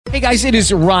Hey guys, it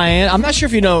is Ryan. I'm not sure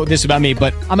if you know this about me,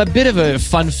 but I'm a bit of a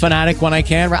fun fanatic when I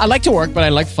can. I like to work, but I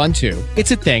like fun too.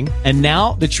 It's a thing. And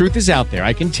now the truth is out there.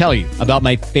 I can tell you about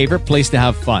my favorite place to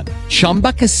have fun.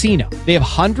 Chumba Casino. They have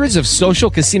hundreds of social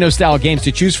casino style games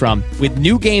to choose from with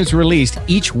new games released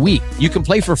each week. You can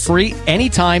play for free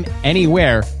anytime,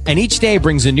 anywhere. And each day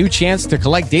brings a new chance to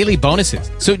collect daily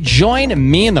bonuses. So join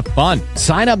me in the fun.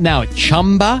 Sign up now at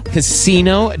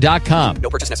ChumbaCasino.com. No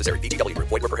purchase necessary. VGW.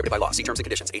 Void where prohibited by law. See terms and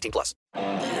conditions. 18 plus.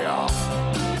 Yeah.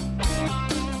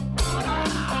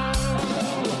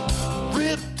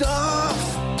 Ripped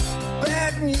off.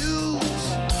 Bad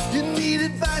news. You need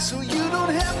advice so you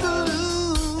don't have to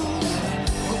lose.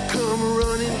 We'll come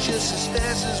running just as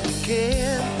fast as we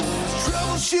can.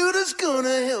 Troubleshooter's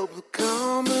gonna help the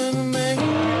common man.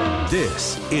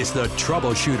 This is the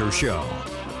Troubleshooter Show.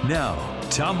 Now,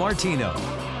 Tom Martino.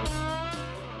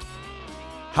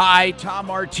 Hi, Tom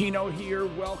Martino here.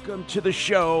 Welcome to the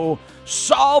show.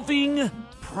 Solving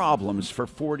problems for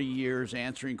 40 years,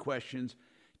 answering questions,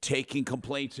 taking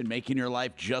complaints, and making your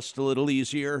life just a little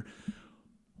easier.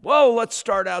 Whoa, let's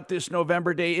start out this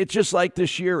November day. It's just like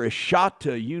this year, a shot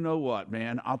to you-know-what,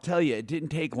 man. I'll tell you, it didn't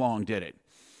take long, did it?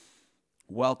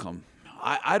 Welcome.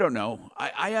 I don't know.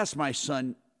 I asked my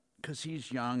son, because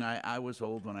he's young. I was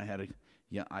old when I had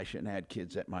I shouldn't have had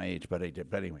kids at my age, but I did.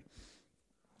 But anyway,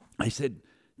 I said,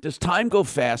 does time go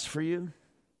fast for you?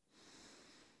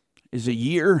 Is a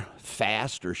year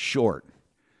fast or short?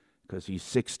 Because he's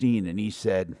 16, and he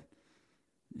said,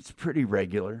 it's pretty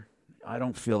regular. I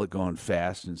don't feel it going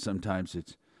fast, and sometimes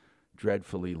it's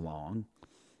dreadfully long.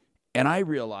 And I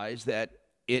realized that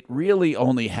it really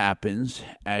only happens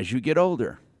as you get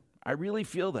older. I really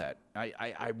feel that.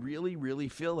 I really, really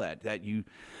feel that you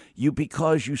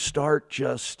because you start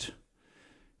just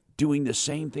doing the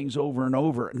same things over and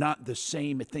over, not the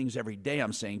same things every day,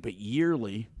 I'm saying, but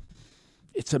yearly.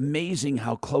 It's amazing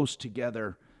how close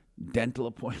together dental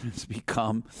appointments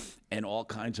become and all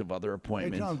kinds of other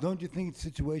appointments. Hey, Tom, don't you think it's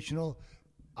situational?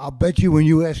 I'll bet you when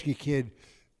you ask your kid,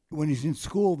 when he's in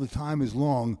school, the time is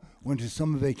long. When he's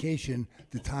summer vacation,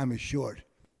 the time is short.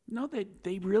 No,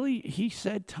 they really, he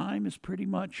said time is pretty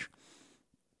much,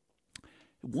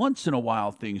 once in a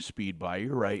while things speed by,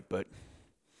 you're right, but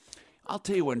I'll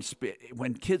tell you when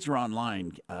kids are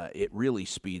online, it really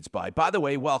speeds by. By the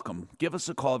way, welcome. Give us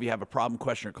a call if you have a problem,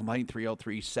 question, or complaint,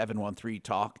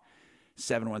 303-713-TALK,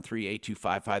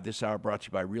 713-8255. This hour brought to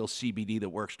you by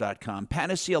RealCBDThatWorks.com.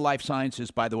 Panacea Life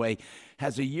Sciences, by the way,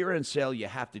 has a year-end sale you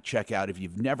have to check out. If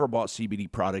you've never bought CBD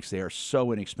products, they are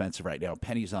so inexpensive right now,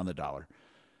 pennies on the dollar.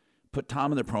 Put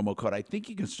Tom in the promo code. I think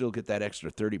you can still get that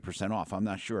extra 30% off. I'm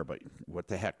not sure, but what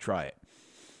the heck, try it.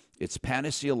 It's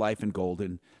Panacea Life in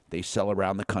Golden. They sell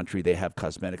around the country. They have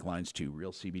cosmetic lines too,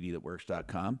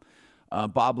 realcbdthatworks.com.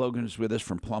 Bob Logan is with us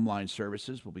from Plumline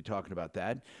Services. We'll be talking about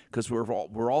that because we're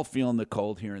all feeling the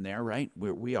cold here and there, right?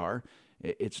 We are.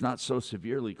 It's not so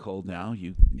severely cold now.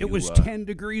 It was 10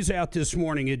 degrees out this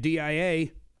morning at DIA.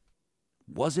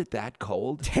 Was it that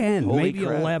cold? 10, Holy maybe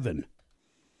crap. 11.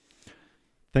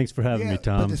 Thanks for having me,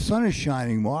 Tom. But the sun is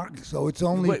shining, Mark, so it's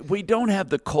only... We don't have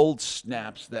the cold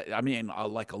snaps that,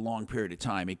 like a long period of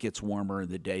time. It gets warmer in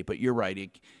the day, but you're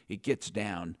right, it gets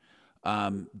down.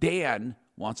 Dan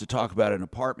wants to talk about an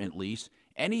apartment lease.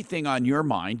 Anything on your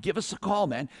mind, give us a call,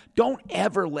 man. Don't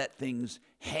ever let things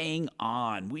hang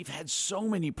on. We've had so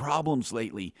many problems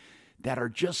lately that are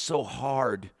just so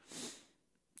hard,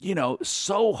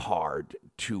 so hard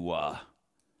to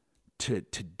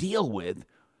deal with.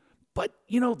 But,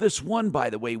 this one, by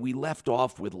the way, we left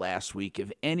off with last week. If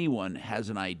anyone has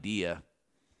an idea,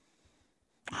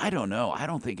 I don't know. I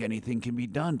don't think anything can be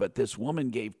done. But this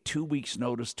woman gave 2 weeks'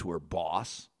 notice to her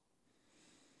boss,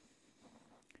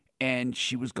 and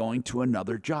she was going to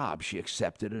another job. She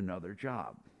accepted another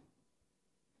job.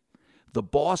 The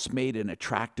boss made an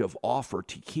attractive offer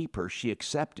to keep her. She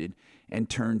accepted and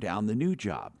turned down the new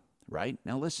job, right?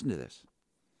 Now listen to this.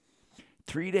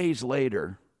 3 days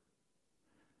later,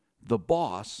 the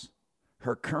boss,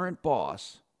 her current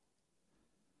boss,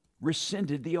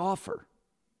 rescinded the offer.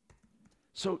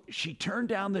 So she turned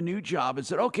down the new job and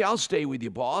said, okay, I'll stay with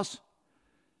you, boss.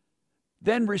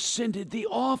 Then rescinded the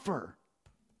offer.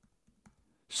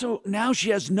 So now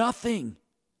she has nothing.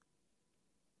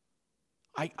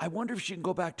 I wonder if she can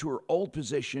go back to her old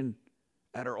position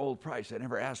at her old price. I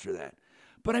never asked her that.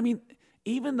 But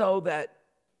even though that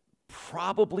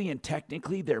probably and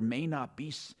technically there may not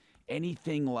be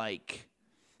anything like,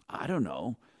 I don't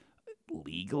know,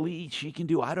 legally she can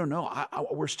do, I don't know.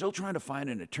 We're still trying to find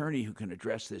an attorney who can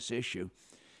address this issue.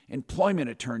 Employment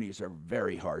attorneys are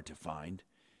very hard to find.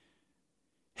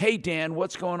 Hey, Dan,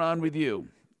 what's going on with you?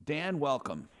 Dan,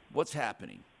 welcome. What's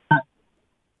happening?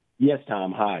 Yes,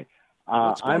 Tom. Hi.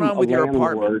 What's going I'm on with a your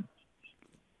landlord.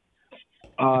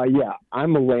 Yeah,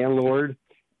 I'm a landlord,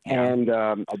 and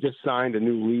I just signed a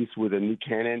new lease with a new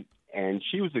tenant, and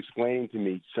she was explaining to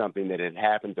me something that had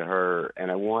happened to her,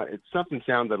 and something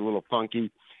sounded a little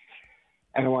funky,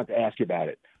 and I want to ask you about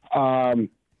it.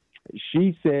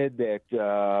 She said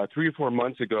that 3 or 4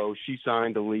 months ago, she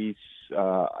signed a lease.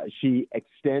 She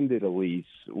extended a lease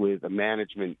with a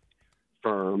management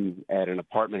firm at an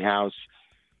apartment house,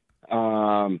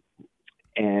 and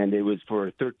it was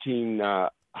for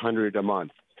 $1,300 a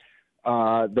month.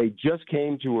 They just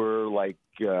came to her like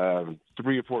 3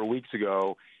 or 4 weeks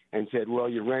ago and said, "Well,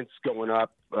 your rent's going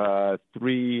up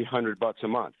 $300 a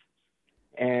month."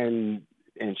 And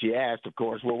she asked, of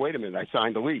course, "Well, wait a minute, I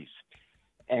signed a lease."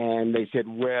 And they said,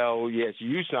 "Well, yes,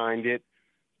 you signed it,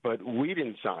 but we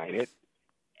didn't sign it."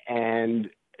 And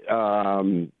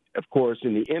of course,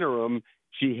 in the interim,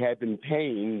 she had been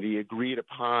paying the agreed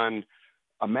upon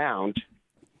amount,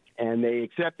 and they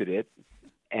accepted it.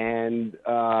 And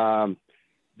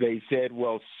they said,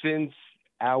 "Well, since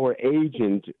our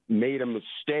agent made a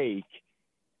mistake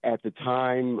at the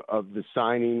time of the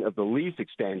signing of the lease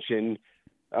extension,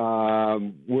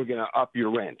 we're going to up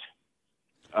your rent."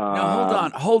 Now,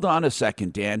 hold on a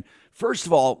second, Dan. First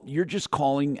of all, you're just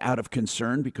calling out of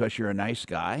concern because you're a nice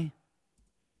guy?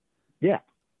 Yeah.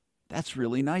 That's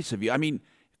really nice of you. I mean,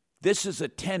 this is a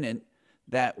tenant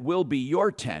that will be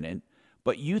your tenant,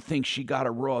 but you think she got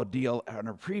a raw deal on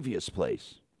her previous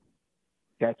place.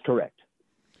 That's correct.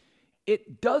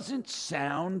 It doesn't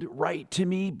sound right to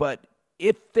me, but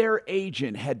if their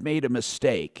agent had made a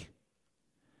mistake,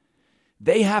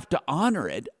 they have to honor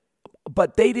it,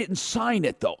 but they didn't sign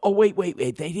it, though. Oh, wait,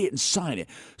 they didn't sign it.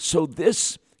 So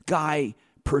this guy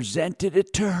presented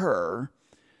it to her,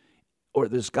 or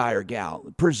this guy or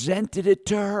gal presented it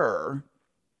to her,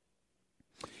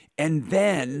 and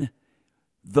then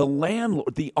the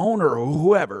landlord, the owner, or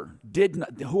whoever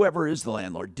is the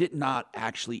landlord, did not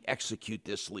actually execute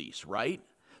this lease, right?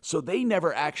 So they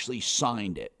never actually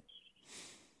signed it.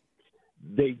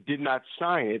 They did not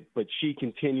sign it, but she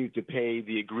continued to pay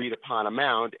the agreed upon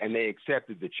amount, and they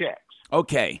accepted the checks.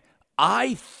 Okay,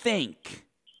 I think,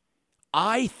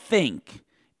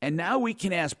 and now we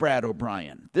can ask Brad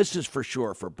O'Brien. This is for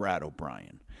sure for Brad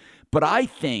O'Brien. But I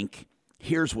think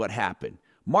here's what happened.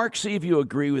 Mark, see if you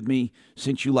agree with me,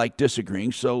 since you like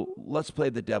disagreeing. So let's play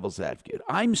the devil's advocate.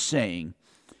 I'm saying,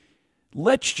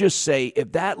 let's just say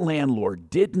if that landlord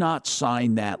did not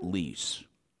sign that lease,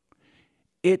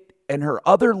 and her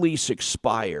other lease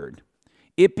expired,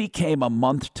 it became a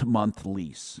month-to-month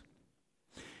lease.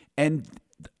 And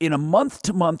in a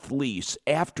month-to-month lease,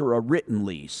 after a written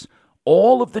lease,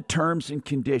 all of the terms and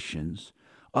conditions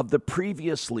of the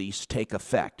previous lease take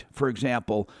effect. For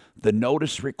example, the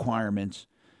notice requirements,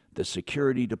 the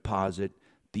security deposit,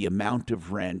 the amount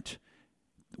of rent,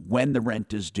 when the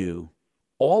rent is due,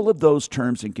 all of those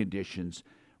terms and conditions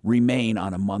remain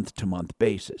on a month-to-month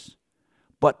basis.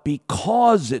 But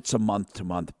because it's a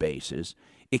month-to-month basis,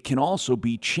 it can also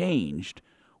be changed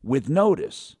with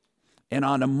notice. And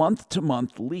on a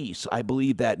month-to-month lease, I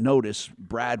believe that notice,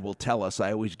 Brad will tell us,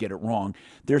 I always get it wrong,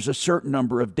 there's a certain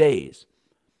number of days.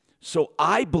 So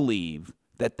I believe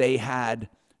that they had,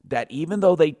 that even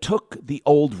though they took the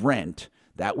old rent,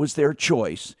 that was their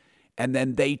choice, and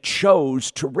then they chose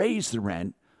to raise the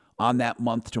rent on that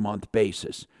month-to-month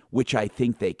basis, which I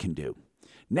think they can do.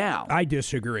 Now, I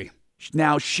disagree.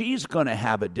 Now she's going to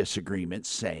have a disagreement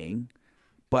saying,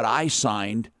 but I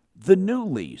signed the new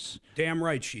lease. Damn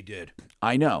right she did.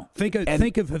 I know. Think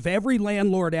of if every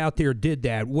landlord out there did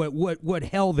that, what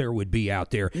hell there would be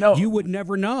out there. No, you would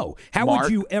never know. How Mark,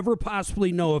 would you ever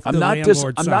possibly know if I'm the not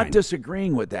landlord I'm signed? not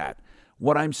disagreeing with that.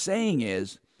 What I'm saying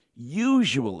is,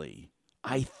 usually,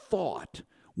 I thought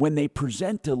when they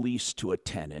present a lease to a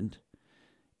tenant,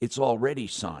 it's already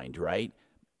signed, right?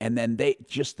 And then the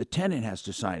tenant has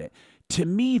to sign it. To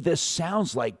me, this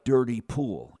sounds like dirty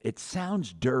pool. It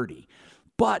sounds dirty.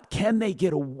 But can they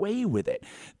get away with it?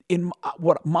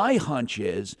 What my hunch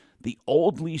is, the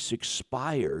old lease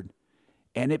expired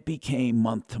and it became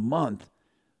month to month.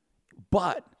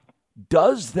 But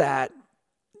does that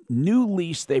new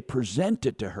lease they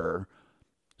presented to her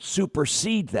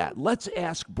supersede that? Let's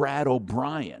ask Brad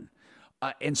O'Brien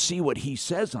and see what he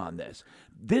says on this.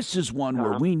 This is one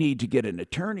where we need to get an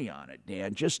attorney on it,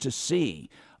 Dan, just to see.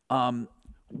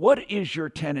 What is your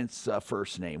tenant's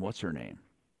first name? What's her name?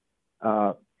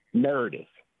 Meredith.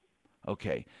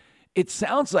 Okay. It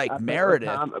sounds like Meredith.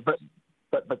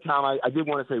 But Tom, I did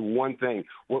want to say one thing.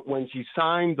 When she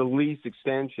signed the lease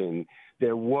extension,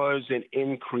 there was an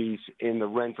increase in the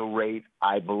rental rate,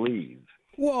 I believe.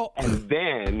 Well, and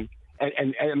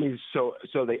and I mean, so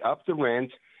they upped the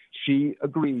rent. She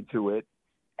agreed to it,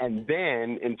 and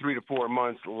then in 3 to 4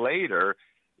 months later,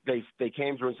 they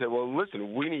came to her and said, "Well,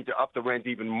 listen, we need to up the rent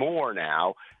even more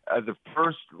now. The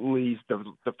first lease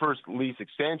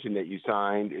extension that you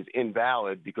signed is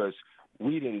invalid because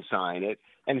we didn't sign it."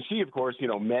 And she, of course,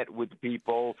 met with the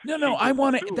people. No, I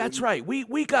want to. That's right.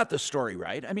 We got the story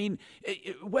right. I mean,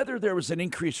 whether there was an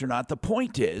increase or not, the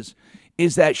point is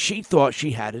that she thought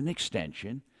she had an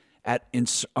extension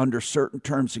under certain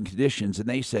terms and conditions, and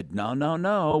they said,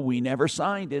 no, we never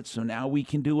signed it, so now we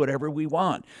can do whatever we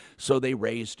want. So they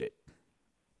raised it.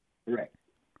 Right.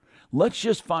 Let's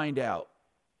just find out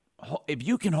if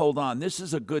you can hold on. This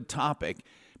is a good topic,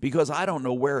 because I don't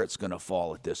know where it's going to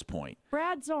fall at this point.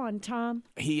 Brad's on, Tom.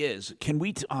 He is. Can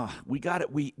we? We got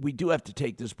it. We do have to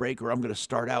take this break, or I'm going to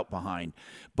start out behind.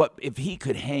 But if he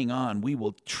could hang on, we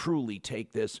will truly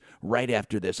take this right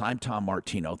after this. I'm Tom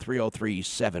Martino,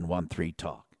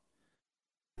 303-713-TALK.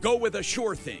 Go with a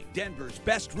sure thing. Denver's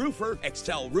best roofer,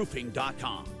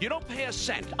 excelroofing.com. You don't pay a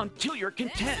cent until you're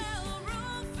content.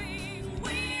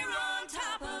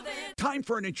 Time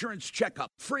for an insurance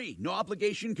checkup. Free, no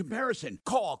obligation comparison.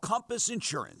 Call Compass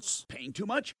Insurance. Paying too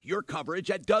much? Your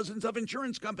coverage at dozens of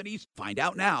insurance companies. Find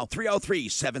out now.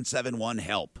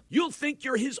 303-771-HELP. You'll think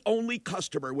you're his only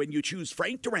customer when you choose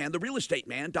Frank Duran,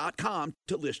 therealestateman.com,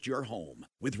 to list your home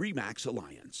with RE/MAX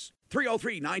Alliance.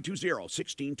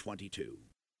 303-920-1622.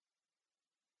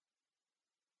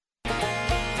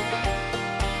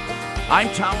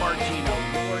 I'm Tom Martino,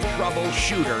 your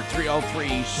troubleshooter.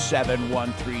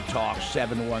 303-713-TALK,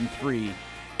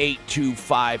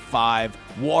 713-8255.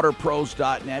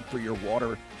 Waterpros.net for your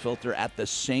water filter at the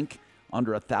sink.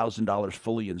 Under $1,000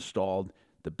 fully installed.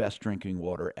 The best drinking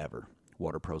water ever.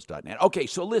 Waterpros.net. Okay,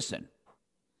 so listen.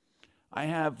 I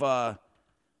have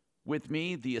with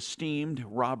me the esteemed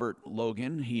Robert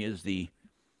Logan. He is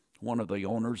one of the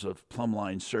owners of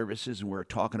Plumline Services, and we're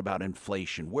talking about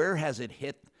inflation. Where has it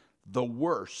hit the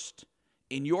worst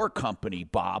in your company,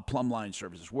 Bob, Plumline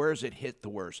Services? Where has it hit the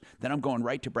worst? Then I'm going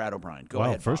right to Brad O'Brien. Go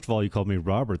ahead, First Bob. of all, you called me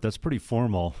Robert. That's pretty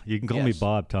formal. You can call me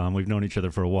Bob, Tom. We've known each other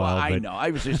for a while. Well, I know.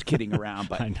 I was just kidding around,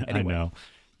 but anyway. I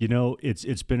know.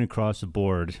 It's been across the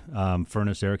board.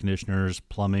 Furnace, air conditioners,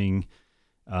 plumbing.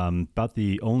 About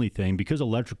the only thing, because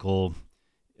electrical,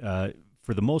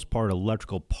 for the most part,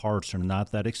 electrical parts are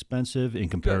not that expensive in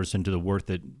comparison to the work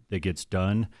that gets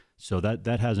done. So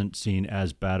that hasn't seen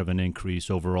as bad of an increase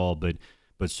overall, but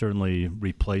certainly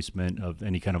replacement of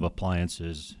any kind of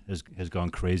appliances has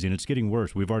gone crazy, and it's getting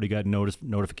worse. We've already got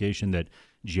notification that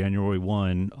January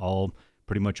 1,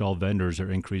 pretty much all vendors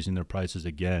are increasing their prices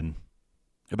again.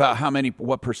 About how many?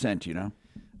 What percent?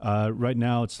 Right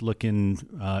now, it's looking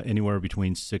anywhere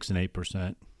between 6% and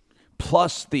 8%.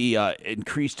 Plus, the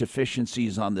increased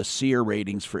efficiencies on the SEER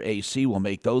ratings for AC will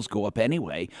make those go up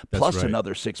anyway, plus right.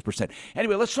 Another 6%.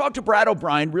 Anyway, let's talk to Brad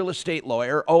O'Brien, real estate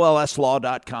lawyer,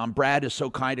 olslaw.com. Brad is so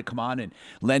kind to come on and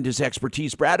lend his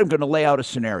expertise. Brad, I'm going to lay out a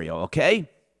scenario, okay?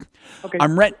 Okay.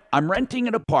 I'm renting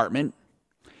an apartment,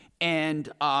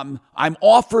 and I'm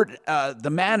offered, the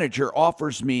manager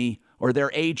offers me, or their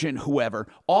agent, whoever,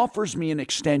 offers me an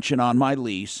extension on my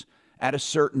lease at a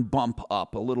certain a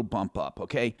little bump up,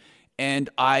 okay? And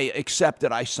I accept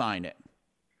it, I sign it.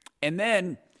 And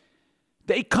then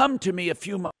they come to me a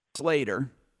few months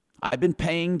later. I've been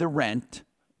paying the rent,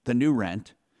 the new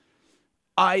rent.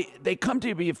 They come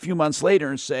to me a few months later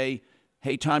and say,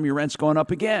 "Hey, Tom, your rent's going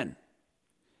up again."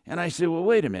 And I say, "Well,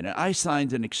 wait a minute. I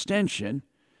signed an extension,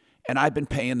 and I've been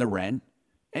paying the rent,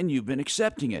 and you've been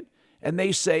accepting it." And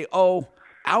they say, "Oh,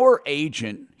 our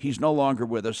agent, he's no longer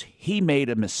with us. He made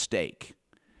a mistake.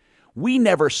 We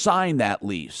never signed that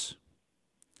lease.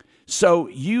 So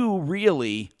you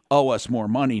really owe us more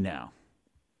money now."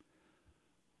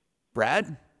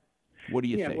 Brad, what do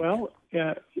you think? Well,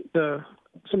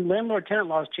 some landlord-tenant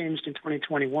laws changed in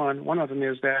 2021. One of them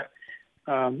is that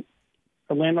the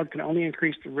landlord can only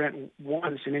increase the rent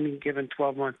once in any given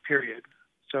 12-month period.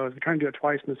 So if you're trying to do it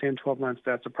twice in the same 12 months,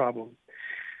 that's a problem.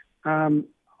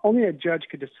 Only a judge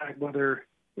could decide whether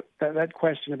that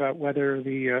question about whether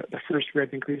the first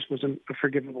rent increase was a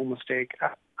forgivable mistake.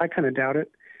 I kind of doubt it.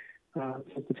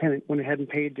 If the tenant went ahead and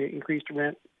paid the increased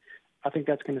rent, I think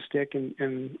that's going to stick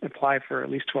and apply for at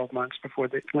least 12 months before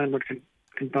the landlord can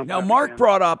bump. Now, Mark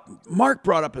brought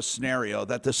up a scenario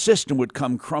that the system would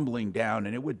come crumbling down,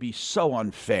 and it would be so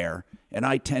unfair. And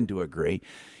I tend to agree.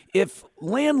 If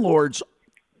landlords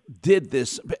did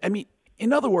this, I mean,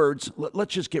 in other words,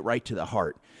 let's just get right to the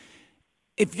heart.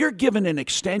 If you're given an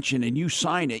extension and you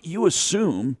sign it, you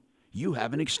assume you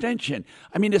have an extension.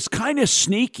 I mean, it's kind of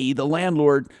sneaky, the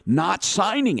landlord not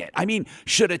signing it. I mean,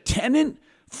 should a tenant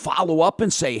follow up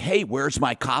and say, hey, where's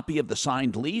my copy of the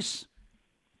signed lease?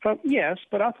 Yes,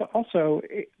 but also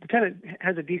the tenant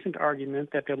has a decent argument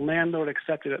that the landlord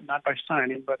accepted it not by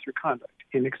signing, but through conduct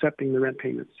in accepting the rent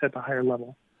payments at the higher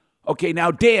level. Okay, now,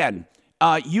 Dan,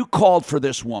 you called for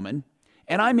this woman,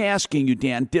 and I'm asking you,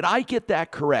 Dan, did I get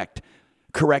that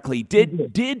correctly?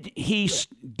 Did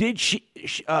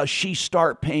she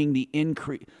start paying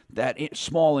that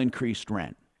small increased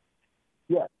rent?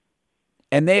 Yes.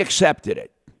 And they accepted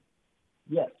it.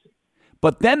 Yes.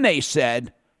 But then they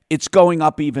said it's going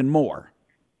up even more.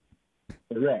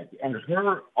 Correct. And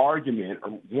her argument,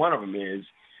 or one of them, is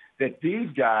that these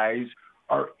guys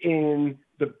are in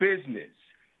the business.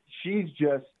 She's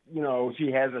just,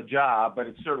 she has a job, but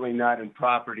it's certainly not in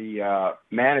property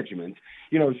management.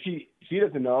 She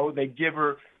doesn't know. They give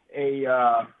her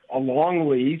a long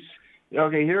lease.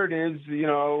 Okay, here it is.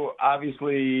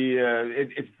 Obviously,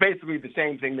 it's basically the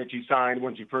same thing that she signed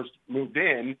when she first moved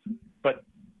in.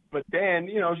 But then,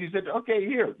 she said, okay,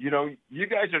 here, you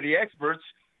guys are the experts.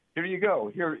 Here you go.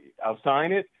 Here, I'll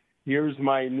sign it. Here's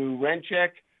my new rent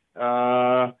check.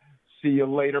 See you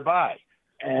later. Bye.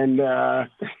 And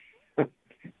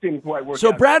didn't quite work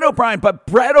so out. Brad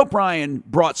O'Brien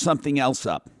brought something else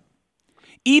up.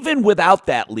 Even without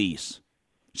that lease,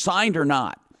 signed or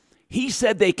not, he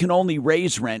said they can only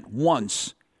raise rent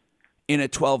once in a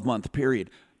 12-month period.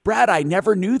 Brad, I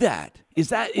never knew that. Is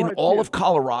that in all of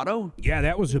Colorado? Yeah,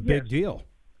 that was a big deal.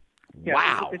 Yeah,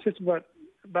 wow. It's just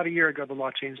about a year ago the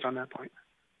law changed on that point.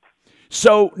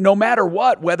 So no matter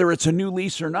what, whether it's a new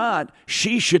lease or not,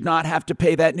 she should not have to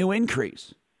pay that new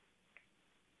increase.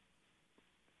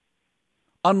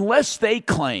 Unless they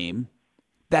claim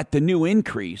that the new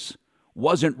increase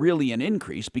wasn't really an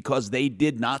increase because they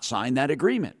did not sign that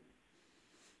agreement.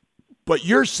 But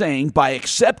you're saying by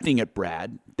accepting it,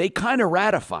 Brad, they kind of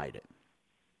ratified it.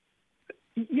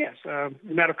 Yes,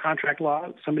 matter of contract law,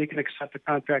 somebody can accept a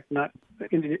contract not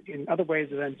in other ways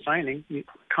than signing.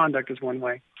 Conduct is one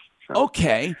way. So.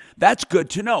 Okay, that's good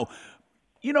to know.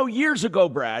 Years ago,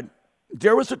 Brad,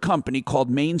 there was a company called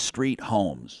Main Street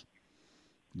Homes.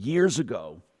 Years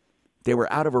ago, they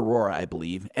were out of Aurora, I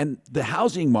believe, and the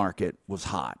housing market was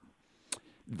hot.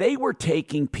 They were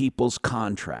taking people's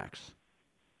contracts,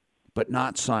 but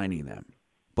not signing them,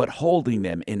 but holding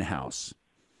them in-house.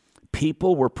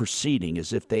 People were proceeding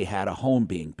as if they had a home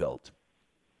being built.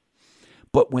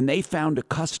 But when they found a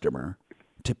customer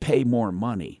to pay more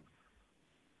money,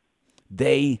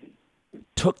 they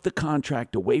took the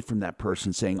contract away from that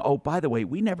person saying, oh, by the way,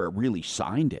 we never really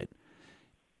signed it.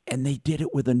 And they did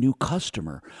it with a new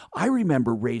customer. I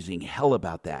remember raising hell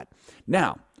about that.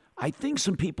 Now, I think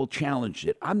some people challenged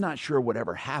it. I'm not sure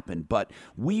whatever happened, but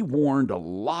we warned a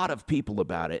lot of people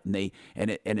about it, and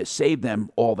it saved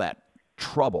them all that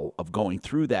trouble of going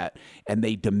through that, and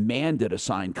they demanded a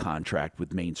signed contract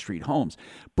with Main Street Homes.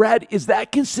 Brad, is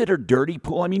that considered dirty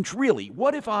pool? I mean, really,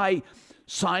 what if I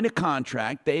sign a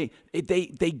contract, they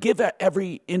give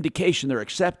every indication they're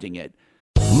accepting it.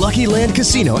 Lucky Land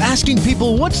Casino, asking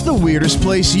people, what's the weirdest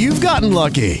place you've gotten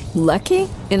lucky? Lucky?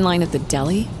 In line at the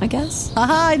deli, I guess?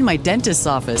 Aha, in my dentist's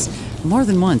office. More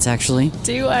than once, actually.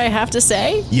 Do I have to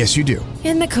say? Yes, you do.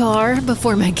 In the car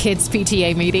before my kids'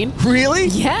 PTA meeting. Really?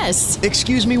 Yes.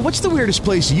 Excuse me, what's the weirdest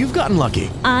place you've gotten lucky?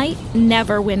 I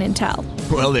never win and tell.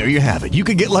 Well, there you have it. You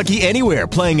can get lucky anywhere,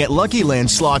 playing at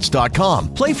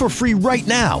LuckyLandSlots.com. Play for free right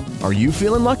now. Are you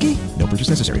feeling lucky? No purchase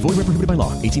necessary. Void where prohibited by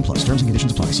law. 18+. Terms and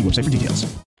conditions apply. See website for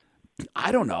details.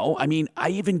 I don't know. I mean, I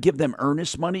even give them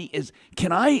earnest money.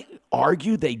 Can I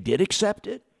argue they did accept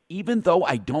it, even though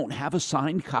I don't have a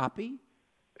signed copy?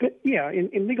 Yeah,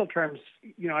 in legal terms,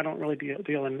 I don't really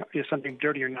deal in is something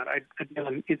dirty or not. I deal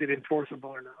in is it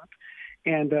enforceable or not.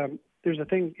 And there's a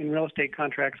thing in real estate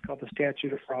contracts called the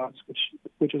statute of frauds,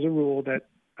 which is a rule that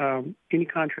any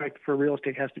contract for real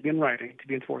estate has to be in writing to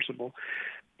be enforceable.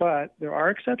 But there are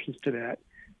exceptions to that,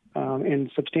 in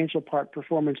substantial part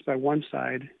performance by one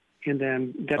side, and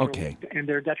then and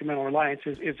their detrimental reliance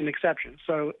is an exception.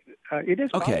 So it is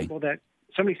possible that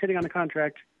somebody sitting on the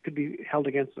contract could be held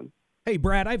against them. Hey,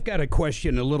 Brad, I've got a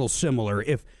question a little similar.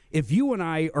 If you and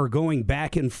I are going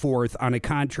back and forth on a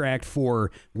contract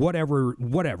for whatever,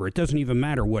 it doesn't even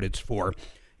matter what it's for,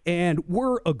 and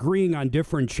we're agreeing on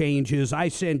different changes, I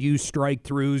send you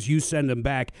strike-throughs, you send them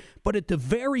back, but at the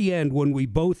very end when we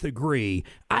both agree,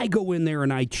 I go in there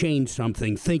and I change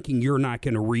something thinking you're not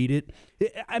going to read it.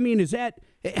 I mean,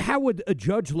 how would a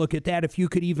judge look at that if you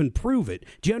could even prove it?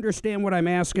 Do you understand what I'm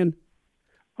asking?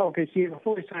 Okay, so you have a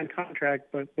fully signed contract,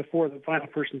 but before the final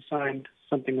person signed,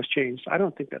 something was changed. I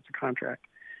don't think that's a contract.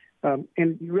 And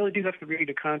you really do have to read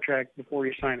a contract before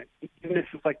you sign it. Even if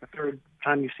it's like the third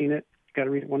time you've seen it, got to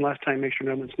read it one last time, make sure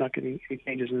no one snuck any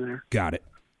changes in there. Got it.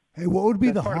 Hey, what would be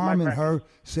That's the part of my harm in practice. her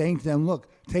saying to them, look,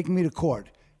 take me to court?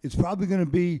 It's probably going to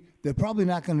be, they're probably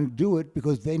not going to do it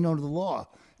because they know the law.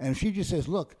 And if she just says,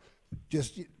 look,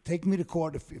 just take me to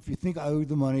court if you think I owe you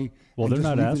the money. Well, and they're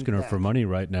just not leave it asking at her for that. money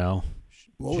right now.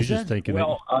 What She's was just that? thinking.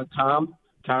 Well, Tom.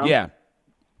 Yeah.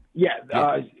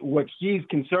 What she's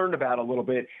concerned about a little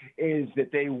bit is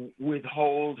that they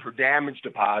withhold her damage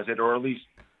deposit, or at least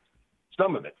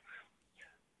some of it.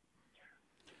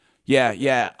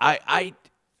 Yeah.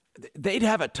 They'd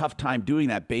have a tough time doing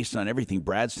that based on everything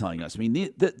Brad's telling us.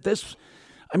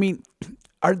 I mean,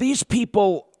 are these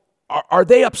people, are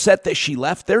they upset that she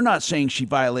left? They're not saying she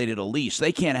violated a lease.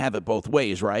 They can't have it both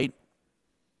ways, right?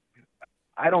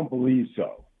 I don't believe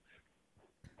so.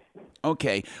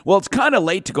 Okay. Well, it's kind of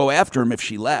late to go after him if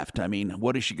she left. I mean,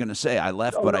 what is she going to say? I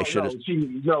left, but I should have.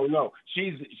 No.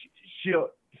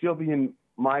 She'll be in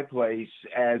my place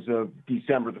as of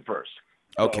December the 1st.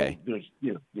 So Okay. There's,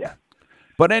 yeah.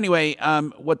 But anyway,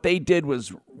 what they did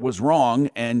was wrong,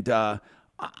 and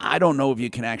I don't know if you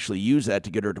can actually use that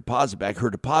to get her deposit back. Her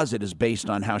deposit is based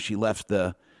on how she left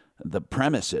the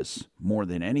premises more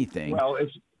than anything. Well,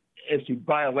 if she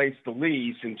violates the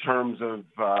lease in terms of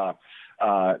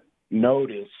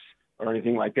notice or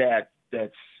anything like that,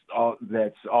 that's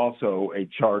also a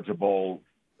chargeable.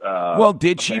 Well,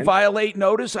 did she offense. violate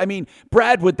notice? I mean,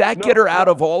 Brad, would that get her out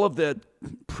of all of the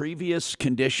previous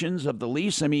conditions of the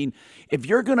lease? I mean, if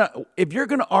you're gonna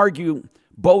argue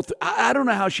both, I don't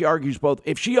know how she argues both.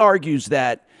 If she argues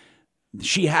that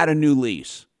she had a new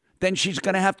lease, then she's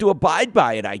going to have to abide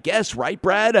by it, I guess, right,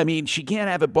 Brad? I mean, she can't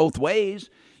have it both ways.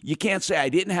 You can't say I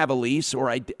didn't have a lease, or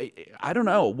I don't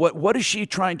know. What is she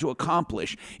trying to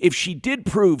accomplish? If she did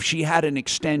prove she had an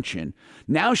extension,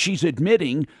 now she's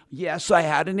admitting, yes, I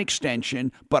had an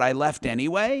extension, but I left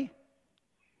anyway?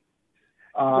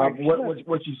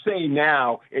 What she's saying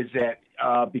now is that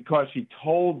because she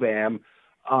told them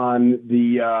on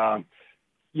the on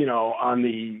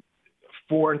the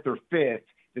 4th or 5th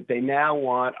that they now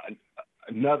want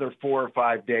another 4 or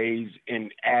 5 days in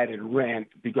added rent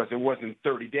because it wasn't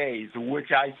 30 days,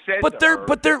 which I said.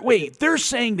 They're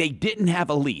saying they didn't have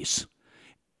a lease,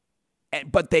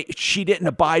 but she didn't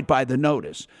abide by the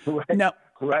notice. Right. Now,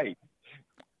 right.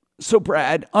 So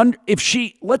Brad,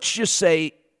 let's just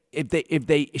say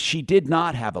she did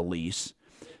not have a lease.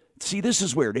 See, this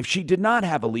is weird. If she did not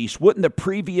have a lease, wouldn't the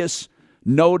previous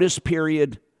notice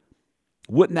period,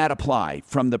 wouldn't that apply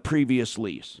from the previous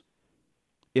lease?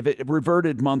 If it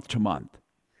reverted month to month?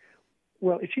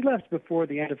 Well, if she left before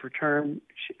the end of her term,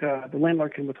 the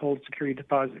landlord can withhold security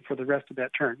deposit for the rest of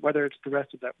that term, whether it's the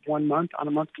rest of that 1 month on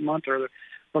a month-to-month, or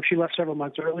if she left several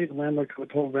months early, the landlord can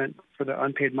withhold rent for the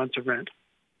unpaid months of rent.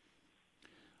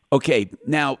 Okay,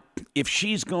 now, if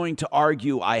she's going to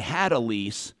argue I had a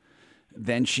lease,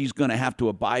 then she's going to have to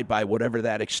abide by whatever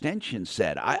that extension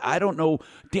said. I don't know.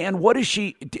 Dan, what is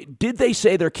she? Did they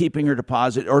say they're keeping her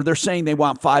deposit, or they're saying they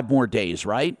want 5 more days,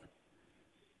 right?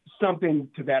 Something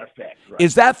to that effect. Right?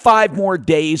 Is that 5 more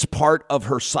days part of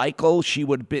her cycle?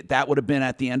 That would have been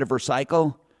at the end of her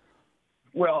cycle?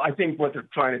 Well, I think what they're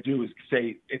trying to do is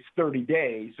say it's 30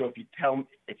 days. So if you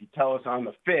tell us on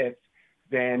the 5th,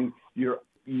 then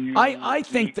I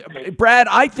think, Brad,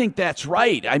 I think that's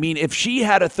right. I mean, if she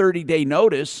had a 30-day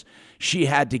notice she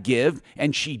had to give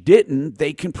and she didn't,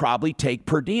 they can probably take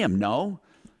per diem, no?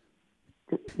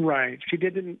 Right. She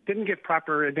didn't get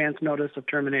proper advance notice of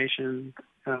termination.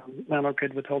 Landlord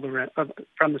could withhold the rent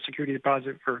from the security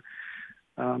deposit for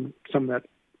some of that.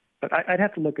 But I'd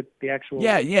have to look at the actual.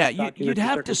 Yeah. You'd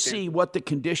have to see what the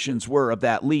conditions were of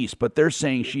that lease. But they're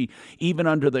saying she, even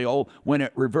under the old, when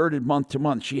it reverted month to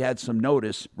month, she had some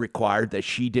notice required that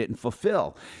she didn't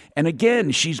fulfill. And again,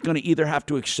 she's going to either have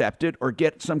to accept it or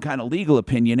get some kind of legal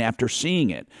opinion after seeing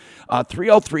it.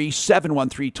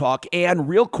 303-713-TALK. Ann,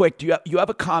 real quick, you have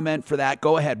a comment for that?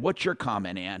 Go ahead. What's your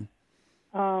comment, Ann?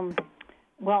 Well,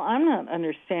 I'm not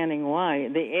understanding why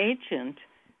the agent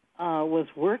was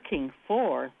working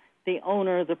for the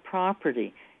owner of the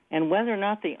property, and whether or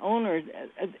not the owner,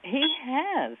 he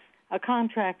has a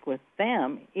contract with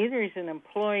them. Either he's an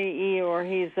employee or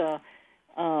he's a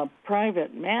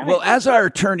private manager. Well, as our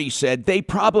attorney said,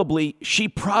 she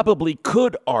probably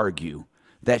could argue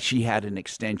that she had an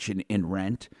extension in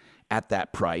rent at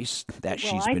that price that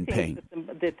she's been paying.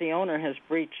 That the owner has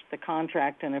breached the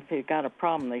contract, and if they've got a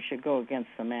problem, they should go against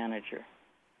the manager.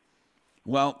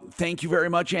 Well, thank you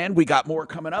very much, Ann. We got more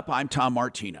coming up. I'm Tom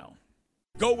Martino.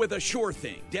 Go with a sure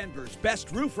thing. Denver's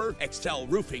best roofer,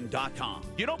 excelroofing.com.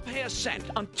 You don't pay a cent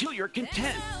until you're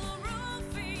content.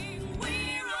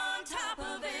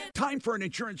 Time Time for an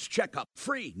insurance checkup.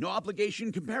 Free, no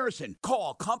obligation comparison.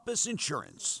 Call Compass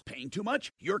Insurance. Paying too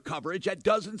much? Your coverage at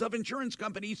dozens of insurance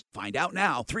companies. Find out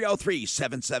now.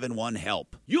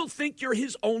 303-771-HELP. You'll think you're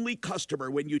his only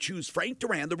customer when you choose Frank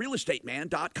Duran,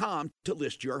 therealestateman.com, to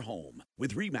list your home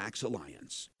with RE/MAX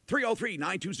Alliance.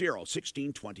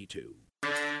 303-920-1622.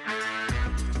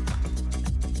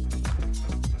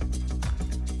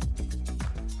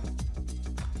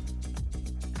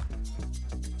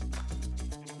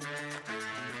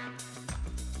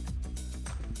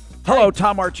 Hello,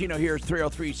 Tom Martino here.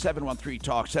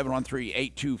 303-713-TALK,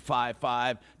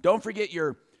 713-8255. Don't forget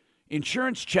your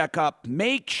insurance checkup.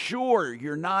 Make sure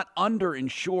you're not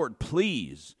underinsured,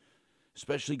 please,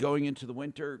 especially going into the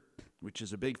winter, which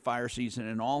is a big fire season,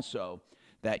 and also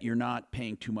that you're not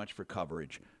paying too much for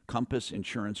coverage. Compass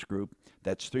Insurance Group,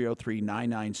 that's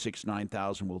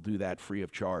 303-996-9000. We'll do that free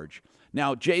of charge.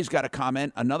 Now, Jay's got a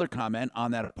comment, another comment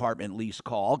on that apartment lease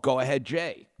call. Go ahead,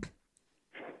 Jay.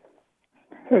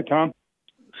 Hey, Tom.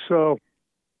 So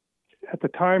at the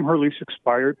time her lease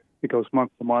expired, it goes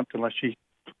month to month unless she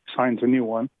signs a new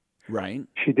one. Right.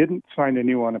 She didn't sign a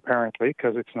new one, apparently,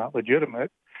 because it's not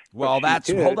legitimate. Well,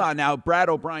 hold on now. Brad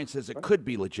O'Brien says it could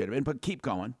be legitimate, but keep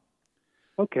going.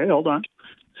 Okay, hold on.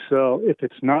 So if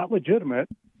it's not legitimate,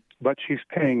 but she's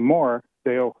paying more,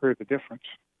 they owe her the difference.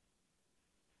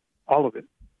 All of it.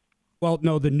 Well,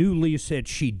 no, the new lease that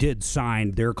she did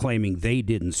sign, they're claiming they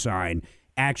didn't sign,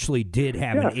 actually did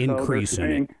have an increase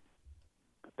in it.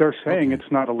 They're saying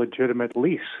it's not a legitimate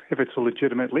lease. If it's a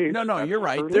legitimate lease. No, you're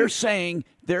right. They're saying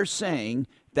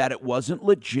that it wasn't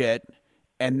legit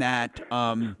and that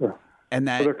so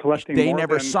they're collecting they more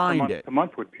never than signed month it. to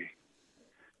month would be.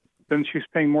 Then she's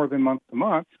paying more than month to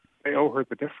month. They owe her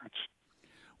the difference.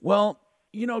 Well,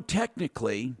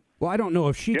 technically. Well, I don't know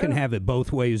if she can have it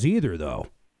both ways either, though.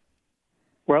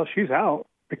 Well, she's out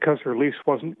because her lease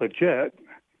wasn't legit.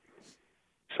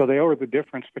 So they owe her the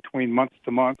difference between month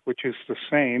to month, which is the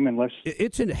same unless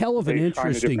it's a hell of an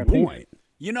interesting point.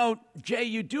 Jay,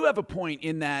 you do have a point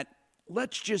in that,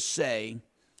 let's just say,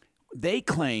 they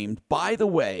claimed, by the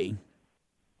way,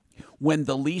 when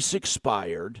the lease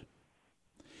expired,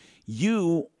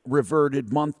 you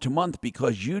reverted month to month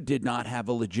because you did not have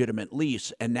a legitimate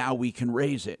lease, and now we can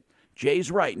raise it.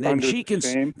 Jay's right. And then she can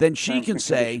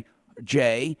say,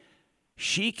 Jay,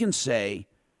 she can say,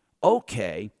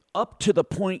 okay, up to the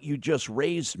point you just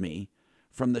raised me,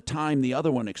 from the time the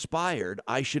other one expired,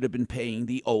 I should have been paying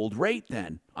the old rate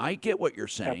then. I get what you're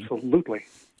saying. Absolutely.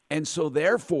 And so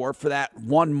therefore, for that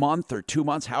 1 month or 2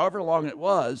 months, however long it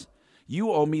was,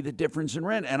 you owe me the difference in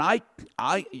rent. And I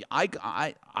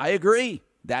agree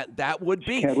that would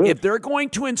be. If they're going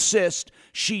to insist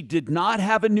she did not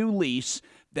have a new lease,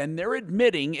 then they're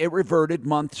admitting it reverted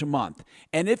month to month.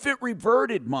 And if it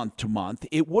reverted month to month,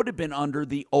 it would have been under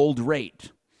the old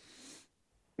rate.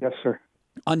 Yes, sir.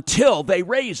 Until they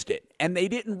raised it, and they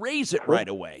didn't raise it right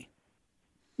away.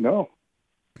 No.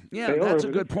 Yeah, that's a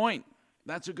good point.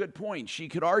 That's a good point. She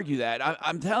could argue that.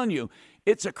 I'm telling you,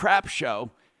 it's a crap show,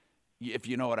 if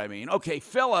you know what I mean. Okay,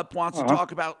 Philip wants to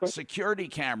talk about security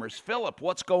cameras. Philip,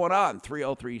 what's going on?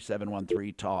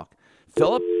 303-713-TALK.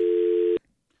 Philip?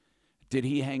 Did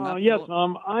he hang up? Yes,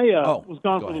 I was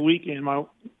gone for the weekend.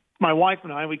 My wife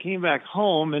and I, we came back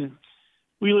home, and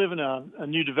we live in a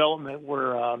new development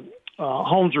where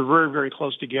homes are very, very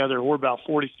close together. We're about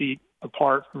 40 feet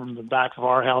apart from the back of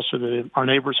our house or our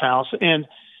neighbor's house. And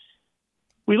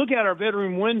we look at our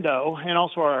bedroom window and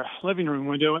also our living room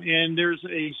window, and there's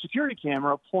a security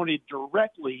camera pointed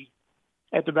directly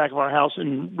at the back of our house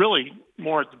and really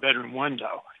more at the bedroom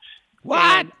window. What?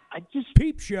 And I just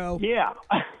peep show. Yeah.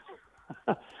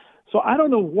 So I don't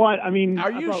know what, I mean.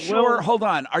 Are you sure? Hold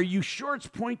on. Are you sure it's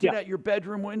pointed at your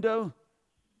bedroom window?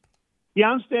 Yeah,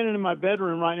 I'm standing in my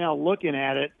bedroom right now looking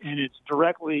at it, and it's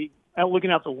directly looking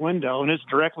out the window, and it's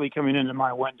directly coming into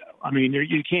my window. I mean,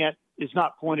 you can't. It's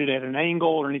not pointed at an angle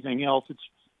or anything else. It's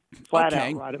flat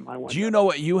out right at my window. Do you know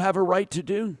what you have a right to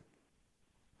do?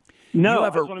 No, you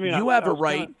have that's what I mean. You have a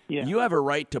right. You have a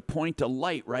right to point a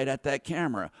light right at that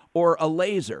camera or a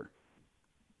laser.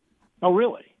 Oh,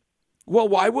 really? Well,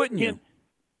 why wouldn't you?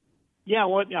 Yeah,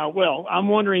 well, I'm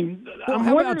wondering.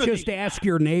 How about just ask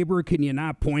your neighbor? Can you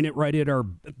not point it right at our,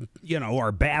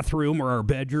 our bathroom or our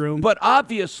bedroom? But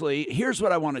obviously, here's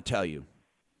what I want to tell you.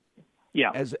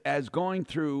 Yeah. As going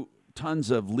through tons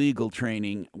of legal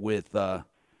training with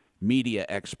media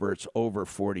experts over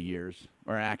 40 years,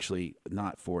 or actually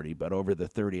not 40, but over the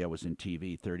 30 I was in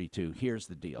TV, 32. Here's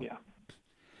the deal. Yeah.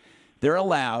 They're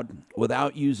allowed,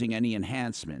 without using any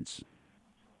enhancements,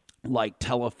 like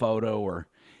telephoto or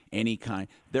any kind,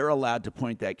 they're allowed to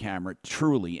point that camera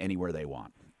truly anywhere they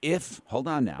want. hold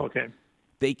on now. Okay.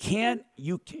 They can't,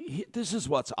 this is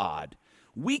what's odd.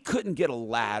 We couldn't get a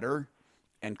ladder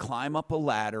and climb up a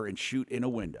ladder and shoot in a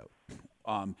window,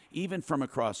 even from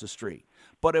across the street.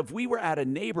 But if we were at a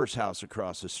neighbor's house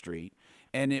across the street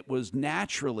and it was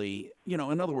naturally, in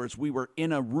other words, we were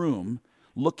in a room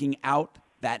looking out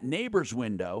that neighbor's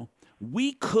window,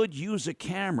 we could use a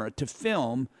camera to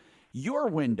film your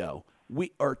window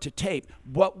or to tape,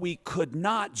 but we could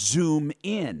not zoom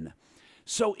in.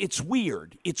 So it's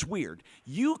weird.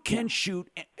 You can shoot.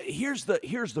 Here's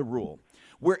the rule.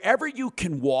 Wherever you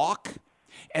can walk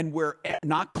and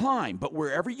not climb, but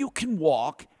wherever you can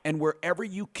walk and wherever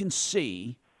you can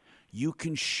see, you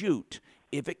can shoot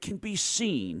if it can be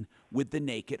seen with the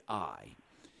naked eye.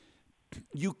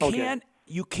 You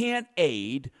can't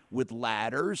aid with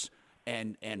ladders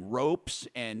and ropes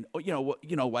and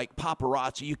like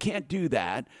paparazzi. You can't do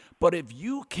that. But if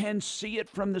you can see it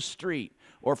from the street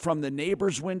or from the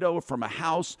neighbor's window or from a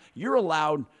house, you're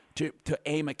allowed to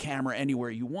aim a camera anywhere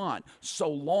you want, so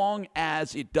long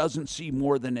as it doesn't see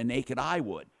more than a naked eye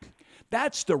would.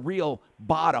 That's the real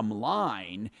bottom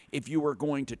line if you were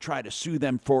going to try to sue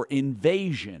them for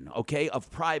invasion, of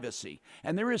privacy.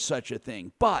 And there is such a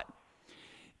thing. But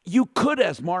you could,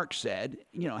 as Mark said,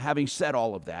 having said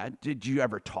all of that, did you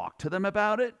ever talk to them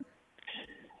about it?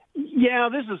 Yeah,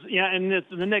 and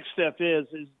the next step is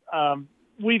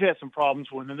we've had some problems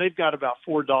with them. They've got about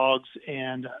 4 dogs,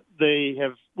 and we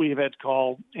have had to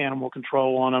call animal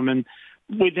control on them. And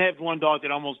we'd had one dog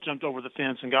that almost jumped over the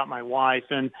fence and got my wife,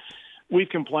 and we've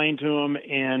complained to them,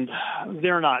 and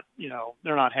they're not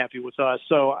happy with us.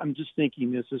 So I'm just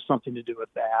thinking this is something to do with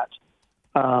that.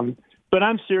 But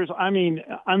I'm serious. I mean,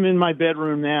 I'm in my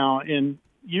bedroom now, and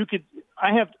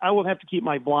I will have to keep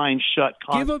my blinds shut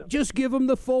constantly. Just give them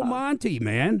the full Monty,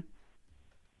 man.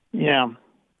 Yeah.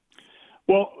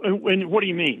 Well, and what do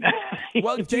you mean?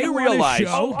 Well, do you realize? Give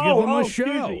them a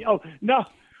show. Oh, no.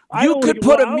 You could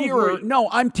put a mirror. No,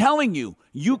 I'm telling you,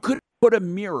 you could put a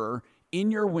mirror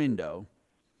in your window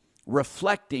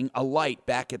reflecting a light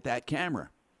back at that camera.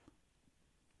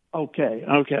 Okay,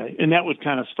 and that would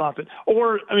kind of stop it.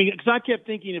 Or, because I kept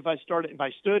thinking if I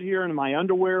stood here in my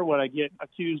underwear, would I get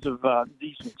accused of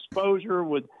decent exposure?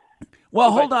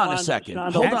 Well, hold on a second.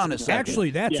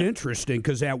 Actually, that's interesting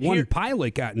because that one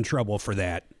pilot got in trouble for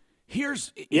that.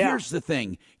 Here's the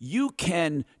thing. You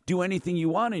can do anything you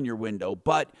want in your window,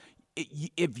 but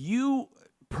if you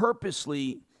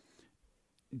purposely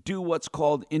do what's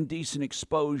called indecent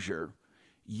exposure,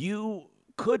 you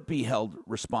could be held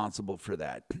responsible for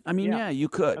that. You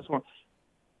could.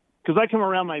 Because I come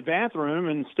around my bathroom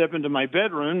and step into my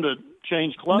bedroom to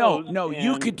change clothes. No,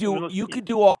 you could do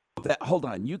all of that. Hold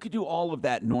on, you could do all of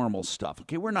that normal stuff.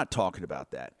 Okay, we're not talking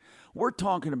about that. We're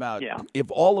talking about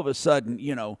if all of a sudden,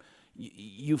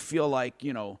 you feel like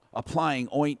applying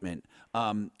ointment,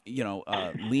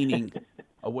 leaning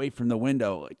away from the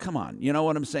window. Come on, you know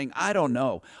what I'm saying? I don't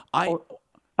know. I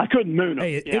couldn't moon them.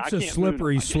 Hey, it's a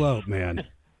slippery slope, man.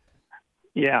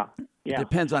 Yeah. It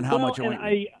depends on how much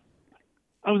ointment.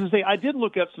 I was going to say, I did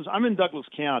look up, since I'm in Douglas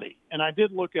County, and I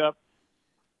did look up,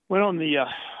 went on the,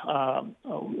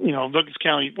 Douglas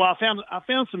County. Well, I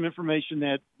found some information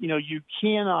that, you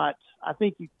cannot,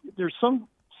 there's some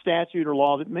statute or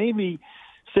law that maybe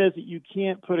says that you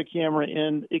can't put a camera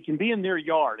in. It can be in their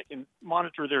yard. It can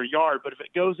monitor their yard, but if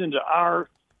it goes into our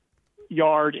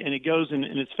yard and it goes in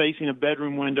and it's facing a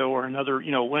bedroom window or another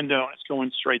window and it's going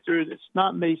straight through, it's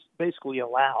not basically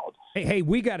allowed. Hey,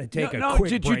 we got to take a quick break.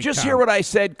 Did you just hear what I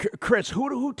said, Chris?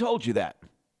 Who told you that?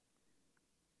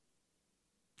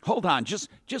 Hold on, just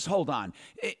hold on.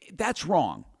 That's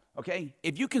wrong. Okay,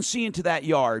 if you can see into that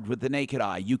yard with the naked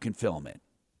eye, you can film it.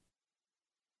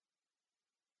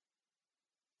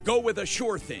 Go with a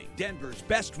sure thing. Denver's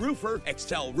best roofer,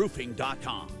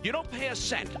 excelroofing.com. You don't pay a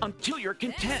cent until you're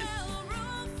content.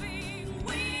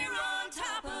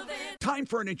 Time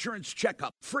for an insurance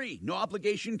checkup. Free, no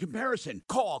obligation comparison.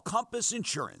 Call Compass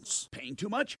Insurance. Paying too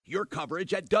much? Your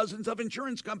coverage at dozens of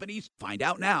insurance companies. Find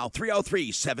out now.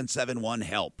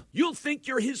 303-771-HELP. You'll think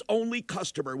you're his only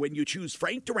customer when you choose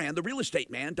Frank Duran, the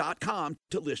realestateman.com,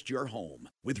 to list your home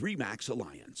with RE/MAX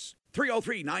Alliance.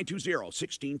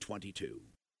 303-920-1622.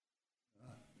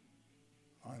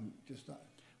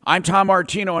 I'm Tom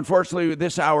Martino. Unfortunately,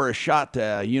 this hour is shot.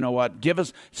 You know what?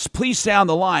 Please stay on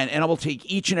the line, and I will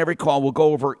take each and every call. We'll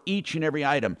go over each and every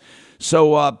item.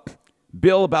 So,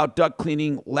 Bill about duct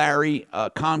cleaning, Larry,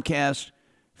 Comcast,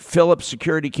 Philips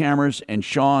security cameras, and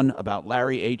Sean about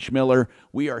Larry H. Miller.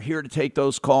 We are here to take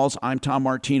those calls. I'm Tom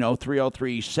Martino,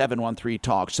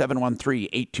 303-713-TALK,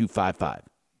 713-8255.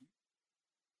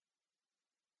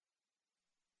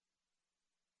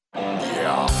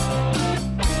 Yeah.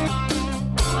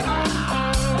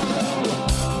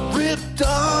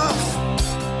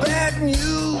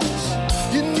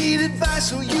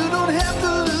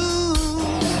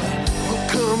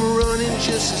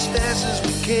 just as fast as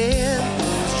we can.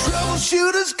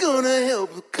 Troubleshooter's gonna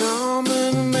help the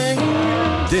common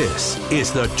man. This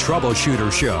is the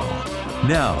Troubleshooter Show.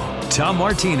 Now, Tom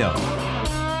Martino.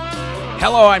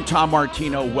 Hello, I'm Tom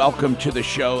Martino. Welcome to the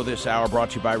show. This hour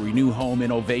brought to you by Renew Home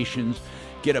Innovations.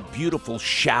 Get a beautiful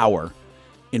shower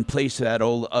in place of that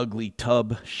old ugly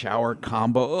tub shower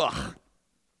combo. Ugh.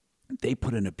 They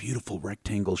put in a beautiful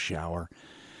rectangle shower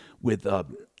with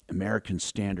American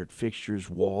Standard fixtures,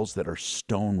 walls that are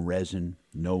stone resin,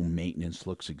 no maintenance,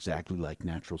 looks exactly like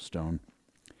natural stone.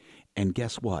 And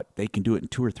guess what? They can do it in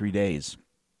 2 or 3 days.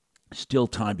 Still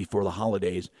time before the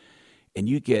holidays. And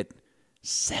you get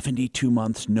 72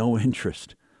 months, no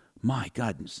interest. My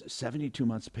God, 72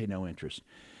 months to pay no interest.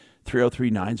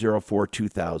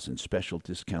 303-904-2000. Special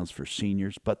discounts for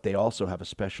seniors, but they also have a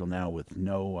special now with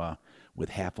with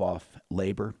half off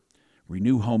labor.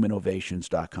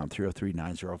 RenewHomeInnovations.com.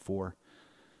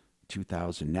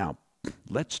 303-904-2000. Now,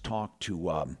 let's talk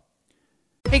to.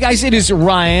 Hey guys, it is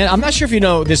Ryan. I'm not sure if you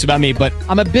know this about me, but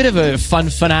I'm a bit of a fun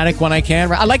fanatic when I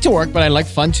can. I like to work, but I like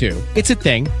fun too. It's a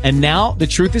thing. And now the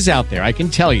truth is out there. I can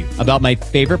tell you about my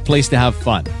favorite place to have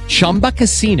fun. Chumba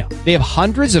Casino. They have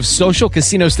hundreds of social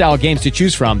casino style games to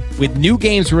choose from with new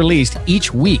games released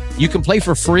each week. You can play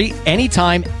for free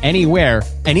anytime, anywhere.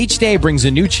 And each day brings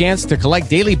a new chance to collect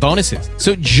daily bonuses.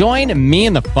 So join me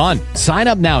in the fun. Sign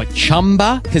up now at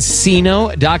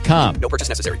ChumbaCasino.com. No purchase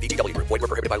necessary. VGW. Void where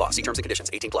prohibited by law. See terms and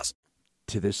conditions. 18+.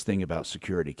 To this thing about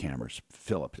security cameras,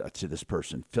 Philip, to this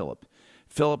person, Philip,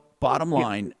 bottom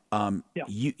line,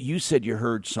 you said you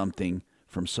heard something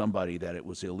from somebody that it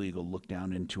was illegal to look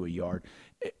down into a yard.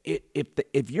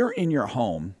 If you're in your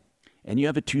home and you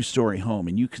have a 2-story home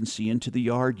and you can see into the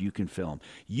yard, you can film.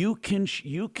 You can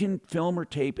film or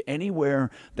tape anywhere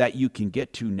that you can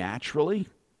get to naturally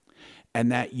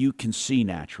and that you can see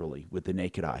naturally with the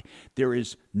naked eye. There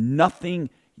is nothing,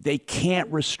 they can't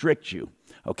restrict you,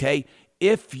 okay?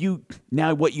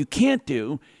 Now what you can't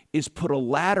do is put a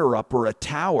ladder up or a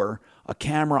camera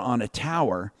on a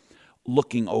tower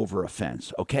looking over a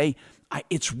fence, okay?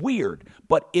 It's weird,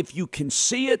 but if you can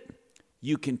see it,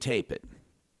 you can tape it.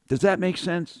 Does that make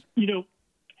sense?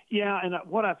 Yeah, and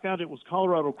what I found, it was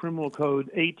Colorado Criminal Code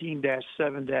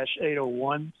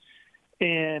 18-7-801,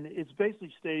 and it's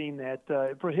basically stating that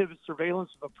it prohibits surveillance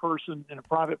of a person in a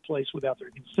private place without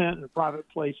their consent, and a private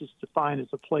place is defined as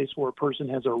a place where a person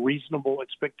has a reasonable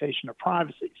expectation of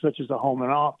privacy, such as a home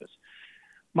and office.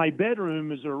 My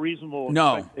bedroom is a reasonable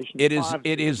expectation of privacy.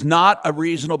 It is not a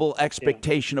reasonable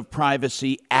expectation of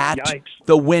privacy at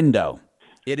the window.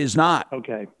 It is not.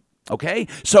 Okay?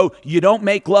 So you don't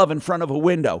make love in front of a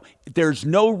window. There's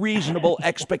no reasonable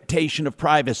expectation of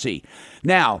privacy.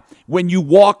 Now, when you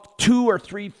walk 2 or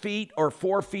 3 feet or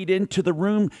 4 feet into the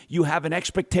room, you have an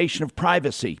expectation of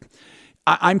privacy.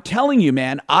 I'm telling you,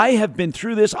 man, I have been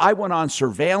through this. I went on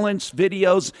surveillance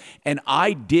videos and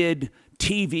I did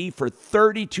TV for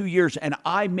 32 years, and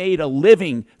I made a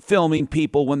living filming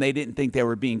people when they didn't think they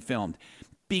were being filmed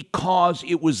because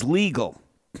it was legal.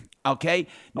 Okay?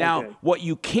 Now, what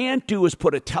you can't do is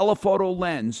put a telephoto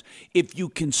lens if you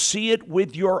can see it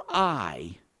with your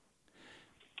eye.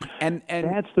 And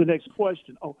that's the next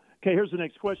question. Okay, here's the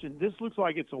next question. This looks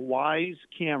like it's a Wyze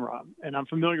camera, and I'm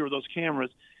familiar with those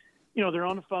cameras. They're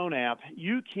on the phone app.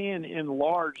 You can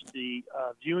enlarge the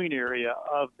viewing area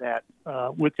of that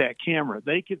with that camera.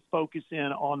 They could focus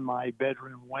in on my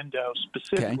bedroom window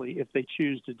specifically if they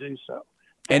choose to do so.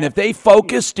 And if they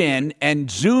focused in and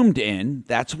zoomed in,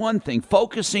 that's one thing.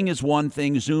 Focusing is one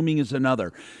thing, zooming is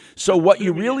another. So what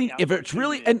you really, if it's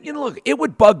really, and look, it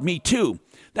would bug me too.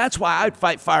 That's why I'd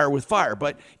fight fire with fire.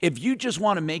 But if you just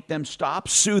want to make them stop,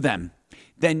 sue them.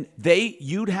 Then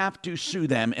you'd have to sue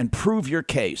them and prove your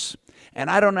case. And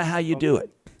I don't know how you do it.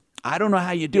 I don't know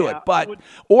how you do it, but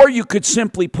or you could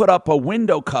simply put up a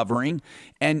window covering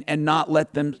and not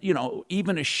let them,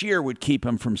 even a shear would keep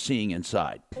them from seeing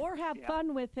inside. Or have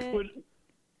fun with it. Would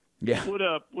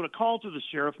a call to the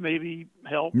sheriff maybe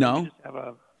help? No. Just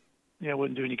have it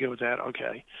wouldn't do any good with that.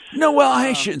 Okay. No, well,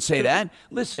 I shouldn't say that.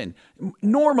 Listen,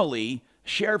 normally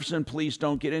sheriffs and police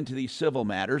don't get into these civil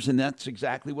matters, and that's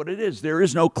exactly what it is. There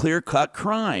is no clear-cut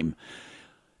crime.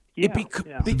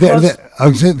 Because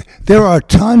there are a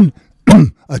ton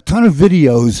of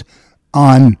videos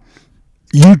on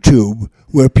YouTube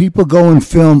where people go and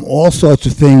film all sorts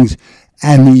of things,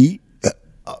 and the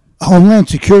Homeland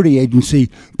Security Agency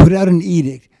put out an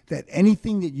edict that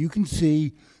anything that you can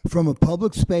see from a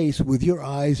public space with your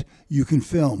eyes, you can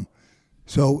film.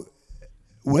 So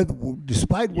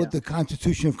despite what the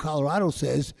Constitution of Colorado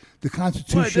says, the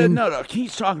Constitution. No.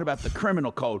 He's talking about the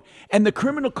criminal code, and the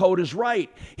criminal code is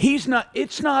right. It's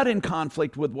not in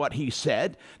conflict with what he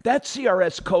said. That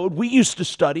CRS code, we used to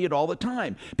study it all the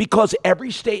time because every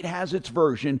state has its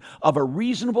version of a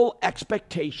reasonable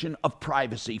expectation of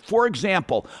privacy. For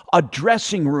example, a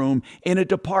dressing room in a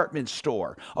department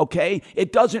store. Okay,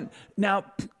 it doesn't now.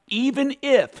 Even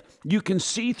if you can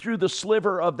see through the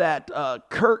sliver of that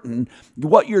curtain,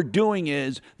 what you're doing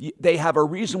is they have a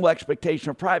reasonable expectation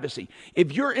of privacy.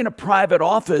 If you're in a private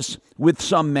office with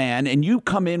some man and you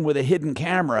come in with a hidden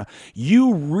camera,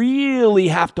 you really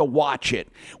have to watch it.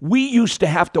 We used to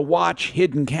have to watch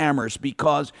hidden cameras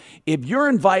because if you're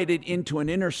invited into an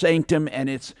inner sanctum and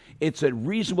it's a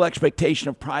reasonable expectation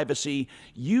of privacy,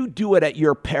 you do it at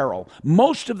your peril.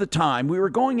 Most of the time, we were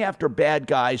going after bad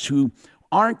guys who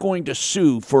aren't going to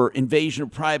sue for invasion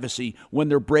of privacy when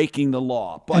they're breaking the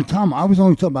law. And Tom, I was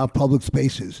only talking about public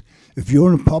spaces. If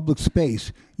you're in a public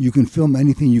space, you can film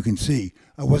anything you can see.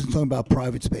 I wasn't talking about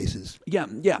private spaces.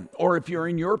 Yeah. Or if you're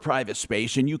in your private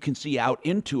space and you can see out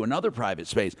into another private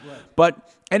space. Right.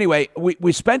 But anyway,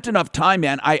 we spent enough time,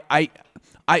 man. I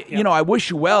wish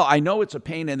you well. I know it's a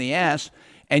pain in the ass,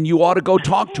 and you ought to go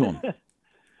talk to him.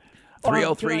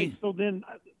 303. So then,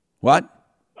 what?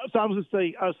 So I was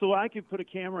going to say, so I could put a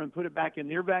camera and put it back in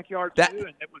their backyard too,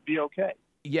 and it would be okay.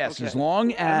 Yes, okay. As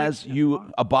long as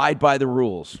you abide by the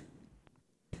rules.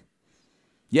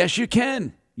 Yes, you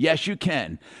can. Yes, you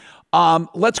can.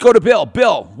 Let's go to Bill.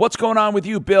 Bill, what's going on with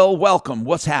you, Bill? Welcome.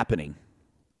 What's happening?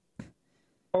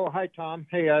 Oh, hi, Tom.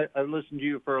 Hey, I've listened to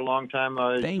you for a long time.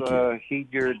 Thank you. Heed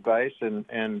your advice and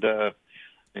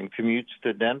commutes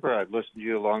to Denver. I've listened to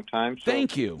you a long time. So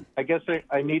thank you. I guess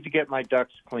I need to get my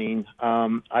ducks clean.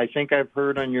 I think I've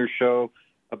heard on your show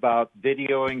about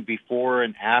videoing before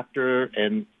and after,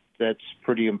 and that's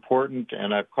pretty important.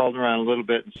 And I've called around a little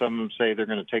bit, and some of them say they're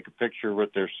going to take a picture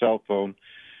with their cell phone.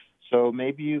 So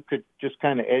maybe you could just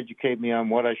kind of educate me on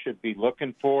what I should be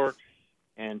looking for,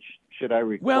 and should I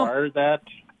require that?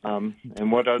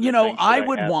 And what other things I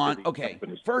would want,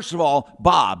 first of all,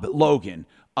 Bob Logan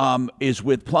is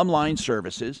with Plumline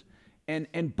Services.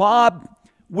 And Bob,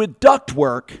 with duct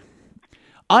work,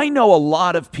 I know a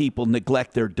lot of people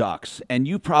neglect their ducts, and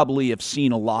you probably have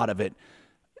seen a lot of it,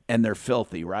 and they're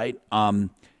filthy, right? And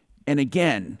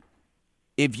again,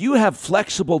 if you have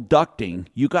flexible ducting,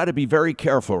 you got to be very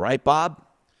careful, right, Bob?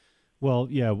 Well,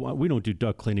 yeah, we don't do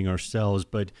duct cleaning ourselves,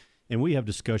 and we have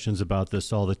discussions about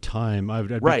this all the time.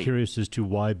 I'd be curious as to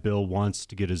why Bill wants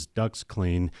to get his ducts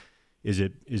clean. Is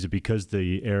it because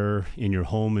the air in your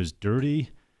home is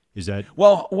dirty? Is that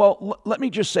well? Let me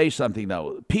just say something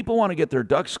though. People want to get their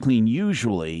ducts clean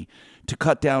usually to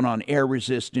cut down on air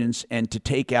resistance and to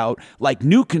take out, like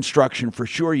new construction, for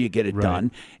sure you get it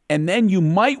done. And then you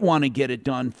might want to get it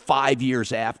done 5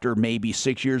 years after, maybe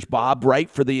 6 years, Bob, right?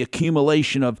 For the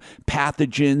accumulation of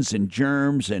pathogens and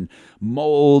germs and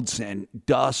molds and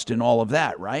dust and all of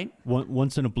that, right?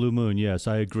 Once in a blue moon, yes,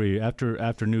 I agree.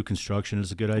 After new construction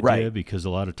is a good idea because a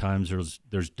lot of times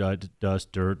there's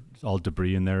dust, dirt, all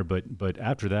debris in there. But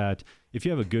after that, if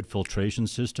you have a good filtration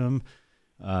system,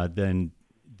 then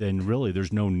really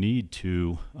there's no need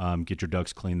to get your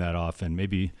ducts cleaned that often.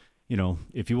 Maybe,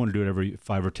 if you want to do it every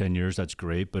 5 or 10 years, that's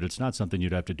great, but it's not something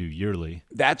you'd have to do yearly.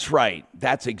 That's right.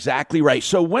 That's exactly right.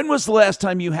 So when was the last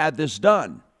time you had this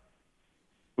done?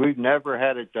 We've never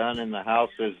had it done in the house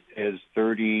as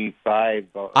 35.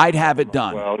 I'd have it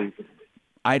done.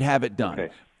 I'd have it done.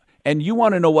 Okay. And you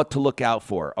want to know what to look out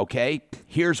for, okay?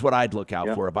 Here's what I'd look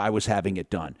out for if I was having it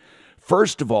done.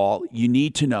 First of all, you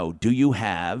need to know, do you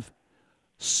have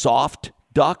soft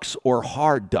ducts or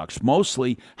hard ducts?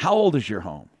 Mostly, how old is your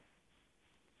home?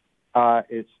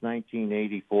 It's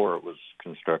 1984 it was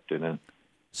constructed in.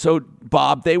 So,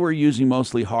 Bob, they were using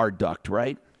mostly hard duct,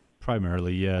 right?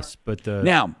 Primarily, yes. But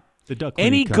now, the duct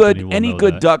any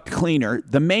good duct cleaner,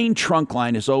 the main trunk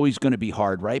line is always going to be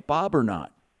hard, right, Bob, or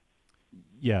not?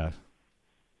 Yeah.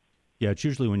 Yeah, it's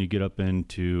usually when you get up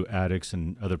into attics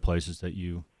and other places that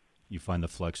you find the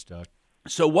flex duct.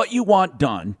 So what you want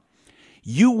done,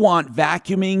 you want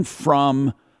vacuuming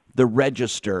from the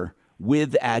register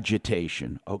with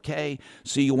agitation, okay?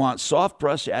 So you want soft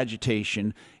brush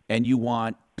agitation, and you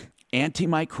want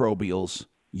antimicrobials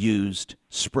used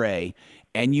spray,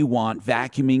 and you want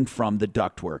vacuuming from the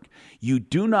ductwork. You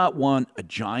do not want a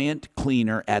giant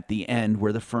cleaner at the end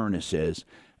where the furnace is,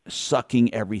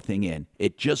 sucking everything in.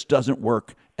 It just doesn't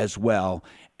work as well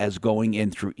as going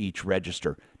in through each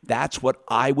register. That's what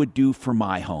I would do for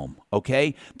my home,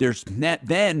 okay?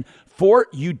 Then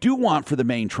you do want for the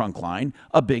main trunk line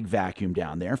a big vacuum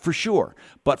down there for sure.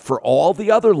 But for all the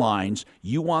other lines,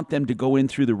 you want them to go in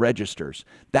through the registers.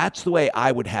 That's the way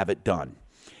I would have it done.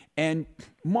 And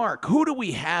Mark, who do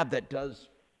we have that does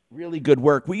really good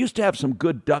work? We used to have some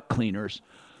good duct cleaners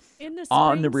in the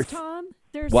on Springs, the Tom.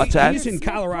 What's that? He's in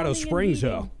Colorado Springs,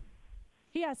 though.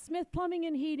 Yeah, Smith Plumbing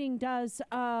and Heating does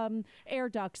air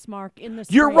ducts, Mark, in the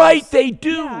Springs. You're right, they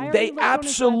do. Yeah, they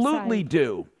absolutely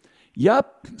do.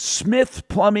 Yep, Smith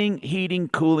Plumbing, Heating,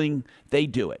 Cooling, they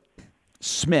do it.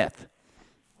 Smith.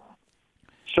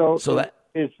 So that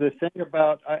is the thing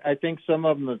about, I think some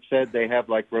of them have said they have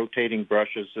like rotating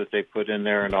brushes that they put in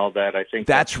there and all that. I think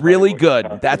that's really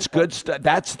good. That's good stuff.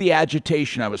 That's the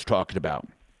agitation I was talking about.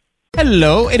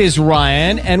 Hello, it is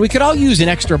Ryan, and we could all use an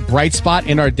extra bright spot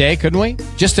in our day, couldn't we?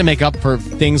 Just to make up for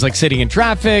things like sitting in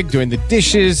traffic, doing the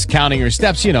dishes, counting your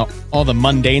steps, all the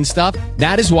mundane stuff.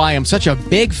 That is why I'm such a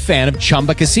big fan of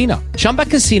Chumba Casino. Chumba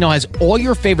Casino has all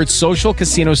your favorite social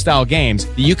casino-style games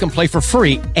that you can play for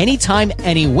free anytime,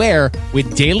 anywhere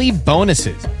with daily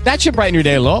bonuses. That should brighten your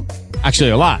day a little. Actually,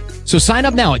 a lot. So sign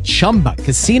up now at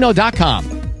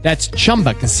ChumbaCasino.com. That's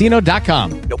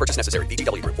ChumbaCasino.com. No purchase necessary.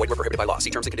 VGW Group. Void where prohibited by law. See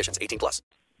terms and conditions. 18+.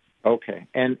 Okay.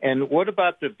 And what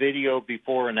about the video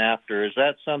before and after? Is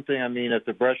that something, if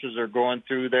the brushes are going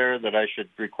through there that I should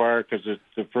require? Because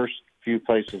the first few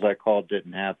places I called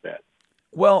didn't have that.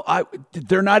 Well,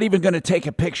 they're not even going to take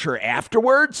a picture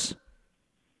afterwards?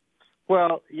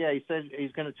 Well, yeah, he said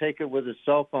he's going to take it with his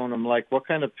cell phone. I'm like, what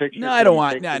kind of picture? No, I don't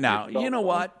want. No. You know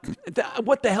what?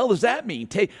 What the hell does that mean?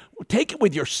 Take it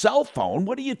with your cell phone.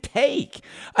 What do you take?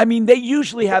 They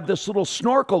usually have this little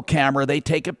snorkel camera. They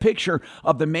take a picture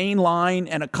of the main line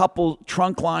and a couple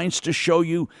trunk lines to show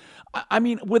you.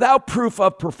 Without proof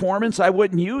of performance, I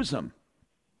wouldn't use them.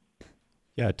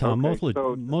 Yeah, Tom. Okay,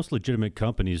 most legitimate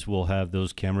companies will have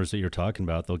those cameras that you're talking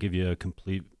about. They'll give you a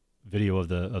complete video of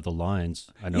the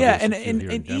lines. I know. Yeah, and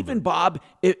even Bob,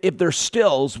 if they're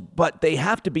stills, but they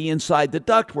have to be inside the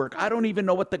ductwork. I don't even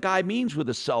know what the guy means with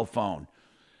a cell phone.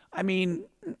 I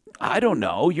don't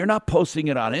know. You're not posting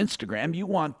it on Instagram. You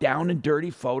want down and dirty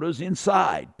photos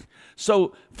inside.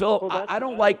 So, Phil, I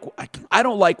don't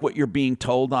like what you're being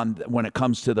told on when it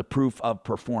comes to the proof of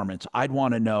performance. I'd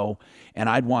want to know, and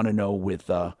I'd want to know with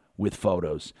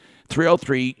photos.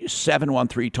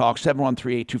 303-713-TALK,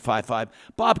 713-8255.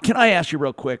 Bob, can I ask you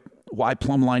real quick why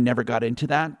Plumline never got into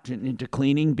that, into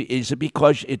cleaning? Is it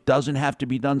because it doesn't have to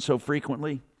be done so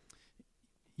frequently?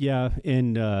 Yeah,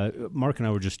 and Mark and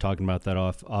I were just talking about that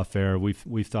off air.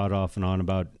 We've thought off and on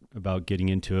about getting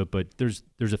into it, but there's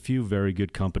a few very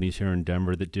good companies here in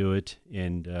Denver that do it,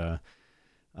 and the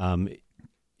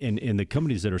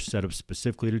companies that are set up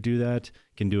specifically to do that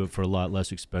can do it for a lot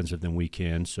less expensive than we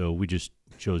can. So we just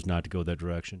chose not to go that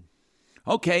direction.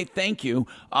 Okay, thank you.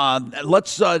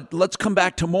 Let's come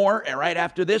back to more right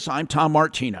after this. I'm Tom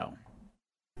Martino.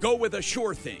 Go with a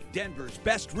sure thing. Denver's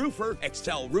best roofer,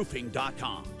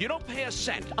 excelroofing.com. You don't pay a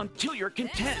cent until you're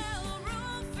content.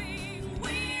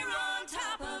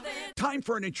 Time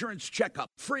for an insurance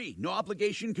checkup. Free, no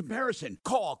obligation comparison.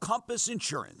 Call Compass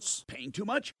Insurance. Paying too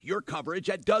much? Your coverage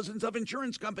at dozens of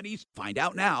insurance companies. Find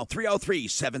out now.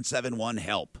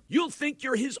 303-771-HELP. You'll think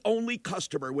you're his only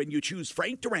customer when you choose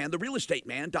Frank Duran,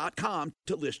 therealestateman.com,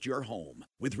 to list your home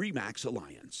with RE/MAX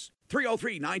Alliance.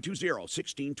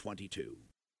 303-920-1622.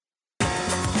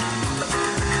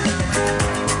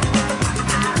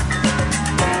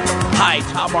 Hi,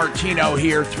 Tom Martino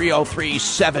here,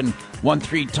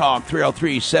 303-713-TALK,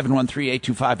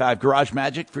 303-713-8255. Garage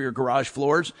Magic for your garage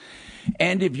floors.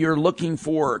 And if you're looking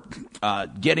for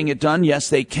getting it done, yes,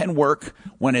 they can work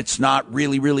when it's not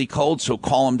really, really cold. So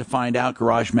call them to find out,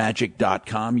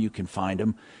 garagemagic.com. You can find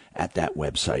them at that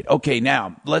website. Okay,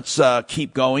 now let's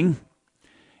keep going.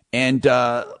 And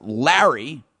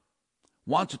Larry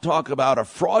wants to talk about a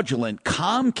fraudulent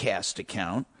Comcast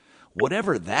account.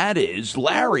 Whatever that is.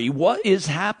 Larry, what is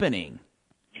happening?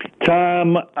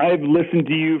 Tom, I've listened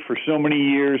to you for so many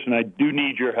years, and I do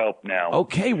need your help now.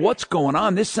 Okay, what's going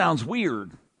on? This sounds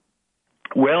weird.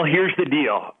 Well, here's the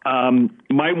deal.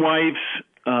 My wife's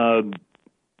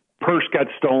purse got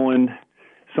stolen.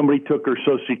 Somebody took her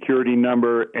Social Security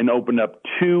number and opened up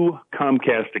two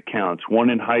Comcast accounts, one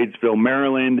in Hyattsville,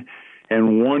 Maryland,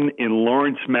 and one in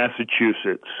Lawrence,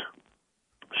 Massachusetts.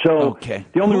 So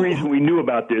the only reason we knew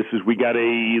about this is we got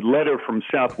a letter from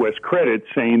Southwest Credit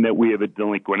saying that we have a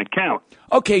delinquent account.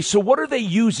 Okay, so what are they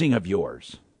using of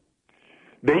yours?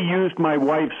 They used my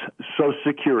wife's Social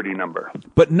Security number.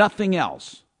 But nothing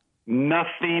else?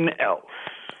 Nothing else.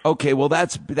 Okay, well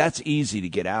that's easy to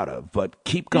get out of, but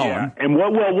keep going. Yeah. And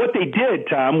what they did,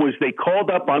 Tom, was they called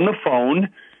up on the phone.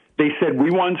 They said, we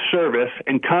want service,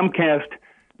 and Comcast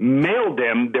mailed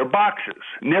them their boxes.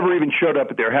 Never even showed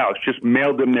up at their house, just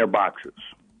mailed them their boxes.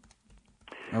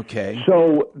 Okay.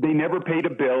 So they never paid a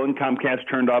bill, and Comcast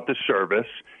turned off the service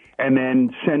and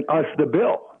then sent us the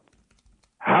bill.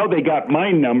 How they got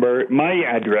my number, my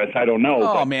address, I don't know.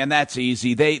 Oh, man, that's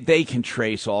easy. They can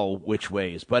trace all which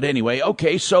ways. But anyway,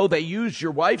 okay, so they used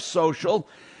your wife's social,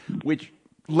 which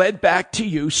led back to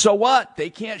you. So what?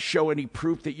 They can't show any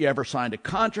proof that you ever signed a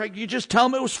contract. You just tell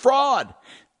them it was fraud.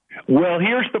 Well,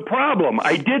 here's the problem.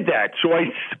 I did that. So I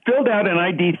filled out an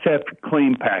ID theft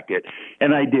claim packet,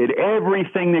 and I did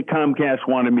everything that Comcast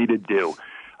wanted me to do.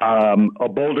 A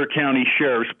Boulder County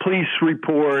Sheriff's Police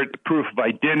report, proof of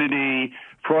identity,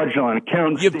 fraudulent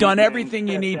account. You've done everything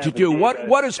you need to do.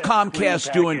 What is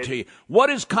Comcast doing to you? What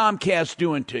is Comcast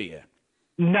doing to you?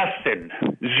 Nothing.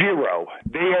 Zero.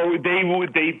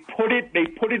 They put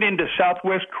it into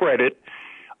Southwest Credit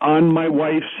on my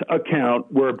wife's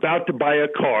account. We're about to buy a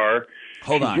car.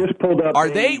 Hold on. Just pulled up.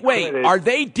 Are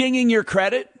they dinging your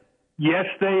credit? Yes,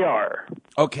 they are.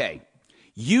 Okay.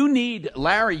 You need,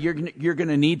 Larry, you're going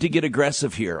to need to get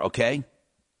aggressive here, okay?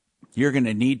 You're going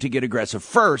to need to get aggressive.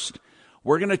 First,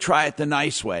 we're going to try it the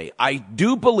nice way. I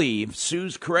do believe,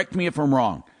 Suze, correct me if I'm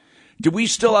wrong, do we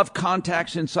still have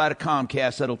contacts inside of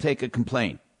Comcast that'll take a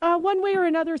complaint? One way or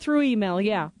another through email,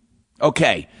 yeah.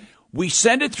 Okay. We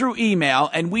send it through email,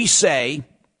 and we say,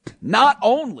 not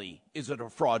only is it a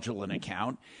fraudulent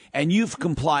account, and you've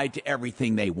complied to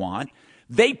everything they want,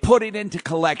 they put it into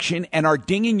collection and are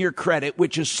dinging your credit,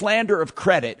 which is slander of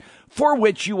credit, for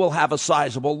which you will have a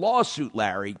sizable lawsuit,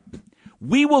 Larry.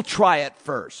 We will try it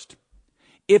first.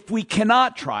 If we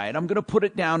cannot try it, I'm going to put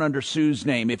it down under Sue's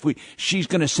name. She's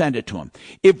going to send it to him.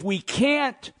 If we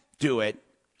can't do it,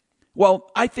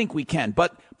 well, I think we can,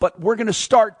 but we're going to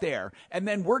start there, and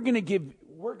then we're going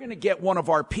to get one of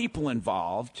our people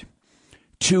involved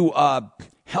to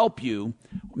help you,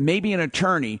 maybe an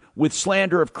attorney, with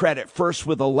slander of credit, first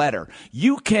with a letter.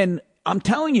 I'm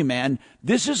telling you, man,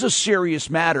 this is a serious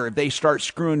matter if they start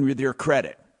screwing with your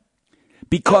credit.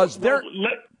 Because they're...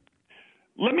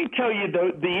 Let me tell you,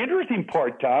 the interesting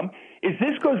part, Tom, is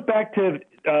this goes back to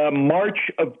March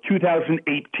of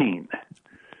 2018.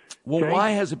 Well, okay?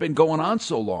 Why has it been going on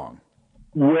so long?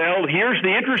 Well, here's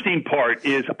the interesting part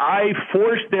is I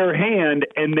forced their hand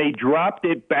and they dropped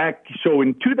it back. So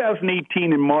in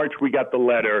 2018 in March, we got the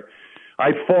letter.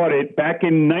 I fought it. Back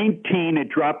in 19, it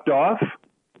dropped off.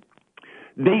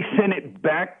 They sent it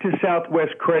back to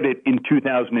Southwest Credit in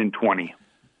 2020.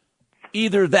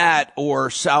 Either that or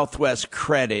Southwest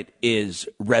Credit is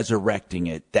resurrecting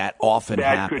it. That often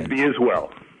happens. That could be as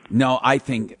well. No, I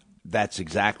think that's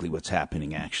exactly what's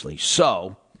happening, actually.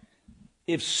 So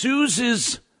if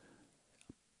Suze's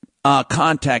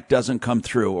contact doesn't come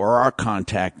through, or our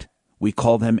contact, we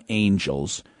call them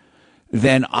angels,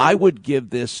 then I would give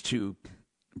this to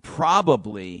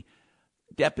probably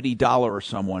Deputy Dollar or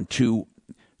someone to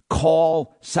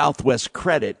call Southwest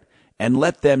Credit and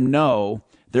let them know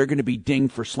they're going to be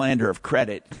dinged for slander of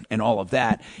credit and all of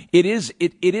that. It is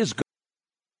good.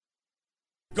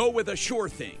 Go with a sure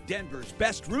thing. Denver's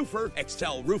best roofer,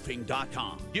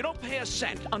 excelroofing.com. You don't pay a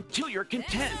cent until you're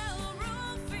content.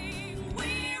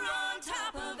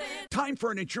 Time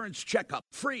for an insurance checkup.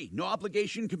 Free, no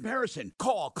obligation comparison.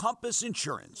 Call Compass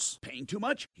Insurance. Paying too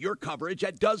much? Your coverage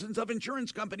at dozens of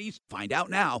insurance companies. Find out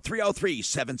now.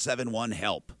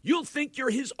 303-771-HELP. You'll think you're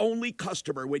his only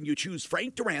customer when you choose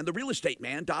Frank Duran,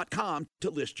 therealestateman.com, to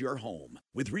list your home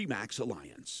with RE/MAX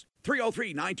Alliance.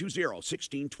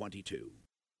 303-920-1622.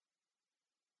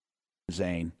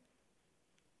 Zane.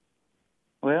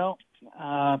 Well,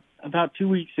 about 2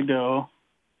 weeks ago,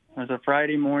 it was a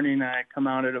Friday morning. I come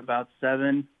out at about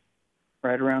 7,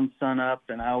 right around sunup,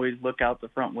 and I always look out the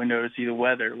front window to see the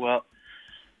weather. Well,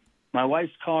 my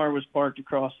wife's car was parked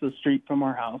across the street from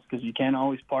our house because you can't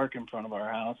always park in front of our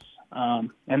house,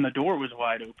 and the door was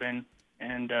wide open,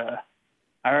 and I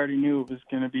already knew it was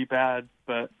going to be bad,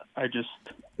 but I just...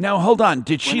 Now, hold on.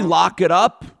 Did she lock it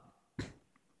up?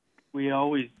 We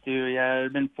always do, yeah. It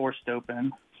had been forced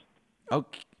open.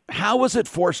 Okay. How was it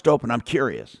forced open? I'm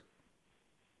curious.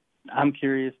 I'm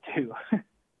curious too. I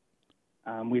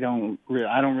don't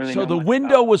really. So know the much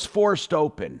window about it. was forced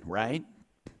open, right?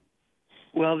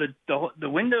 Well, the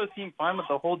window seemed fine, but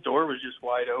the whole door was just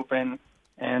wide open,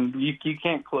 and you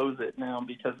can't close it now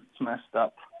because it's messed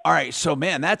up. All right, so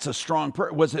man, that's a strong.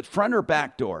 Was it front or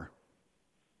back door?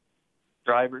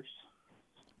 Drivers.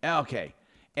 Okay,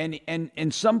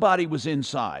 and somebody was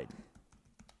inside.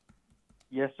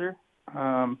 Yes, sir.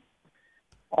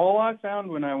 All I found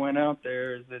when I went out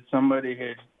there is that somebody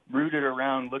had rooted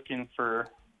around looking for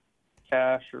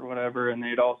cash or whatever, and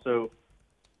they'd also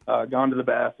gone to the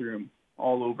bathroom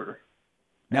all over.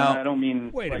 Now, and I don't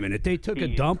mean. Wait a minute. They took a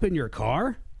dump in your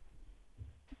car?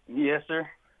 Yes, sir.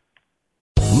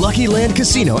 Lucky Land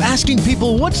Casino, asking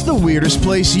people, what's the weirdest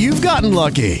place you've gotten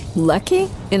lucky? Lucky?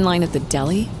 In line at the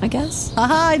deli, I guess?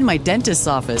 Aha, in my dentist's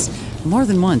office. More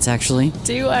than once, actually.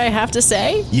 Do I have to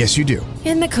say? Yes, you do.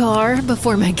 In the car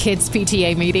before my kids'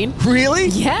 PTA meeting. Really?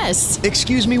 Yes.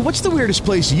 Excuse me, what's the weirdest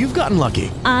place you've gotten lucky?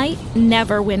 I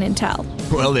never win and tell.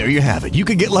 Well, there you have it. You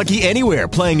can get lucky anywhere,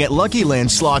 playing at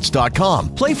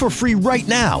LuckyLandSlots.com. Play for free right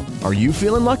now. Are you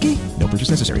feeling lucky? No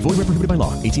purchase necessary. Void where prohibited by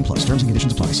law. 18+. Terms and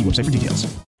conditions apply. See website for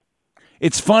details.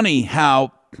 It's funny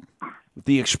how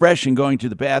the expression going to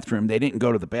the bathroom, they didn't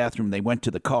go to the bathroom, they went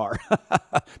to the car.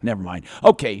 Never mind.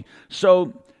 Okay,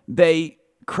 so they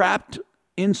crapped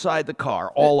inside the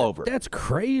car all over. That's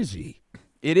crazy.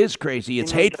 It is crazy.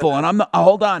 It's hateful. And I'm not,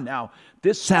 hold on now.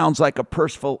 This sounds like a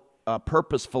purposeful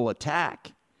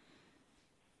attack.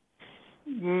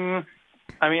 I mean,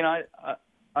 I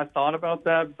thought about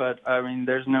that, but I mean,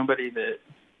 there's nobody that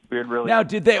we'd really. Now,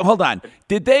 did they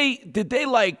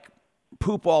like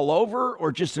poop all over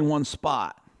or just in one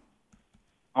spot?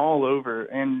 All over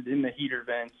and in the heater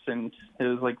vents, and it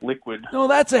was like liquid. No,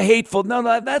 that's a hateful.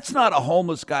 No, that's not a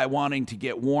homeless guy wanting to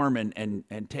get warm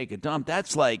and take a dump.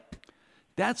 That's like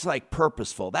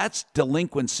purposeful. That's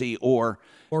delinquency or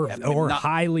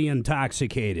highly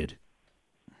intoxicated.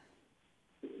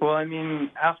 Well, I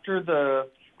mean, after the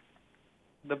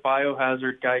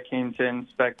biohazard guy came to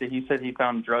inspect it, he said he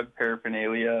found drug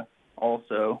paraphernalia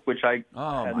also, which I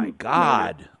my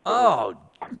God. Oh,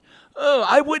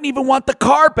 I wouldn't even want the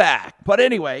car back. But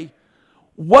anyway,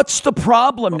 what's the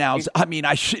problem now? I mean,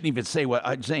 I shouldn't even say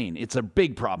what, Zane, it's a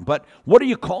big problem. But what are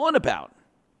you calling about?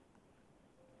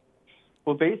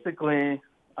 Well, basically,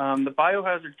 the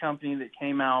biohazard company that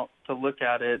came out to look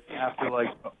at it after like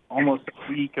almost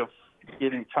a week of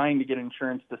trying to get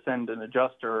insurance to send an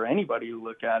adjuster or anybody to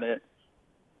look at it,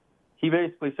 he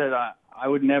basically said, I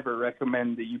would never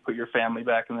recommend that you put your family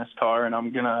back in this car, and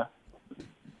I'm gonna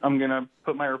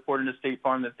put my report into State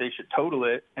Farm that they should total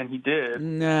it, and he did.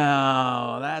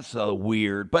 No, that's so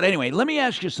weird. But anyway, let me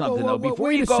ask you something though.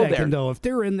 Before you go wait a second, there, though, if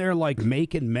they're in there like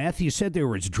making meth, you said there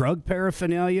was drug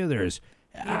paraphernalia.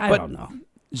 I don't know.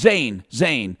 Zane,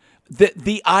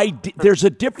 the idea. There's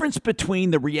a difference between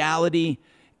the reality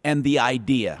and the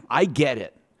idea. I get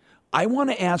it. I want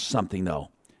to ask something though.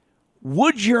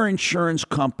 Would your insurance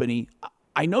company,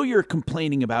 I know you're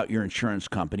complaining about your insurance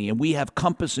company, and we have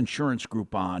Compass Insurance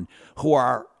Group on, who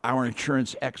are our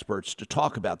insurance experts, to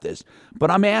talk about this,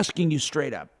 but I'm asking you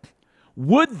straight up,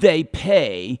 would they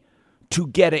pay to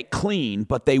get it clean,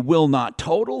 but they will not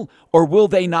total, or will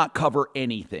they not cover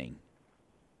anything?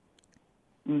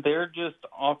 They're just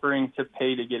offering to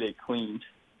pay to get it cleaned.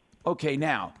 Okay,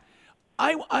 now,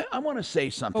 I want to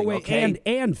say something, wait, okay?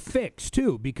 And fix,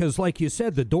 too, because like you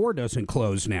said, the door doesn't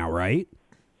close now, right?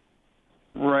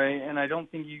 Right, and I don't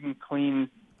think you can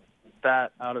clean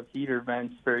that out of heater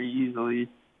vents very easily.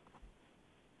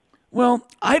 Well,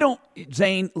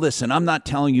 Zane, listen, I'm not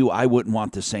telling you I wouldn't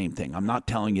want the same thing. I'm not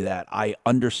telling you that. I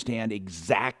understand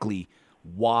exactly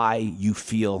why you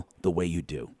feel the way you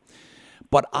do.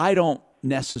 But I don't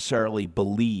necessarily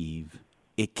believe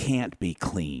it can't be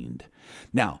cleaned.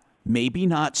 Now, maybe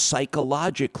not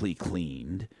psychologically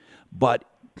cleaned, but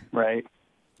right.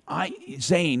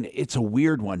 Zane, it's a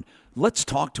weird one. Let's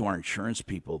talk to our insurance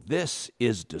people. This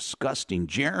is disgusting.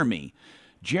 Jeremy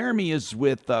is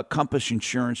with Compass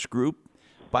Insurance Group.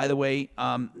 By the way,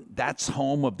 that's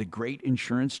home of the Great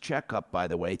Insurance Checkup, by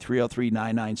the way,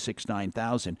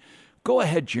 303-996-9000. Go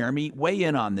ahead, Jeremy. Weigh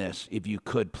in on this, if you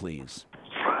could, please.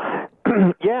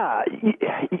 Yeah,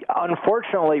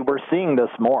 unfortunately, we're seeing this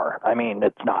more. I mean,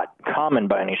 it's not common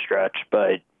by any stretch,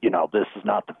 but, this is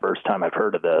not the first time I've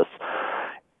heard of this.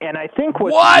 And I think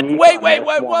what? Wait,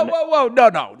 whoa.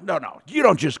 No. You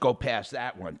don't just go past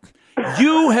that one.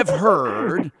 You have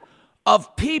heard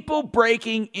of people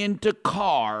breaking into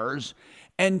cars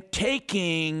and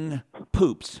taking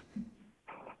poops.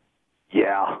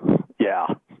 Yeah.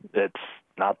 It's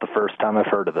not the first time I've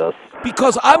heard of this.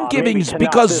 Because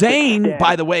Zane,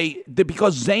 by the way,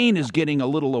 because Zane is getting a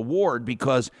little award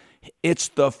because it's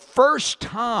the first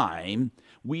time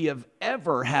we have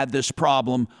ever had this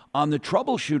problem on the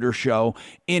Troubleshooter Show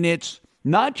in its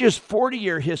not just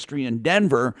 40-year history in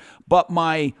Denver, but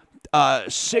my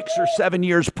 6 or 7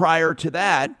 years prior to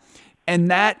that.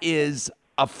 And that is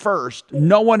a first.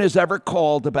 No one has ever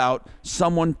called about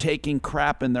someone taking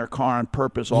crap in their car on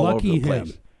purpose all over the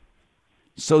place.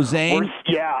 So, Zane?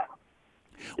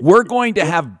 We're going to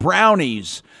have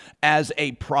brownies as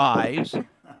a prize.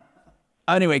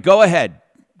 Anyway, go ahead.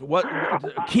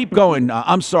 Keep going.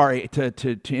 I'm sorry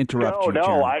to interrupt you. No,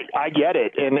 Jeremy. I get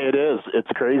it, and it's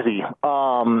crazy.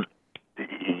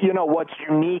 What's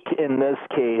unique in this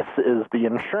case is the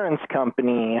insurance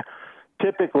company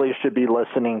typically should be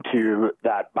listening to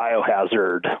that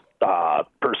biohazard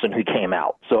person who came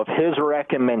out. So if his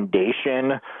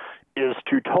recommendation is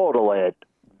to total it,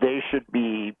 they should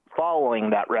be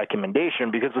following that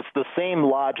recommendation because it's the same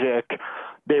logic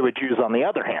they would use on the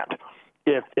other hand.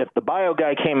 If the bio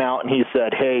guy came out and he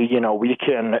said, hey, we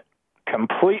can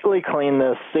completely clean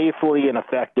this safely and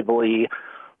effectively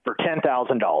for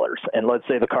 $10,000, and let's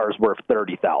say the car's worth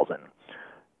 $30,000,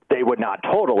 they would not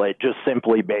total it just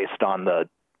simply based on the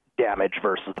damage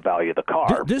versus the value of the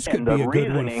car. This could be a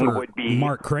good one for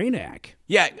Mark Cranack.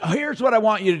 Yeah, here's what I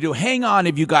want you to do. Hang on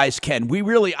if you guys can.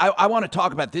 I want to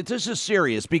talk about this. This is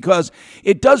serious because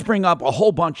it does bring up a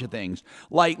whole bunch of things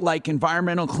like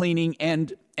environmental cleaning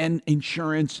and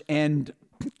insurance and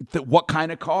what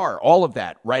kind of car, all of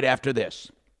that right after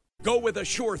this. Go with a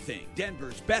sure thing.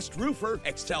 Denver's best roofer,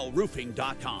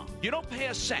 excelroofing.com. You don't pay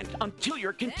a cent until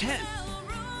you're content.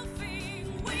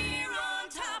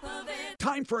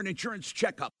 Time for an insurance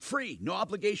checkup. Free, no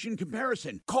obligation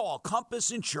comparison. Call Compass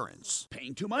Insurance.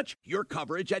 Paying too much? Your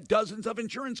coverage at dozens of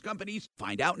insurance companies.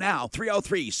 Find out now.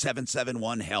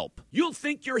 303-771-HELP. You'll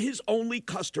think you're his only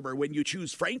customer when you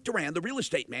choose Frank Duran,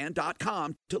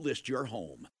 therealestateman.com, to list your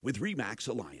home with RE/MAX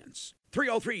Alliance.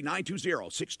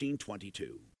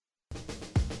 303-920-1622.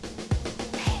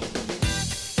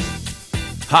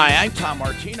 Hi, I'm Tom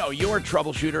Martino, your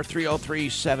troubleshooter.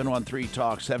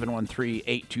 303-713-TALK,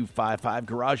 713-8255.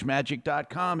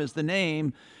 GarageMagic.com is the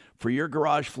name for your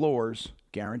garage floors,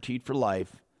 guaranteed for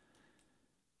life.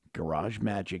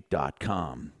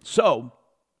 GarageMagic.com. So,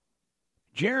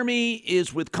 Jeremy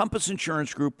is with Compass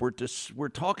Insurance Group. We're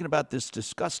talking about this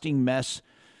disgusting mess.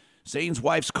 Zane's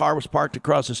wife's car was parked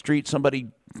across the street.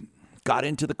 Somebody got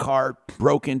into the car,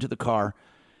 broke into the car,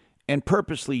 and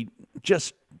purposely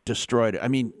just destroyed it. I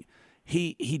mean,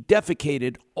 he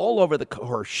defecated all over the car,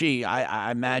 or she,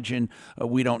 I imagine,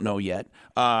 we don't know yet,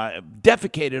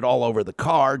 defecated all over the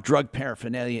car, drug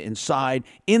paraphernalia inside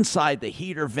the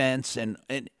heater vents, and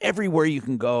everywhere you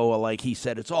can go, like he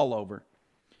said, it's all over.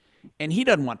 And he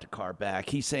doesn't want the car back.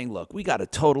 He's saying, look, we got to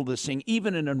total this thing.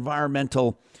 Even an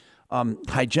environmental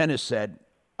hygienist said,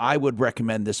 I would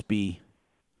recommend this be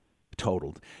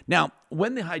totaled. Now,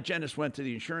 when the hygienist went to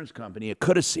the insurance company,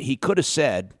 he could have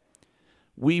said,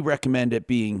 we recommend it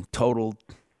being totaled.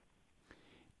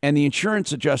 And the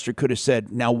insurance adjuster could have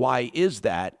said, now, why is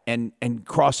that? And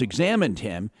cross-examined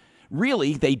him.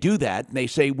 Really, they do that. And they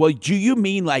say, well, do you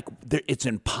mean like it's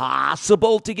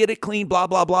impossible to get it clean, blah,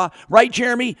 blah, blah? Right,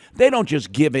 Jeremy? They don't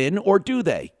just give in, or do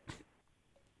they?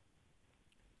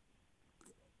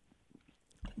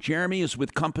 Jeremy is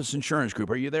with Compass Insurance Group.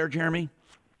 Are you there, Jeremy?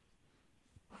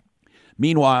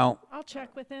 Meanwhile, I'll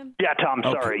check with him. Yeah, Tom,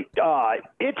 sorry.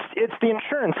 It's the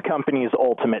insurance company's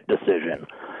ultimate decision.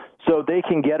 So they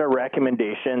can get a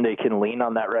recommendation. They can lean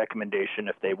on that recommendation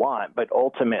if they want. But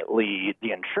ultimately,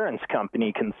 the insurance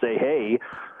company can say, hey,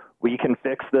 we can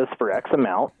fix this for X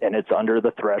amount, and it's under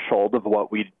the threshold of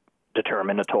what we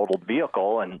determine a totaled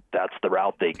vehicle, and that's the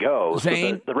route they go.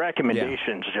 Zane, so the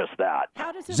recommendation's just that.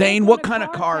 Zane, what kind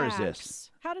of car is this?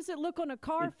 How does it look on a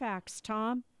Carfax,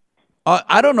 Tom?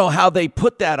 I don't know how they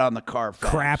put that on the Carfax.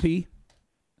 Crappy.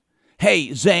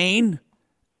 Hey, Zane,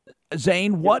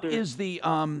 what is the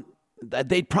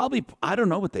they'd probably, I don't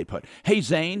know what they put. Hey,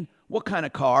 Zane, what kind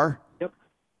of car? Yep.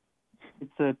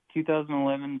 It's a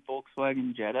 2011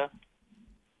 Volkswagen Jetta.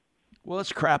 Well,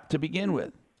 it's crap to begin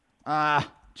with.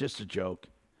 Just a joke.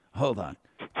 Hold on.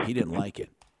 He didn't like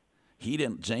it.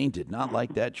 Zane did not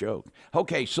like that joke.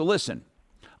 Okay, so listen.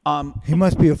 He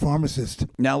must be a pharmacist.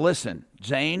 Now listen,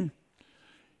 Zane,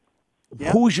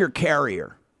 who's your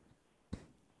carrier?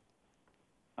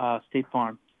 State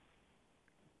Farm.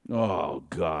 Oh,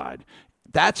 God.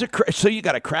 So you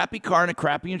got a crappy car and a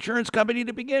crappy insurance company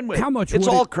to begin with. How much? It's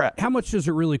all crap. How much does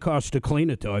it really cost to clean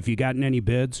it, though? Have you gotten any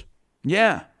bids?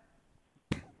 Yeah.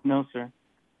 No, sir.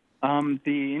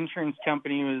 The insurance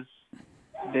company was,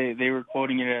 they were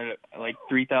quoting it at like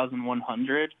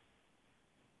 $3,100.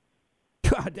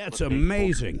 God, that's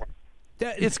amazing.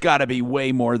 It's got to be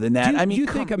way more than that. Do you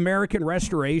think American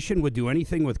Restoration would do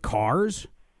anything with cars?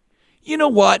 You know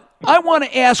what? I want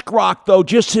to ask Rock, though,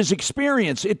 just his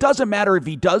experience. It doesn't matter if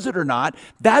he does it or not.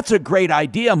 That's a great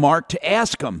idea, Mark, to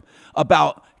ask him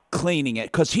about cleaning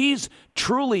it, because he's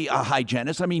truly a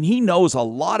hygienist. I mean, he knows a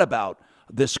lot about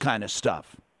this kind of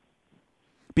stuff,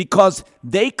 because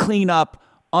they clean up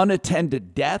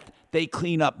unattended death. They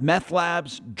clean up meth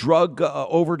labs, drug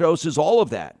overdoses, all of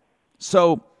that.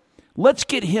 So let's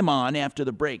get him on after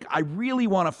the break. I really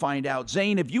want to find out.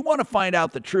 Zane, if you want to find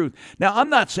out the truth. Now, I'm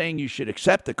not saying you should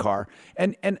accept the car.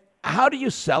 And how do you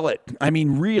sell it? I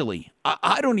mean, really?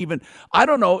 I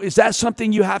don't know. Is that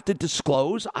something you have to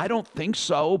disclose? I don't think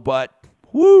so, but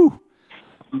whoo.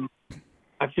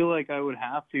 I feel like I would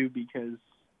have to because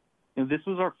this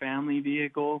was our family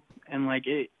vehicle, and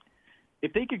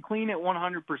if they could clean it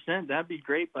 100%, that'd be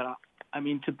great. But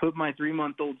to put my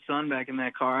 3-month-old son back in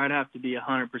that car, I'd have to be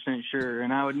 100% sure,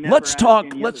 and I would never. Let's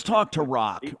talk to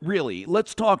Rock. Really,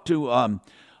 let's talk to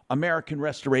American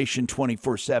Restoration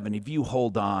 24/7. If you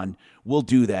hold on, we'll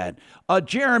do that.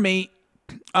 Jeremy,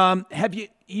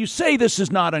 you say this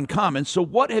is not uncommon. So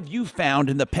what have you found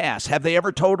in the past? Have they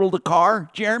ever totaled a car,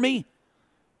 Jeremy?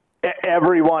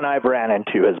 Everyone I've ran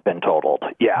into has been totaled.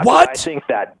 Yeah. What? I think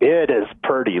that bid is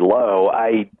pretty low.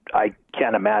 I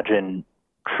can't imagine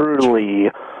truly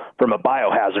from a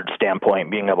biohazard standpoint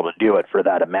being able to do it for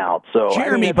that amount. So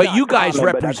Jeremy, but you guys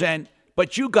represent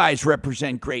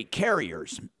great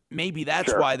carriers. Maybe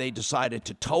that's why they decided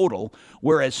to total,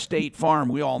 whereas State Farm,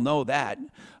 we all know that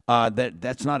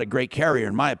that's not a great carrier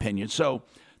in my opinion. So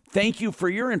thank you for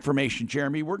your information,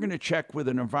 Jeremy. We're going to check with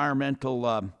an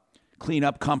environmental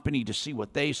cleanup company to see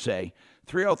what they say.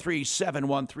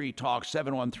 303-713-TALK,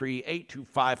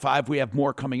 713-8255. We have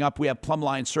more coming up. We have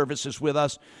Plumbline Services with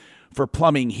us for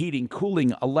plumbing, heating,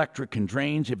 cooling, electric, and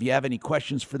drains. If you have any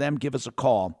questions for them, give us a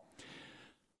call.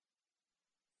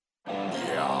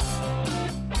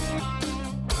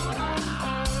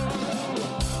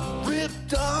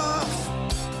 Ripped off,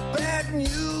 bad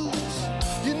news.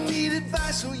 You need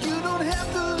advice so you don't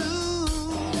have to lose.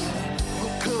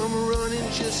 We'll come running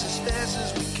just as fast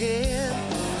as we can.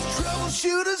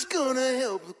 Troubleshooter's gonna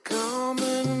help the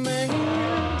common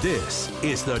man. This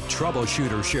is the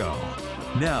Troubleshooter Show.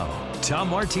 Now, Tom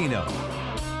Martino.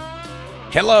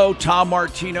 Hello, Tom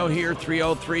Martino here,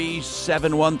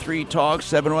 303-713-TALK,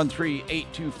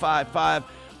 713-8255.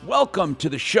 Welcome to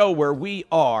the show where we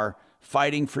are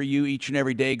fighting for you each and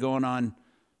every day, going on,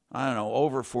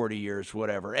 over 40 years,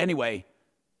 whatever. Anyway,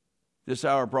 this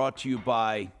hour brought to you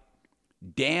by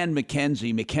Dan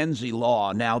McKenzie, McKenzie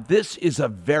Law. Now, this is a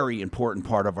very important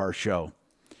part of our show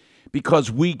because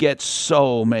we get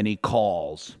so many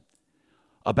calls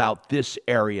about this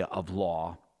area of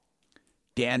law.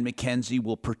 Dan McKenzie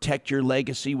will protect your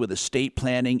legacy with estate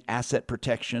planning, asset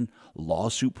protection,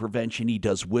 lawsuit prevention. He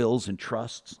does wills and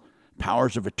trusts,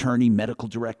 powers of attorney, medical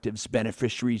directives,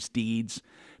 beneficiaries, deeds,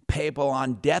 payable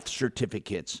on death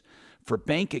certificates for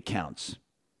bank accounts,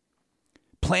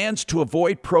 plans to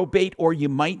avoid probate, or you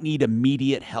might need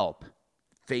immediate help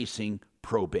facing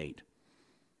probate.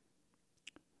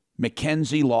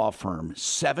 McKenzie Law Firm,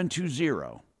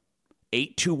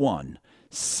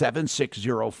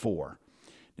 720-821-7604.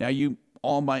 Now, you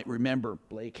all might remember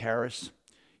Blake Harris.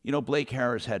 Blake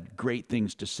Harris had great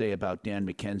things to say about Dan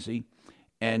McKenzie.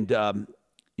 And,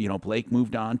 Blake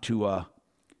moved on to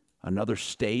another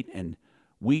state. And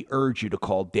we urge you to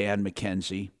call Dan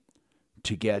McKenzie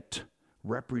to get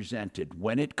represented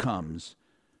when it comes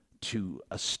to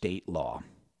estate law.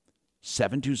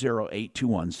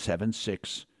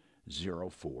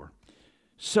 720-821-7604.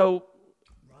 So,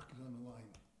 Rock is on the line.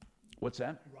 What's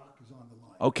that? Rock is on the line.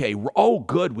 Okay. Oh,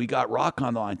 good. We got Rock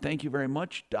on the line. Thank you very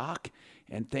much, Doc.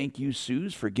 And thank you,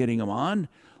 Suze, for getting him on.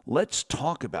 Let's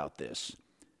talk about this.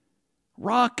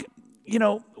 Rock,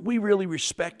 we really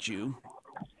respect you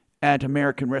at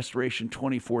American Restoration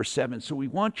 24/7. So we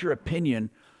want your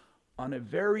opinion on a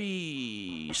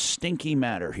very stinky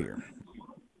matter here.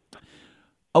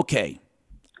 Okay.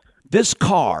 This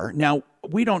car, now,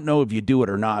 we don't know if you do it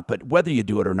or not, but whether you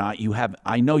do it or not,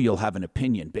 I know you'll have an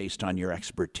opinion based on your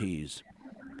expertise.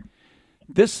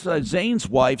 This Zane's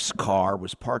wife's car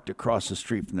was parked across the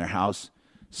street from their house.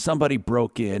 Somebody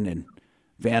broke in and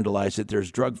vandalized it. There's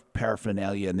drug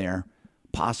paraphernalia in there.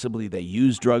 Possibly they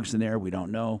used drugs in there. We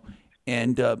don't know.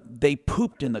 And they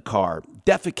pooped in the car,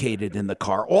 defecated in the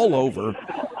car, all over.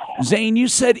 Zane, you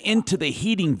said into the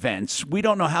heating vents. We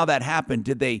don't know how that happened.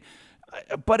 Did they?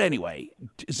 But anyway,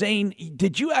 Zane,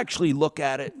 did you actually look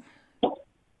at it?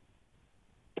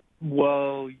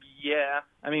 Well, yeah.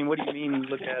 What do you mean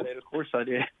look at it? Of course I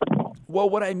did. Well,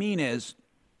 what I mean is,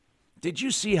 did you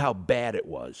see how bad it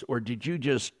was? Or did you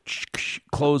just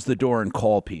close the door and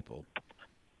call people?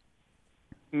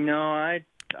 No, I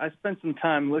spent some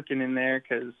time looking in there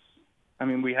because,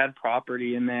 we had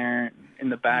property in there in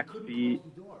the back seat.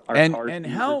 And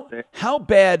how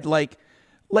bad, like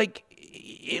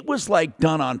it was like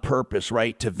done on purpose,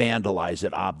 right? To vandalize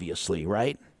it, obviously,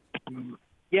 right?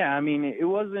 Yeah, I mean, it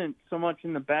wasn't so much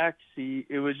in the back seat.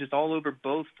 It was just all over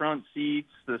both front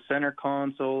seats, the center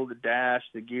console, the dash,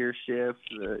 the gear shift,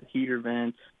 the heater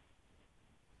vents.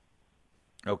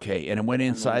 Okay, and it went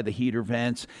inside the heater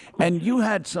vents. And you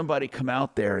had somebody come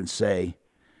out there and say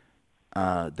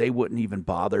they wouldn't even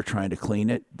bother trying to clean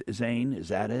it, Zane? Is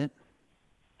that it?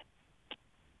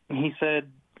 He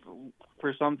said,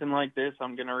 for something like this,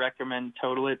 I'm going to recommend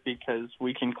Total It because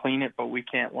we can clean it, but we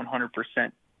can't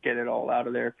 100% get it all out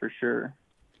of there for sure.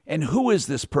 And who is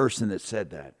this person that said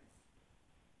that?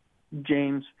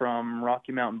 James from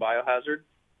Rocky Mountain Biohazard.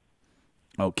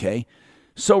 Okay.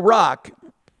 So, Rock,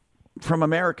 from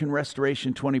American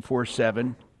Restoration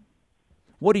 24/7,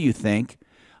 what do you think?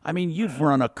 I mean, you've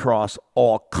run across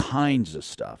all kinds of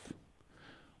stuff.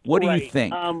 What do you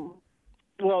think?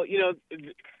 Well,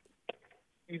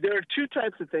 there are two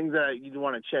types of things that you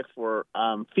want to check for: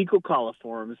 fecal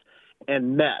coliforms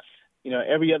and meth.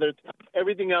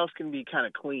 Everything else can be kind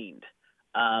of cleaned,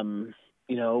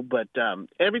 but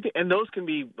everything, and those can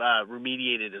be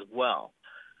remediated as well.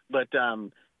 But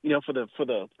for the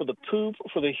poop,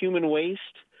 for the human waste,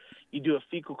 you do a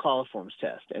fecal coliforms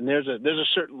test, and there's a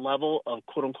certain level of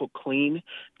quote unquote clean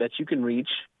that you can reach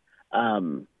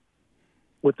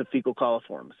with the fecal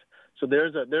coliforms. So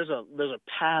there's a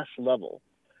pass level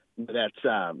that's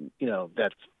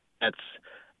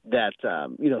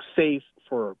safe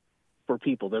for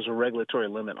people. There's a regulatory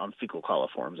limit on fecal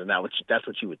coliforms, and that's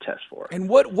what you would test for. And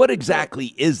what exactly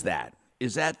is that?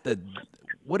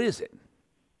 What is it?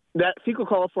 That fecal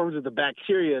coliforms are the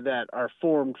bacteria that are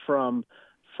formed from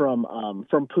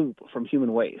poop, from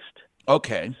human waste.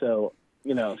 Okay. So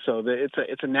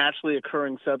it's a naturally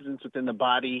occurring substance within the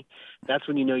body. That's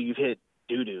when you know you've hit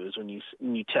doo-doo, is when you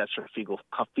test for fecal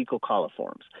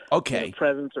coliforms. Okay. The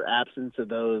presence or absence of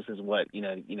those is what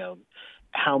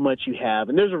how much you have.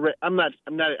 And there's I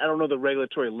don't know the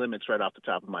regulatory limits right off the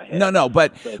top of my head. No,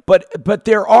 but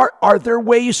there are there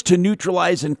ways to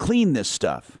neutralize and clean this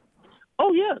stuff?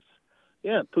 Oh yes.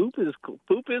 Yeah, poop is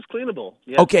cleanable.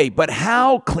 Yes. Okay, but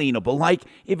how cleanable? Like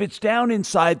if it's down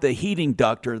inside the heating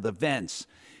duct or the vents,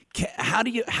 how do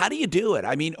you do it?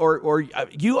 I mean, or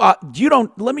you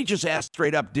don't. Let me just ask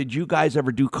straight up: did you guys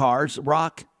ever do cars,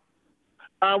 Rock?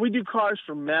 We do cars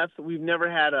for meth. We've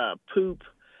never had a poop.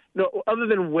 No, other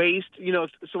than waste.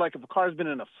 So like if a car's been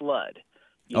in a flood.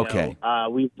 Okay.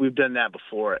 We've done that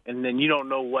before, and then you don't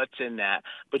know what's in that,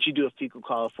 but you do a fecal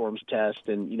coliforms test,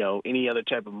 and any other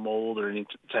type of mold or any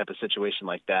type of situation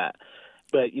like that.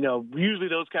 But usually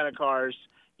those kind of cars,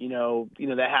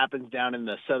 that happens down in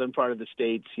the southern part of the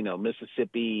states,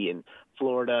 Mississippi and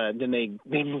Florida, and then they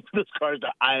move those cars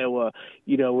to Iowa,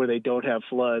 where they don't have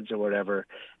floods or whatever,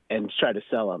 and try to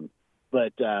sell them.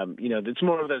 But it's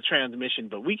more of the transmission.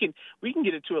 But we can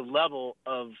get it to a level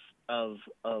of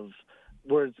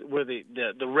where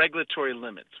the regulatory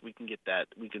limits, we can get that.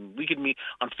 We can meet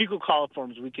on fecal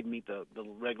coliforms. We could meet the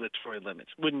regulatory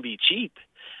limits. Wouldn't be cheap.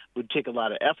 Would take a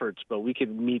lot of efforts, but we could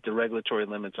meet the regulatory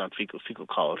limits on fecal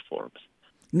coliforms.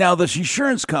 Now the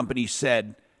insurance company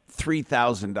said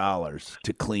 $3,000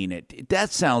 to clean it. That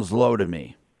sounds low to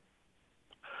me.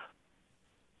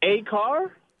 A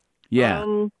car?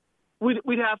 Yeah.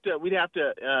 We'd have to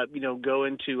go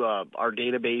into our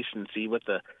database and see what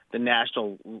the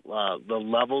national the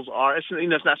levels are. It's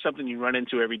not something you run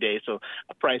into every day, so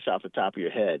a price off the top of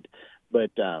your head. But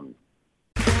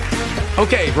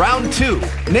okay, round two.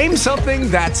 Name something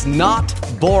that's not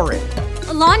boring.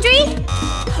 A laundry?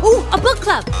 Ooh, a book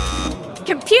club.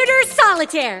 Computer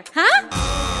solitaire, huh?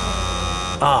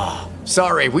 Ah,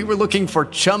 sorry, we were looking for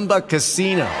Chumba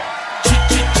Casino.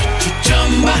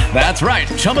 That's right.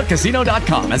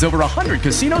 ChumbaCasino.com has over 100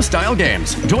 casino-style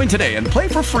games. Join today and play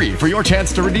for free for your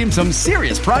chance to redeem some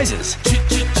serious prizes.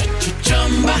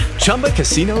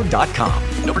 ChumbaCasino.com.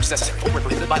 No purchase necessary. Void where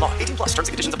prohibited by law. 18+ terms and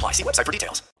conditions apply. See website for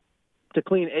details. To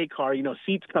clean a car,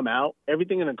 seats come out.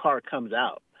 Everything in a car comes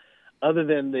out. Other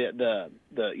than the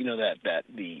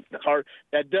car,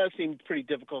 that does seem pretty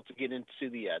difficult to get into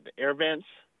the air vents.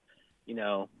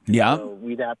 Yeah. So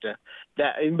we'd have to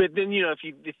that, but then if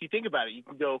you think about it, you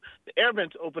can go. The air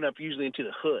vents open up usually into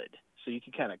the hood, so you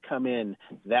can kind of come in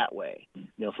that way.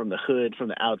 From the hood, from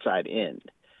the outside in.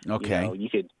 Okay. You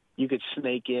could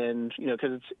snake in.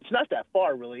 Because it's not that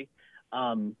far really.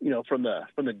 From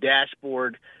the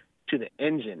dashboard to the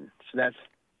engine, so that's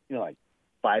like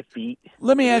 5 feet.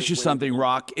 Let me ask you something,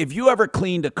 Rock. If you ever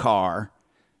cleaned a car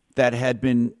that had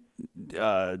been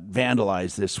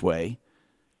vandalized this way,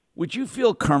 would you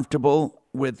feel comfortable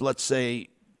with, let's say,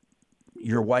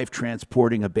 your wife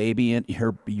transporting a baby in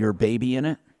your baby in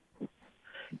it?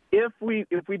 If we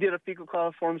did a fecal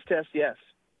coliforms test, yes.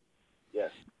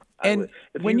 And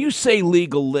when you say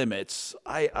legal limits,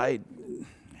 I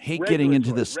hate getting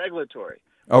into this. Regulatory.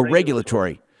 Oh,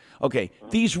 regulatory. Okay.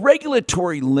 These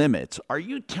regulatory limits, are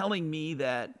you telling me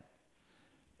that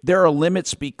there are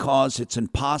limits because it's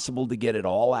impossible to get it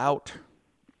all out?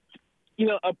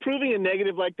 Approving a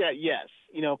negative like that, yes.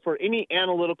 For any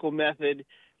analytical method,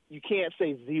 you can't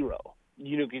say zero.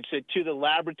 You can say to the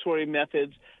laboratory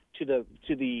methods, to the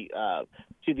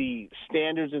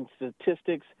standards and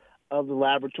statistics of the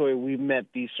laboratory, we've met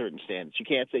these certain standards. You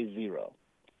can't say zero.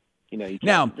 You can't.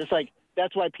 Now, just like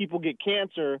that's why people get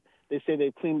cancer. They say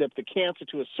they've cleaned up the cancer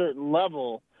to a certain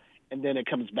level, and then it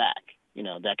comes back.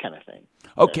 That kind of thing.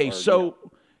 Okay,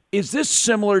 is this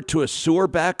similar to a sewer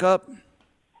backup?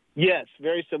 Yes,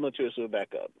 very similar to a sewer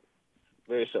backup.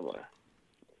 Very similar.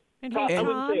 And I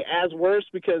wouldn't say as worse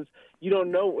because you don't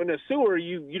know in a sewer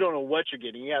you don't know what you're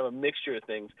getting. You have a mixture of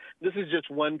things. This is just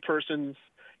one person's.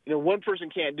 One person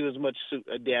can't do as much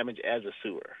damage as a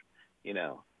sewer.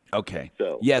 Okay.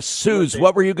 So yes, Suze.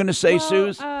 What were you going to say,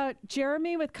 Suze?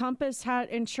 Jeremy with Compass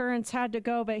Insurance had to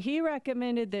go, but he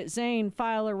recommended that Zane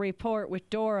file a report with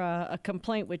Dora, a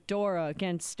complaint with Dora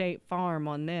against State Farm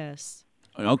on this.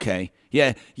 Okay.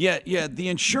 Yeah.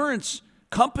 The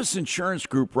Compass Insurance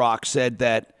Group, Rock, said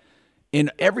that in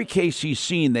every case he's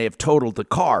seen, they have totaled the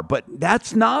car. But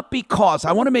that's not because,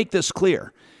 I want to make this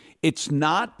clear, it's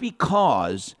not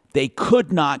because they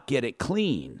could not get it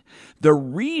clean. The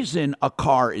reason a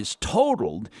car is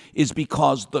totaled is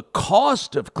because the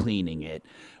cost of cleaning it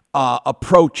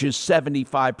approaches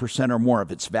 75% or more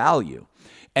of its value.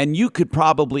 And you could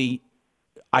probably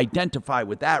identify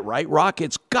with that, right, Rock?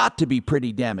 It's got to be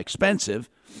pretty damn expensive.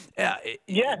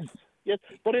 Yes,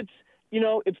 but it's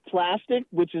plastic,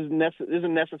 which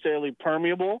isn't necessarily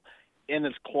permeable, and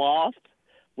it's cloth,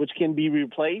 which can be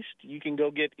replaced. You can go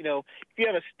get, if you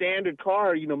have a standard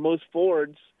car, most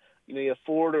Fords, you have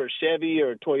Ford or a Chevy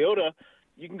or a Toyota,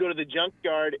 you can go to the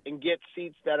junkyard and get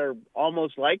seats that are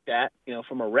almost like that,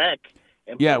 from a wreck.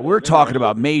 Yeah, we're talking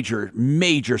about major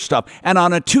stuff. And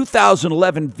on a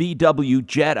 2011 VW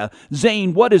Jetta,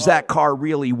 Zane, what is that car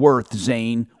really worth,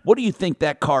 Zane? What do you think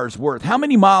that car is worth? How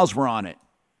many miles were on it?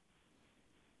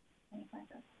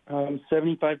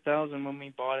 75,000 when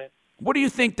we bought it. What do you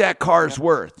think that car is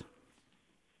worth?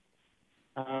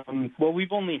 Well,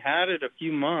 we've only had it a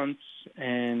few months,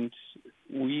 and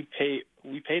we paid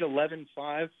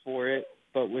 $11,500 for it,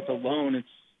 but with a loan, it's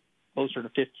closer to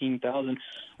 $15,000.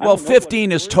 Well,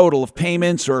 15 is total of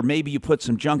payments, or maybe you put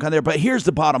some junk on there. But here's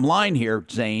the bottom line here,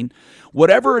 Zane.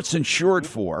 Whatever it's insured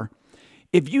for,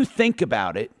 if you think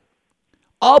about it,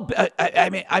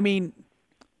 I mean,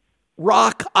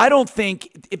 Rock, I don't think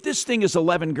if this thing is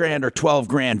 $11,000 or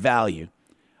 $12,000 value,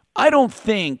 I don't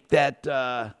think that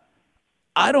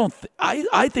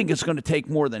I think it's going to take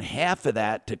more than half of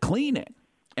that to clean it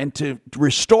and to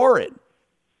restore it.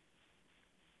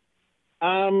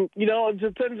 It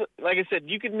depends. Like I said,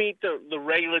 you could meet the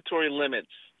regulatory limits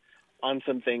on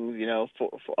some things.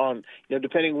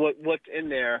 Depending what's in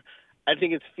there, I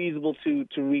think it's feasible to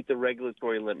meet the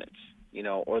regulatory limits.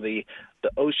 Or the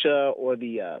OSHA or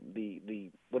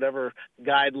the whatever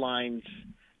guidelines.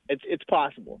 It's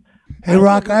possible. Hey,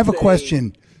 Rock, I have a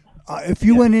question. If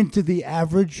you went into the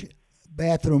average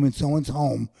bathroom in someone's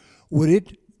home, would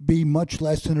it be much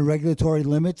less than the regulatory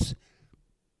limits?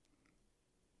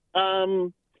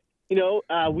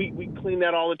 We clean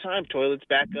that all the time. Toilets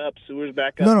back up, sewers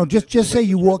back up. No, just say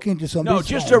you walk into somebody's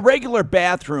just home. a regular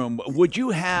bathroom. Would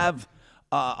you have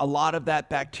a lot of that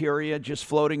bacteria just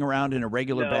floating around in a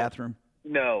regular bathroom?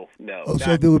 No. Oh,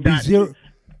 so there would be zero.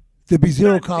 There'd be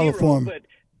zero coliform.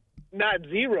 Not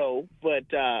zero, but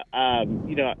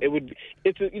it would.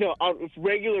 It's with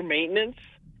regular maintenance.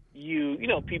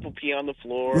 People pee on the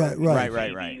floor. Right.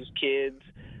 Babies, kids,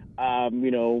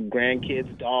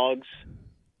 grandkids, dogs.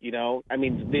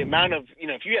 The amount of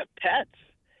if you have pets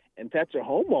and pets are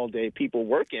home all day, people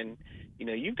working.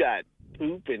 You've got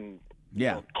poop and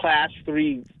class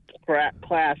 3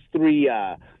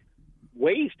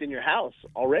 waste in your house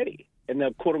already, and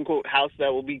the quote unquote house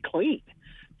that will be clean.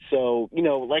 So,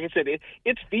 like I said,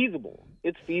 it's feasible.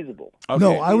 It's feasible. Okay.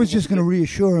 No, I was just going to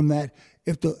reassure him that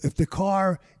if the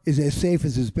car is as safe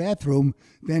as his bathroom,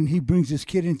 then he brings his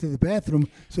kid into the bathroom,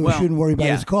 so he shouldn't worry about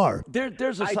his car.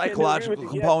 There's a psychological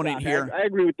component here. I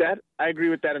agree with that. I agree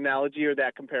with that analogy or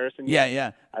that comparison.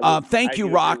 Yeah. Thank you,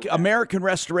 Rock. American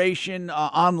Restoration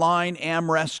online,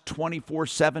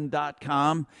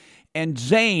 amrest247.com. And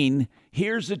Zane,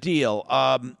 here's the deal.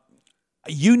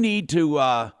 You need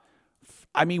to.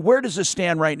 Where does it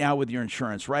stand right now with your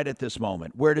insurance? Right at this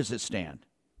moment, where does it stand?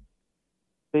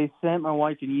 They sent my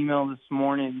wife an email this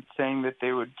morning saying that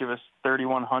they would give us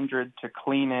 $3,100 to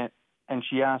clean it, and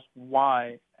she asked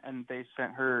why, and they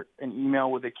sent her an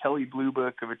email with a Kelley Blue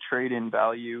Book of a trade-in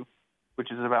value,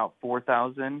 which is about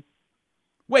 $4,000.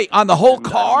 Wait, on the whole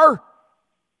car?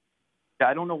 Yeah,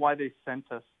 I don't know why they sent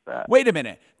us that. Wait a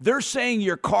minute. They're saying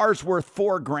your car's worth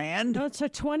 $4,000? No, it's a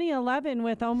 2011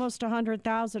 with almost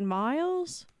 100,000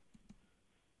 miles.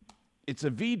 It's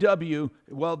a VW.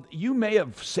 Well, you may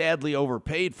have sadly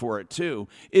overpaid for it too.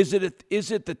 Is it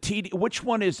the TD? Which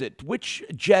one is it? Which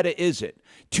Jetta is it?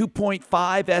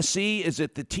 2.5 SE? Is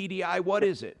it the TDI? What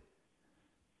is it?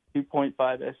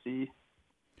 2.5 SE.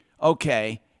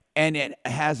 Okay, and it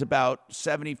has about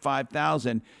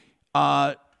 75,000.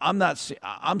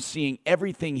 I'm seeing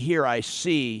everything here. I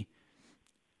see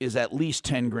is at least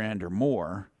 10 grand or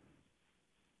more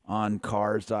on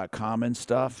cars.com and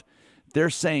stuff. They're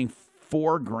saying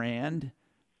 $4,000.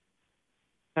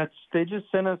 They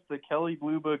just sent us the Kelley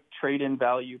Blue Book trade-in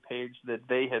value page that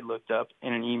they had looked up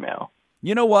in an email.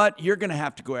 You know what? You're going to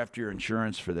have to go after your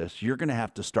insurance for this. You're going to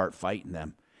have to start fighting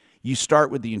them. You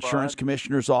start with the insurance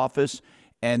commissioner's office,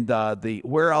 and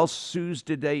where else, Suze,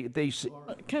 did they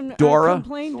Dora?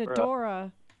 Complained to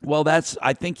Dora. Well,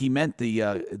 I think he meant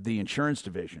the insurance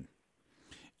division.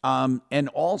 And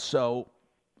also,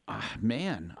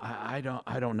 man, I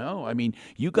don't know. I mean,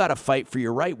 you got to fight for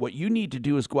your right. What you need to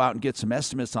do is go out and get some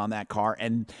estimates on that car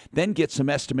and then get some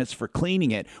estimates for cleaning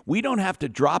it. We don't have to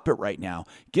drop it right now.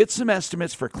 Get some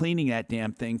estimates for cleaning that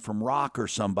damn thing from Rock or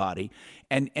somebody,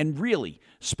 and really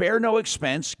spare no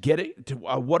expense. Get it to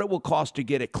what it will cost to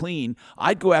get it clean.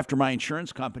 I'd go after my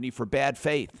insurance company for bad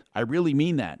faith. I really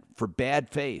mean that, for bad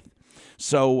faith.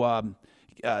 So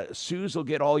Suze will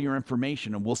get all your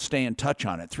information, and we'll stay in touch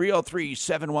on it.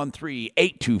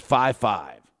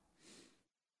 303-713-8255.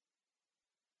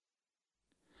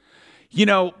 You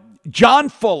know, John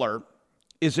Fuller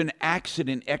is an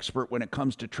accident expert when it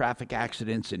comes to traffic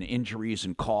accidents and injuries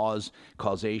and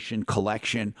causation,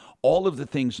 collection, all of the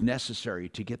things necessary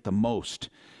to get the most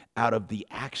out of the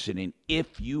accident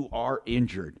if you are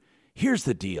injured. Here's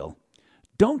the deal.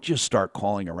 Don't just start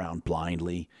calling around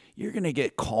blindly. You're going to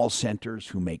get call centers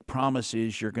who make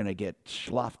promises. You're going to get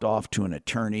sloughed off to an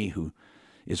attorney who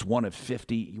is one of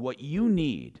 50. What you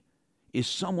need is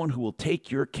someone who will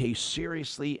take your case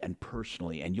seriously and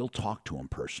personally, and you'll talk to him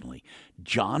personally.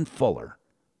 John Fuller,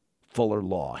 Fuller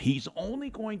Law. He's only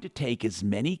going to take as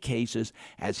many cases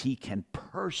as he can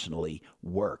personally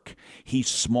work. He's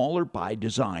smaller by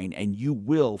design, and you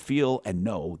will feel and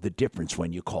know the difference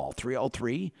when you call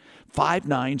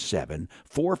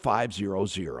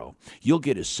 303-597-4500. You'll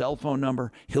get his cell phone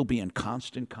number. He'll be in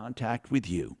constant contact with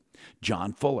you.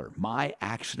 John Fuller,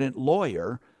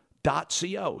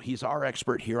 myaccidentlawyer.co. He's our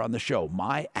expert here on the show.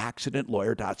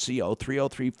 myaccidentlawyer.co,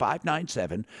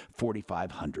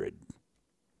 303-597-4500.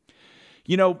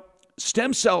 You know,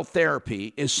 stem cell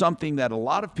therapy is something that a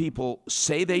lot of people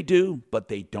say they do, but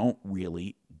they don't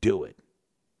really do it.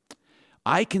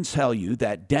 I can tell you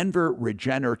that Denver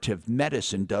Regenerative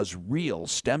Medicine does real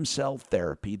stem cell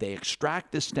therapy. They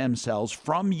extract the stem cells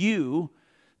from you.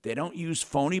 They don't use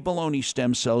phony baloney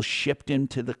stem cells shipped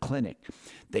into the clinic.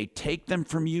 They take them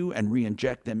from you and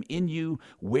re-inject them in you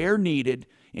where needed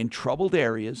in troubled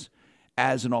areas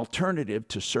as an alternative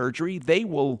to surgery. They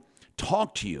will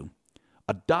talk to you.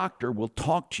 A doctor will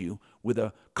talk to you with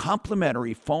a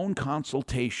complimentary phone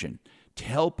consultation to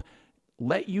help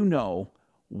let you know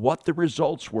what the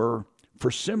results were for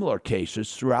similar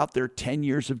cases throughout their 10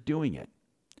 years of doing it.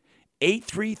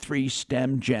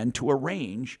 833-STEM-GEN to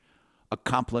arrange a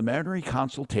complimentary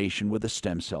consultation with a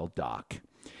stem cell doc.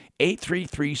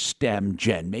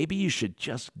 833-STEM-GEN. Maybe you should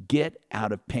just get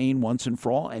out of pain once and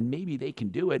for all, and maybe they can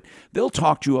do it. They'll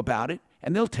talk to you about it,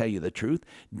 and they'll tell you the truth.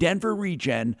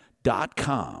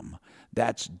 DenverRegen.com.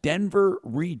 That's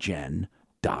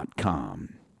DenverRegen.com.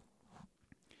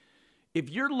 If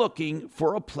you're looking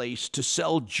for a place to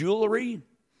sell jewelry,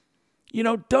 you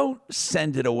know, don't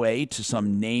send it away to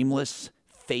some nameless,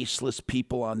 faceless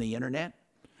people on the internet.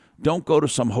 Don't go to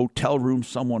some hotel room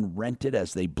someone rented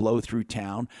as they blow through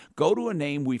town. Go to a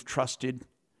name we've trusted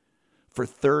for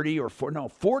 40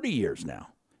 years now.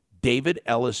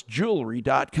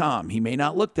 DavidEllisJewelry.com. He may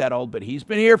not look that old, but he's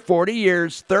been here 40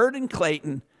 years. 3rd and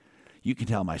Clayton. You can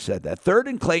tell him I said that. 3rd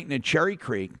and Clayton in Cherry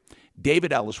Creek.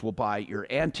 David Ellis will buy your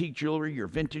antique jewelry, your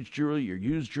vintage jewelry, your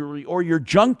used jewelry, or your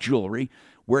junk jewelry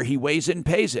where he weighs it and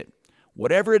pays it.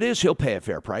 Whatever it is, he'll pay a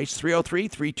fair price.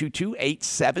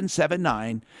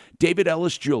 303-322-8779.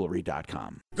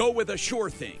 DavidEllisJewelry.com. Go with a sure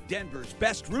thing. Denver's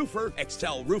best roofer,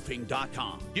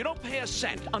 ExcelRoofing.com. You don't pay a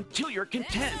cent until you're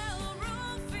content.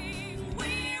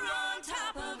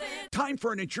 Time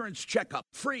for an insurance checkup.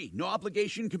 Free, no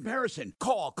obligation comparison.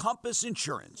 Call Compass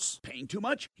Insurance. Paying too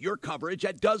much? Your coverage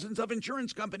at dozens of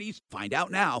insurance companies. Find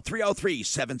out now.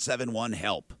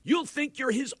 303-771-HELP. You'll think you're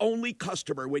his only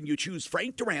customer when you choose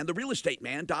Frank Duran,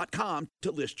 therealestateman.com,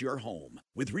 to list your home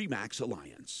with RE/MAX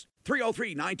Alliance.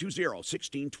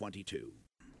 303-920-1622.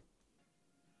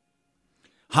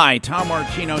 Hi, Tom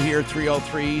Martino here,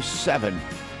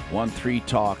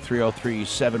 303-713-TALK,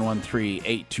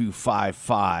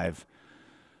 303-713-8255.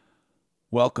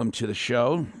 Welcome to the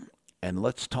show, and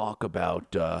let's talk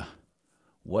about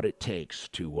what it takes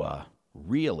to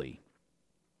really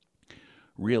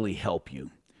help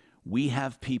you. We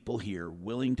have people here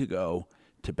willing to go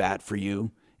to bat for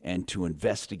you and to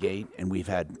investigate, and we've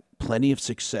had plenty of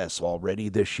success already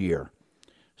this year.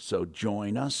 So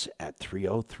join us at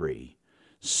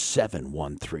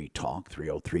 303-713-TALK,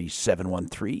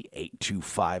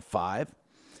 303-713-8255.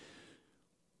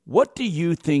 What do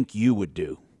you think you would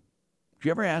do? Did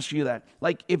you ever ask you that?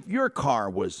 Like, if your car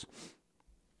was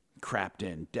crapped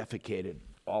in, defecated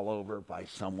all over by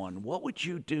someone, what would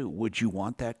you do? Would you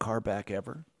want that car back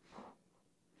ever?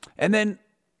 And then,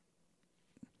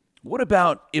 what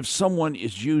about if someone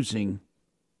is using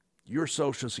your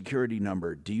Social Security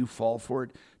number? Do you fall for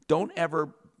it? Don't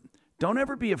ever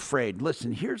be afraid.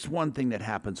 Listen, here's one thing that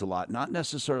happens a lot, not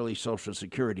necessarily Social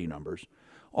Security numbers,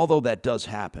 although that does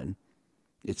happen.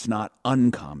 It's not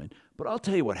uncommon. But I'll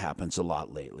tell you what happens a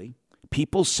lot lately.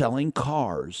 People selling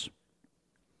cars,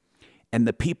 and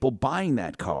the people buying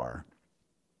that car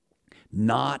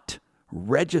not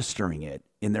registering it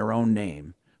in their own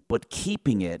name, but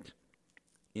keeping it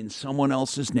in someone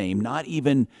else's name, not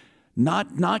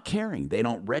caring. They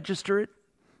don't register it.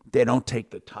 They don't take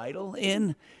the title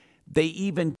in. They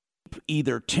even keep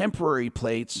either temporary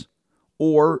plates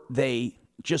or they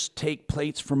just take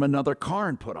plates from another car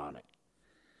and put on it.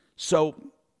 So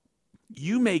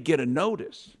you may get a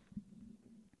notice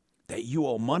that you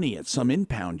owe money at some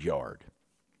impound yard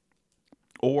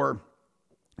or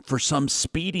for some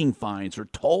speeding fines or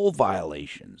toll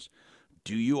violations.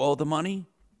 Do you owe the money?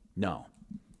 No.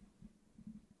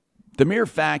 The mere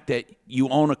fact that you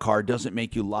own a car doesn't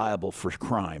make you liable for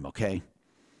crime, okay?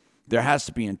 There has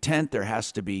to be intent, there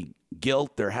has to be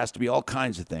guilt, there has to be all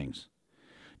kinds of things.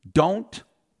 Don't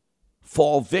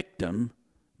fall victim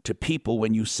to people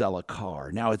when you sell a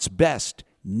car. Now, it's best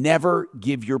never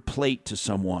give your plate to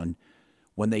someone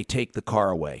when they take the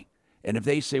car away. And if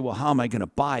they say, well, how am I going to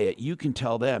buy it? You can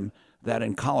tell them that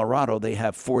in Colorado they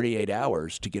have 48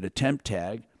 hours to get a temp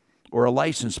tag or a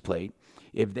license plate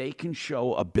if they can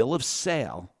show a bill of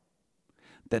sale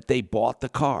that they bought the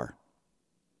car.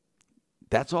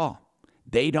 That's all.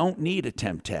 They don't need a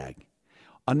temp tag.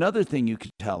 Another thing you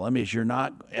can tell them is you're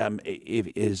not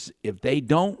if they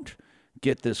don't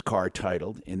get this car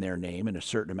titled in their name in a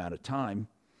certain amount of time,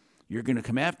 you're going to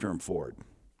come after them for it.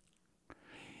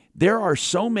 There are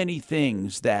so many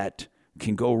things that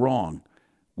can go wrong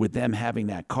with them having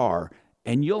that car,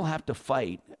 and you'll have to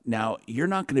fight. Now, you're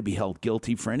not going to be held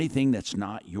guilty for anything that's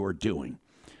not your doing,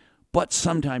 but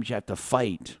sometimes you have to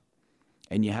fight,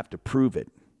 and you have to prove it.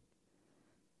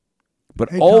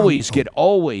 But always get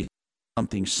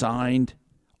something signed,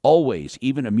 always,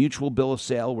 even a mutual bill of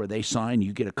sale where they sign,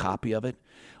 you get a copy of it.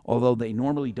 Although they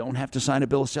normally don't have to sign a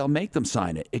bill of sale, make them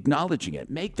sign it, acknowledging it.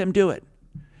 Make them do it.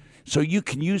 So you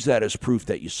can use that as proof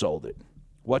that you sold it.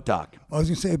 What, Doc? I was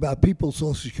going to say about people's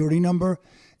Social Security number,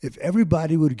 if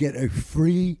everybody would get a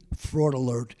free fraud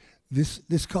alert,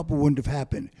 this couple wouldn't have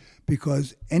happened.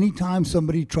 Because anytime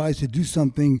somebody tries to do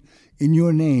something in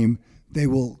your name, they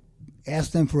will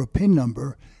ask them for a PIN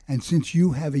number. And since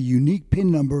you have a unique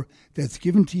PIN number that's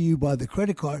given to you by the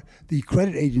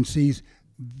credit agencies,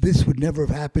 this would never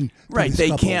have happened. Right.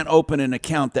 They can't open an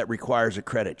account that requires a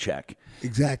credit check.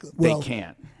 Exactly. Well, they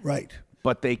can't. Right.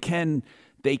 But they can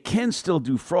still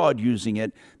do fraud using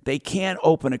it. They can't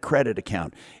open a credit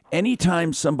account.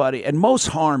 Anytime somebody, and most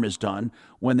harm is done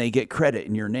when they get credit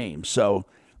in your name. So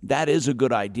that is a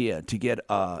good idea to get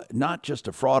not just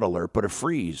a fraud alert, but a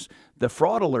freeze. The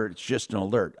fraud alert is just an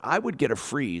alert. I would get a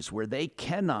freeze where they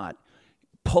cannot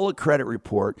pull a credit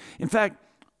report. In fact,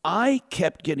 I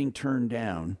kept getting turned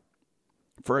down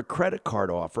for a credit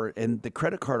card offer, and the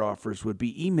credit card offers would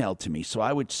be emailed to me. So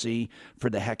I would see,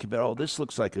 for the heck of it, oh, this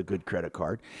looks like a good credit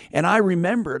card. And I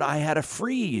remembered I had a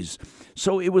freeze.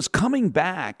 So it was coming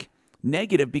back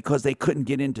negative because they couldn't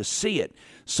get in to see it.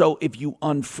 So if you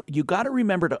got to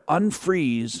remember to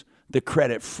unfreeze the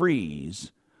credit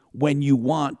freeze when you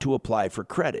want to apply for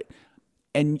credit.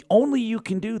 And only you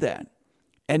can do that.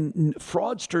 And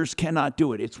fraudsters cannot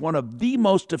do it. It's one of the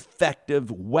most effective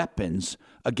weapons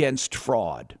against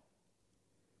fraud.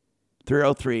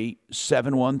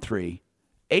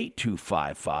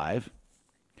 303-713-8255.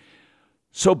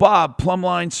 So, Bob,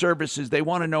 Plumline Services, they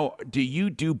want to know, do you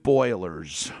do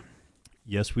boilers?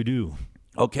 Yes, we do.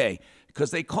 Okay,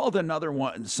 because they called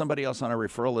somebody else on our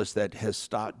referral list that has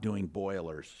stopped doing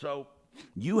boilers. So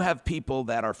you have people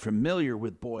that are familiar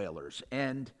with boilers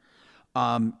and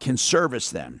can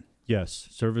service them. Yes,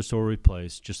 service or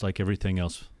replace, just like everything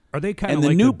else. Are they kind of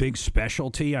like a big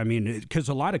specialty? I mean, because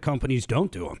a lot of companies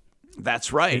don't do them.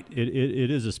 That's right.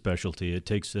 It is a specialty. It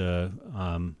takes a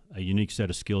unique set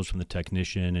of skills from the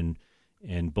technician,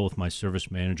 and both my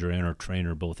service manager and our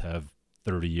trainer both have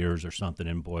 30 years or something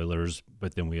in boilers,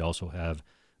 but then we also have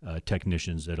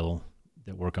technicians that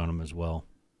work on them as well.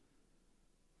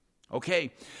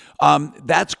 Okay,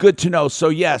 that's good to know. So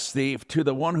yes, to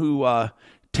the one who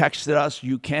texted us,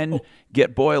 you can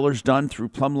get boilers done through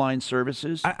Plumline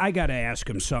Services. I got to ask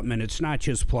him something, and it's not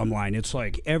just Plumline. It's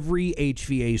like every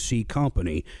HVAC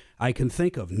company I can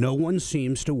think of. No one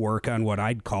seems to work on what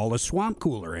I'd call a swamp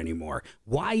cooler anymore.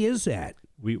 Why is that?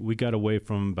 We got away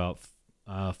from about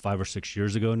 5 or 6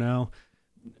 years ago now.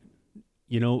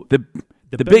 You know, the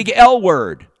big L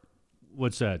word.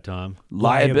 What's that, Tom?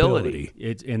 Liability.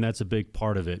 And that's a big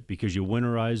part of it, because you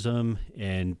winterize them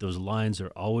and those lines are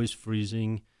always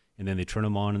freezing, and then they turn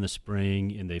them on in the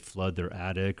spring and they flood their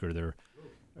attic or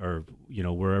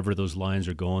wherever those lines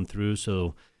are going through.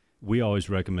 So we always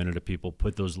recommended to people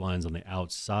put those lines on the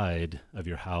outside of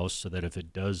your house so that if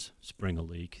it does spring a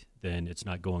leak, then it's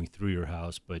not going through your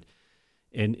house. But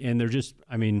and they're just,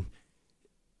 I mean,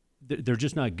 they're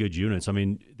just not good units. I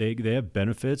mean, they have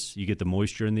benefits. You get the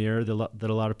moisture in the air that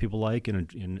a lot of people like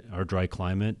in our dry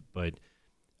climate, but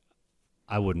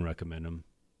I wouldn't recommend them.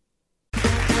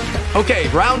 Okay,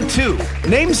 round 2.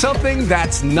 Name something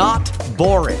that's not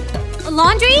boring. A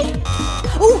laundry?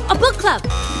 Ooh, a book club.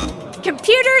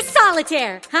 Computer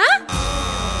solitaire, huh?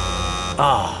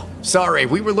 Ah, sorry,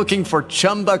 we were looking for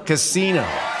Chumba Casino.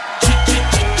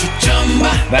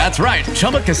 That's right.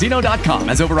 ChumbaCasino.com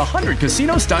has over 100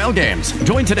 casino-style games.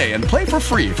 Join today and play for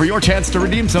free for your chance to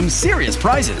redeem some serious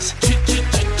prizes.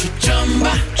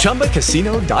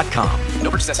 ChumbaCasino.com.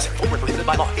 No purchase necessary. Void where prohibited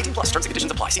by law. 18 plus. Terms and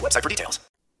conditions apply. See website for details.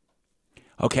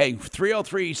 Okay,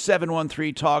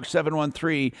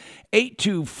 303-713-TALK,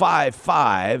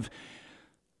 713-8255.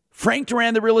 Frank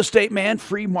Duran, the real estate man,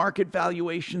 free market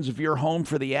valuations of your home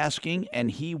for the asking, and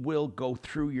he will go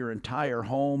through your entire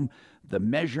home, the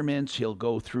measurements, he'll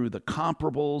go through the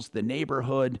comparables, the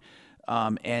neighborhood,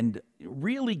 and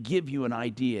really give you an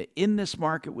idea in this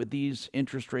market with these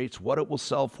interest rates, what it will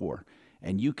sell for,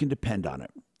 and you can depend on it.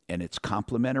 And it's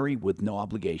complimentary with no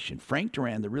obligation. Frank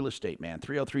Duran, the real estate man,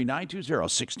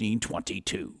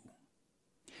 303-920-1622.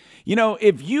 You know,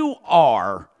 if you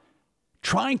are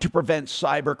trying to prevent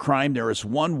cybercrime, there is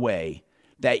one way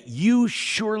that you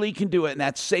surely can do it, and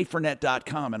that's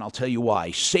SaferNet.com, and I'll tell you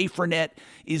why. SaferNet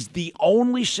is the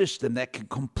only system that can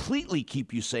completely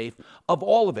keep you safe of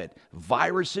all of it.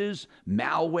 Viruses,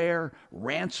 malware,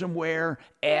 ransomware,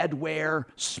 adware,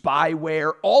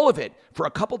 spyware, all of it for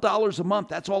a couple dollars a month.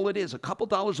 That's all it is, a couple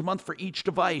dollars a month for each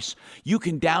device. You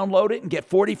can download it and get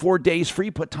 44 days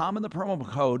free. Put Tom in the promo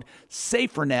code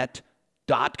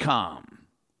SaferNet.com.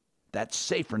 That's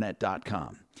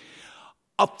SaferNet.com.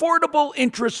 Affordable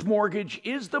Interest Mortgage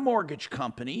is the mortgage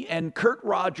company, and Kurt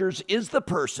Rogers is the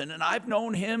person, and I've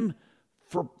known him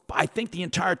for, I think, the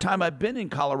entire time I've been in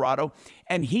Colorado,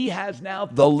 and he has now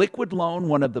the Liquid Loan,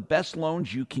 one of the best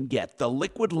loans you can get,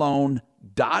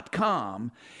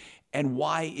 theliquidloan.com. And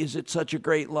why is it such a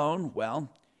great loan? Well,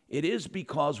 it is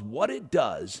because what it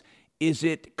does is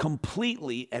it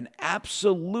completely and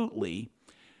absolutely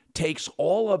takes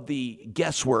all of the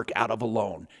guesswork out of a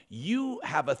loan. You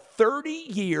have a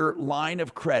 30-year line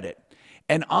of credit,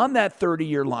 and on that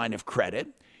 30-year line of credit,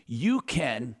 you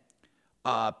can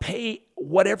pay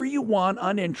whatever you want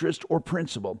on interest or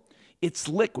principal. It's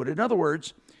liquid. In other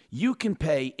words, you can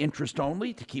pay interest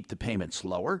only to keep the payments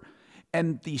lower,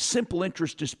 and the simple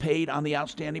interest is paid on the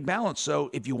outstanding balance. So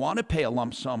if you want to pay a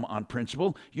lump sum on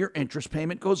principal, your interest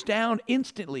payment goes down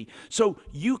instantly. So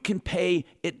you can pay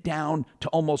it down to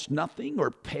almost nothing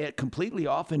or pay it completely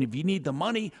off. And if you need the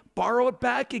money, borrow it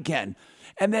back again.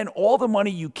 And then all the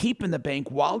money you keep in the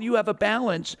bank while you have a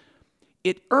balance,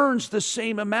 it earns the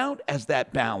same amount as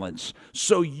that balance.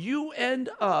 So you end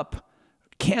up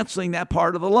canceling that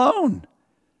part of the loan.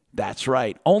 That's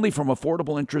right. Only from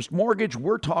Affordable Interest Mortgage.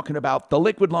 We're talking about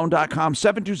theliquidloan.com,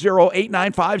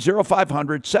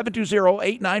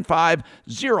 720-895-0500,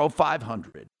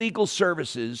 720-895-0500. Legal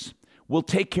services will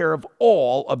take care of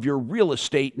all of your real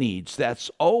estate needs.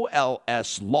 That's olslaw.com.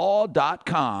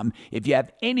 If you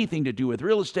have anything to do with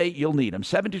real estate, you'll need them.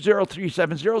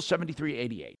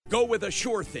 720-370-7388. Go with a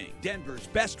sure thing. Denver's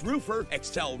best roofer,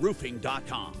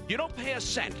 excelroofing.com. You don't pay a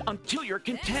cent until you're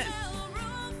content.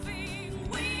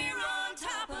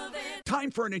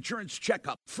 Time for an insurance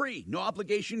checkup. Free, no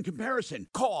obligation comparison.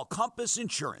 Call Compass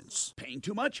Insurance. Paying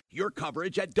too much? Your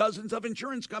coverage at dozens of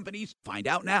insurance companies. Find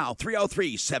out now.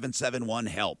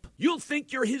 303-771-HELP. You'll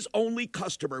think you're his only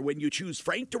customer when you choose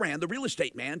Frank Duran,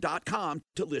 therealestateman.com,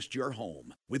 to list your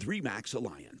home with RE/MAX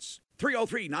Alliance.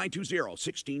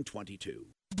 303-920-1622.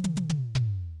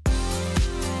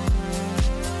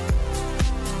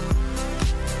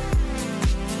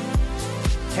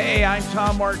 Hey, I'm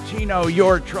Tom Martino,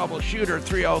 your troubleshooter.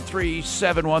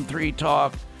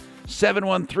 303-713-TALK,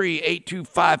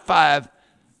 713-8255.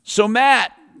 So,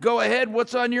 Matt, go ahead.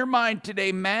 What's on your mind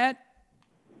today, Matt?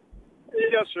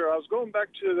 Yes, sir. I was going back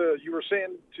to you were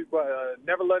saying to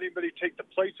never let anybody take the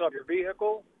plates off your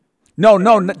vehicle. No,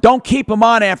 don't keep them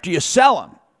on after you sell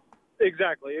them.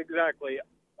 Exactly.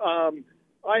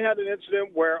 I had an incident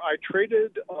where I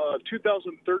traded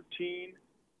 2013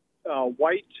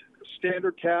 white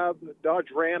standard cab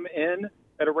Dodge Ram in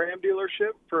at a Ram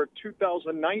dealership for a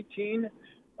 2019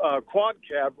 quad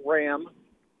cab Ram,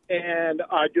 and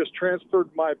I just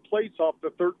transferred my plates off the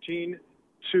 13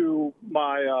 to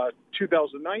my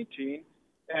 2019,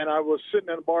 and I was sitting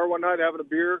at a bar one night having a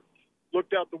beer,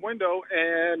 looked out the window,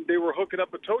 and they were hooking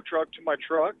up a tow truck to my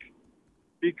truck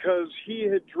because he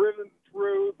had driven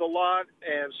through the lot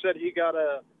and said he got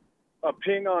a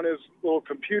ping on his little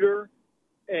computer,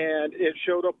 and it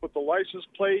showed up with the license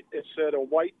plate. It said a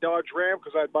white Dodge Ram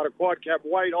because I bought a quad cab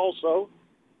white also.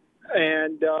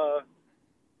 And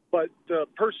but the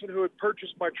person who had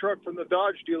purchased my truck from the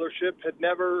Dodge dealership had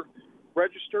never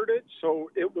registered it, so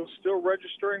it was still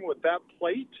registering with that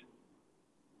plate.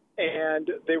 And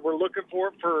they were looking for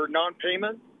it for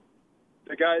non-payment.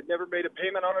 The guy had never made a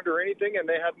payment on it or anything, and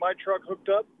they had my truck hooked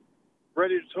up,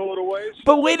 ready to tow it away. So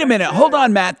but wait a minute. Hold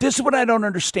on, Matt. This is what I don't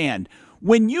understand.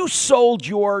 When you sold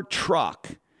your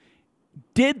truck,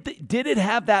 did it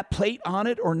have that plate on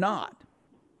it or not?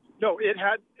 No, it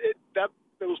had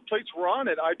those plates were on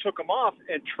it. I took them off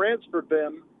and transferred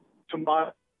them to my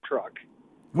truck.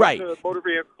 Right. The motor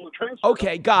vehicle transfer.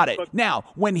 Okay, got it. Now,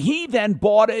 when he then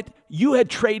bought it, you had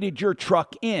traded your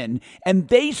truck in, and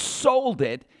they sold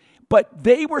it, but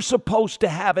they were supposed to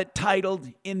have it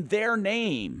titled in their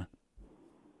name.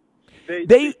 They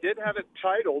did have it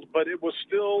titled, but it was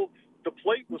still, the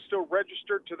plate was still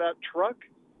registered to that truck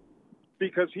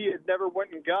because he had never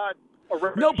went and got a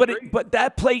registration. No, but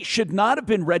that plate should not have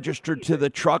been registered to the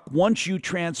truck once you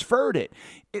transferred it.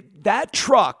 That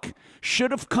truck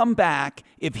should have come back,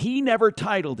 if he never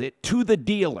titled it, to the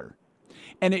dealer.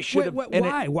 And it should have.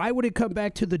 Why? Why would it come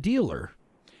back to the dealer?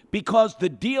 Because the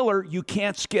dealer, you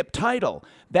can't skip title.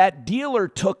 That dealer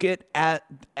took it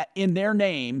in their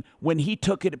name when he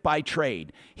took it by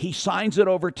trade. He signs it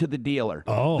over to the dealer.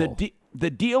 Oh. The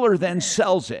dealer then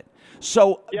sells it.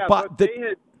 So, yeah, but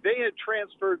they had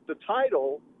transferred the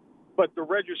title, but the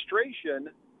registration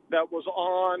that was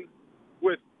on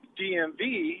with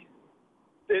DMV,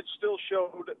 it still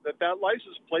showed that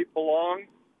license plate belonged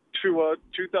to a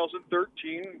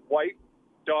 2013 white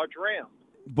Dodge Ram.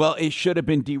 Well, it should have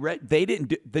been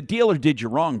the dealer did you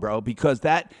wrong, bro, because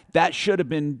that should have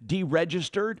been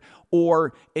deregistered,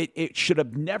 or it should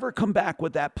have never come back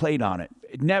with that plate on it.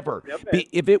 Never. Yep.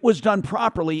 If it was done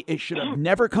properly, it should have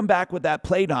never come back with that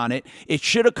plate on it. It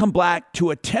should have come back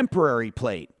to a temporary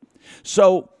plate.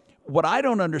 So what I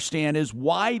don't understand is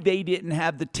why they didn't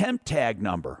have the temp tag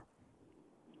number.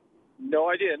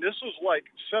 No idea. And this was like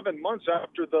 7 months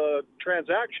after the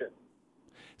transaction.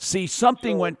 See,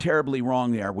 something went terribly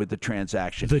wrong there with the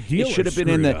transaction. The dealer it should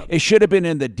have been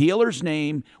in the dealer's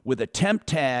name with a temp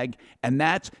tag, and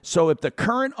that's so if the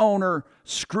current owner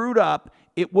screwed up,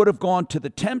 it would have gone to the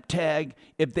temp tag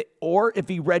if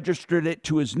he registered it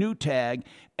to his new tag,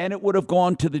 and it would have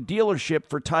gone to the dealership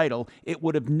for title. It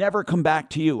would have never come back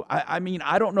to you. I mean,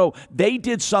 I don't know. They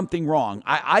did something wrong.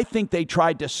 I think they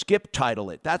tried to skip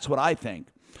title it. That's what I think.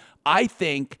 I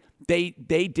think they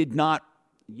did not.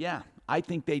 Yeah. I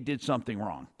think they did something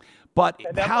wrong. But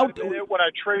and how when I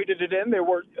traded it in,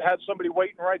 had somebody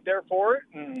waiting right there for it.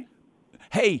 And,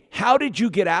 hey, how did you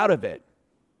get out of it?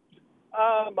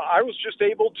 I was just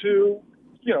able to,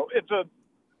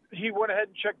 he went ahead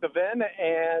and checked the VIN,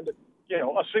 and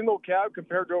a single cab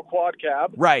compared to a quad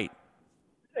cab. Right.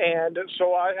 And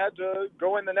so I had to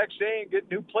go in the next day and get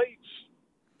new plates.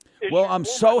 Well, I'm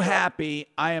so happy.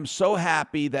 I am so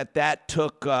happy that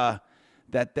took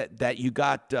that you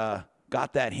got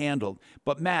got that handled.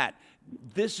 But Matt,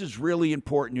 this is really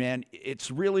important, man. It's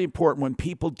really important when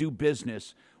people do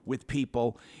business with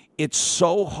people. It's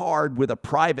so hard with a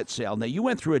private sale. Now, you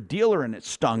went through a dealer and it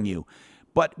stung you.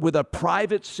 But with a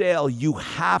private sale, you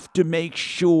have to make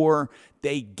sure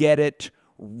they get it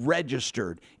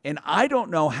registered. And I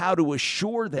don't know how to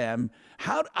assure them.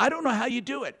 I don't know how you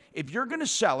do it. If you're going to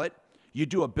sell it, you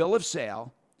do a bill of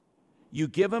sale. You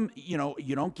give them,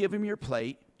 you don't give them your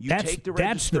plate. Take the registration.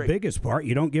 That's the biggest part.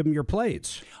 You don't give them your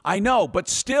plates. I know, but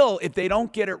still, if they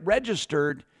don't get it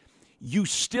registered, you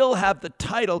still have the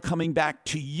title coming back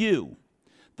to you.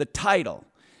 The title.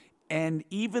 And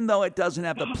even though it doesn't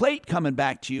have the plate coming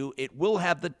back to you, it will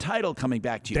have the title coming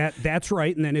back to you. That's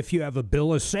right. And then if you have a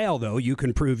bill of sale, though, you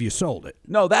can prove you sold it.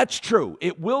 No, that's true.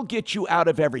 It will get you out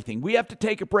of everything. We have to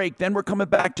take a break. Then we're coming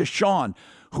back to Sean,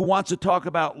 who wants to talk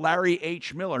about Larry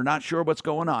H. Miller. Not sure what's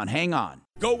going on. Hang on.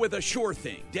 Go with a sure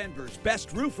thing. Denver's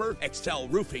best roofer,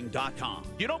 excelroofing.com.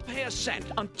 You don't pay a cent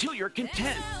until you're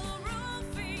content.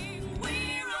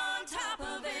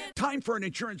 Time for an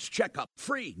insurance checkup.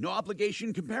 Free, no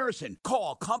obligation comparison.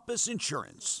 Call Compass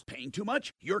Insurance. Paying too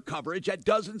much? Your coverage at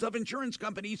dozens of insurance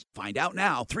companies. Find out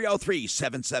now.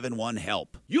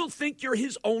 303-771-HELP. You'll think you're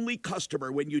his only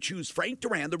customer when you choose Frank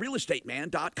Duran,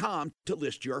 therealestateman.com, to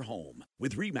list your home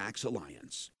with RE/MAX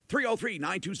Alliance.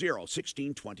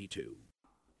 303-920-1622.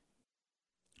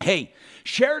 Hey,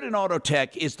 Sheridan Auto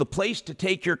Tech is the place to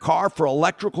take your car for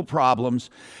electrical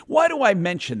problems. Why do I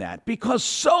mention that? Because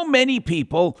so many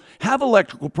people have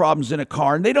electrical problems in a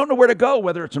car and they don't know where to go,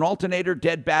 whether it's an alternator,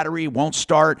 dead battery, won't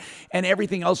start, and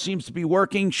everything else seems to be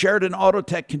working. Sheridan Auto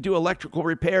Tech can do electrical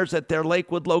repairs at their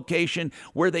Lakewood location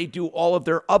where they do all of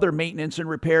their other maintenance and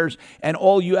repairs, and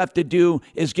all you have to do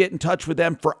is get in touch with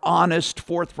them for honest,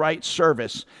 forthright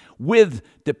service with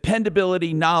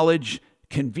dependability, knowledge,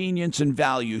 convenience, and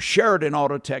value.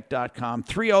 SheridanAutotech.com,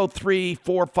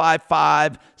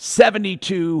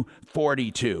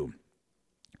 303-455-7242.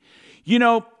 You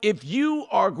know, if you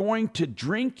are going to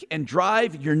drink and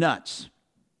drive, you're nuts.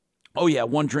 Oh yeah,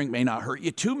 one drink may not hurt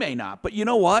you, two may not. But you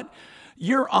know what?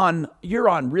 You're on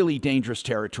really dangerous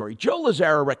territory. Joe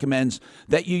Lazzara recommends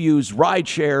that you use ride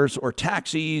shares or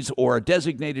taxis or a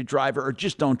designated driver, or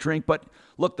just don't drink. But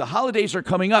look, the holidays are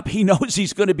coming up. He knows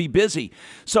he's going to be busy.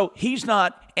 So he's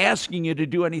not asking you to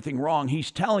do anything wrong.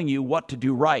 He's telling you what to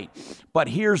do right. But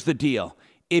here's the deal.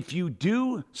 If you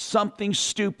do something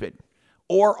stupid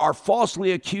or are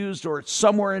falsely accused, or it's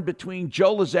somewhere in between,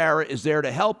 Joe Lazzara is there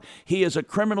to help. He is a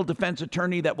criminal defense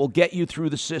attorney that will get you through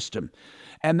the system.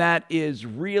 And that is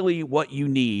really what you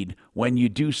need when you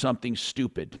do something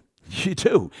stupid. You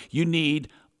do. You need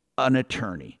an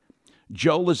attorney.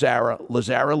 Joe Lazzara,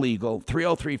 Lazzara Legal,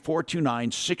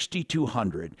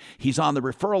 303-429-6200. He's on the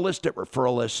referral list at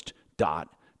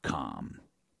referralist.com.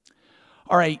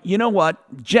 All right, you know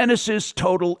what? Genesis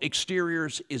Total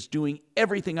Exteriors is doing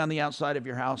everything on the outside of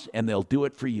your house, and they'll do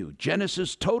it for you.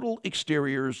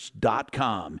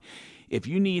 GenesisTotalExteriors.com. If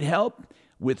you need help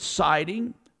with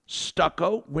siding,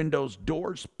 stucco, windows,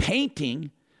 doors,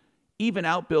 painting, even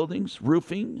outbuildings,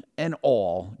 roofing, and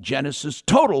all,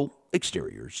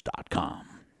 GenesisTotalExteriors.com.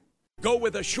 Go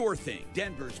with a sure thing.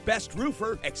 Denver's best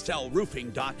roofer,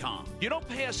 excelroofing.com. You don't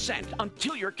pay a cent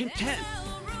until you're content.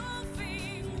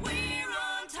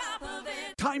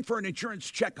 Time for an insurance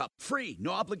checkup. Free,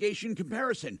 no obligation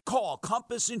comparison. Call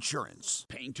Compass Insurance.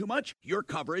 Paying too much? Your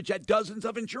coverage at dozens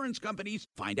of insurance companies.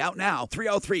 Find out now.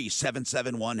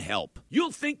 303-771-HELP.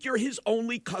 You'll think you're his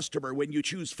only customer when you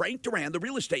choose Frank Duran,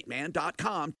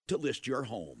 therealestateman.com, to list your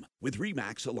home with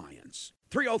RE/MAX Alliance.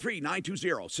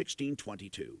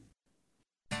 303-920-1622.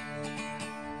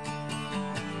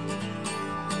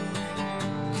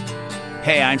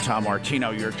 Hey, I'm Tom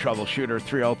Martino, your troubleshooter.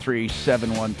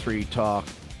 303-713-TALK,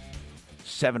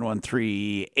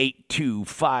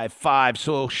 713-8255.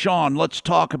 So, Sean, let's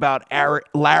talk about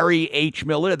Larry H.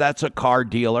 Miller. That's a car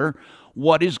dealer.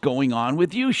 What is going on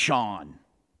with you, Sean?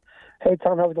 Hey,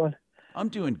 Tom, how's it going? I'm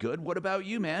doing good. What about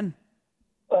you, man?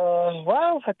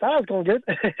 Well, I thought I was going good.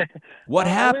 What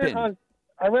happened?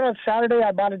 I went on Saturday.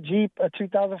 I bought a Jeep, a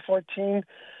 2014.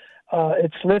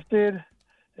 It's lifted.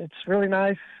 It's really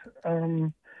nice.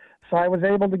 So I was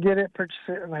able to get it, purchase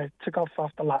it, and I took off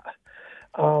the lot.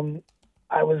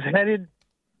 I was headed,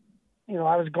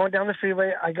 I was going down the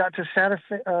freeway. I got to Santa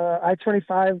Fe,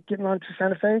 I-25, getting onto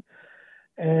Santa Fe,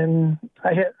 and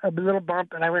I hit a little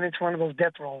bump, and I went into one of those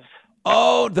death rolls.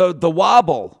 Oh, the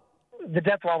wobble. The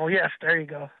death wobble, yes. There you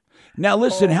go. Now,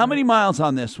 listen, how many miles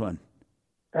on this one?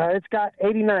 It's got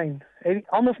 89,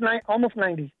 almost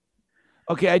 90.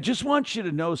 Okay, I just want you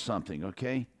to know something,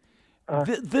 okay?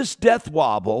 This death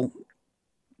wobble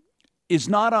is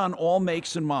not on all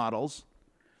makes and models,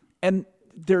 and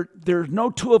there's no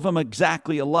two of them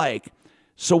exactly alike.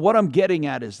 So what I'm getting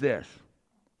at is this.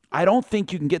 I don't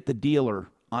think you can get the dealer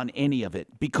on any of it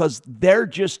because they're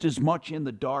just as much in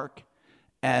the dark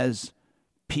as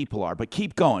people are. But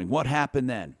keep going. What happened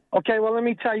then? Okay, well, let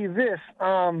me tell you this.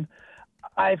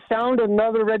 I found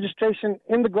another registration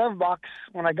in the glove box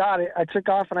when I got it. I took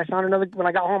off and I found another. When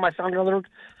I got home, I found another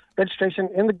registration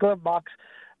in the glove box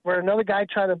where another guy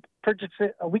tried to purchase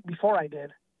it a week before I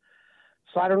did.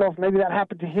 So I don't know if maybe that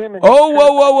happened to him. And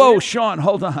whoa, Sean,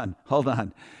 hold on.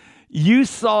 You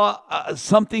saw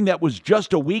something that was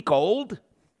just a week old?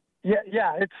 Yeah,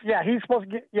 he's supposed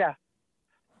to get, yeah.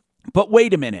 But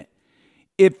wait a minute.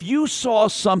 If you saw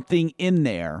something in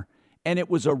there and it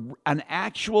was an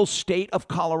actual state of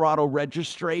Colorado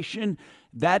registration,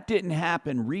 that didn't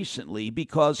happen recently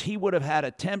because he would have had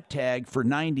a temp tag for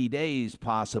 90 days,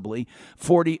 possibly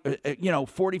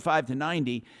 45 to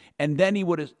 90, and then he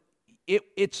would have. You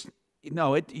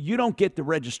don't get the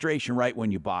registration right when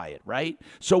you buy it, right?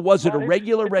 So was it a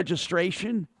regular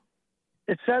registration?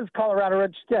 It says Colorado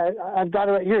registration. Yeah, I've got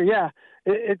it right here. Yeah,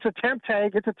 it's a temp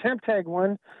tag. It's a temp tag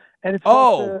one. And it's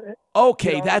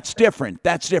okay. That's different.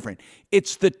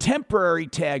 It's the temporary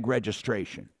tag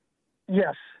registration.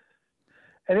 Yes.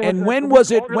 And when was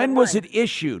it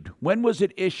issued? When was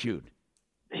it issued?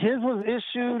 His was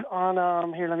issued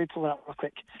on here. Let me pull it up real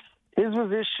quick. His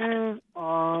was issued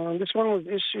on. This one was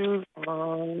issued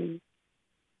on.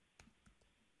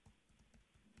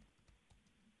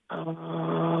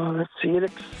 Let's see. It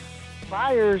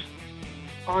expires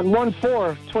on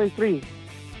 1/4/23.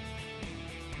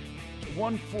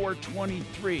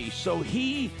 1/4/23. So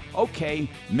he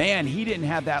didn't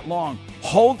have that long.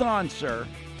 Hold on, sir.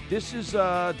 This is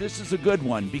a good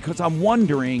one because I'm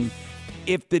wondering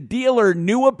if the dealer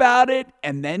knew about it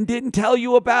and then didn't tell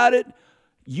you about it.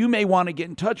 You may want to get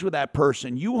in touch with that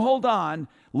person. You hold on.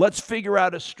 Let's figure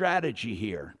out a strategy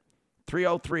here.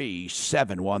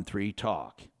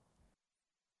 303-713-TALK.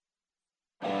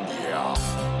 Yeah.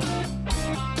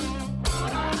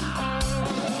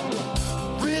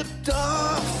 Ripped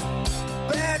off,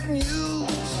 bad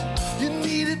news. You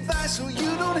need advice so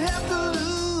you don't have to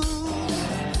lose.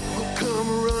 We'll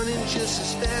come running just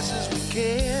as fast as we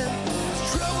can.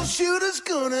 Troubleshooter's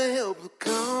gonna help the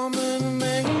common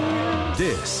man.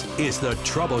 This is the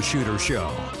Troubleshooter Show.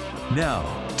 Now,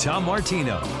 Tom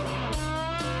Martino.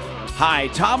 Hi,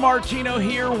 Tom Martino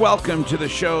here. Welcome to the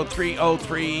show.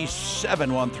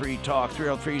 303-713-TALK.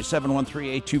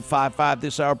 303-713-8255.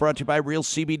 This hour brought to you by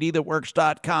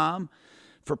RealCBDThatWorks.com.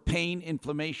 For pain,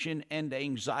 inflammation, and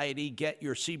anxiety, get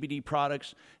your CBD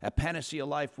products at Panacea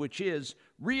Life, which is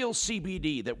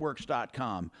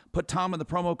RealCBDThatWorks.com. Put Tom in the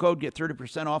promo code, get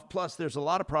 30% off. Plus, there's a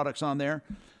lot of products on there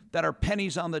that are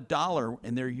pennies on the dollar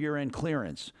in their year-end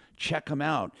clearance. Check them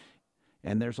out.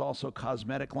 And there's also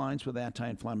cosmetic lines with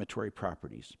anti-inflammatory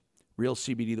properties.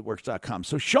 RealCBDThatWorks.com.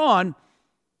 So Sean,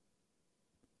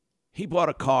 he bought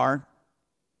a car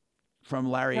from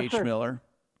Larry H. Miller,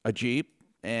 a Jeep,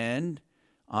 and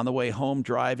on the way home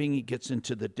driving, he gets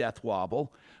into the death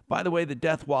wobble. By the way, the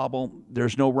death wobble,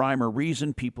 there's no rhyme or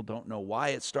reason. People don't know why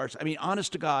it starts. I mean,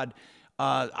 honest to God,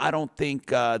 I don't think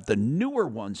the newer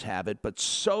ones have it, but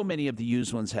so many of the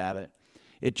used ones have it.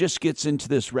 It just gets into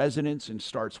this resonance and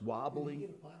starts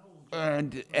wobbling.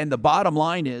 And the bottom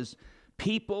line is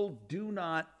people do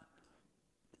not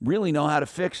really know how to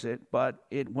fix it, but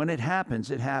when it happens,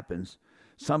 it happens.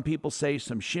 Some people say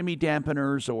some shimmy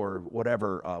dampeners or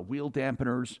whatever, wheel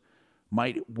dampeners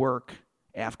might work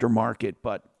aftermarket.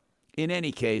 But in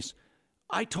any case,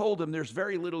 I told him there's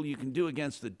very little you can do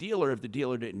against the dealer if the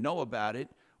dealer didn't know about it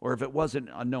or if it wasn't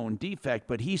a known defect.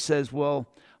 But he says, well,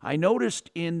 I noticed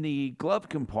in the glove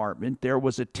compartment there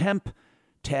was a temp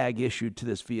tag issued to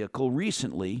this vehicle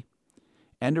recently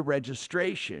and a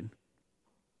registration,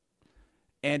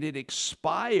 and it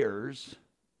expires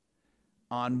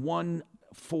on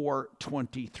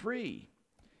 1/4/23.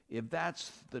 If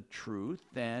that's the truth,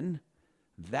 then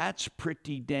that's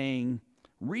pretty dang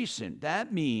recent.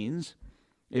 That means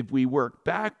if we work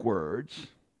backwards,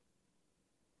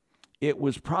 it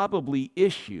was probably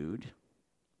issued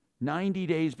 90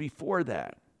 days before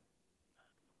that.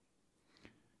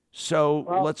 So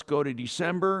let's go to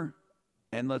December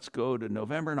and let's go to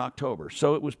November and October.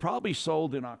 So it was probably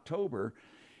sold in October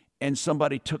and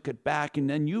somebody took it back and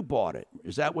then you bought it.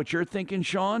 Is that what you're thinking,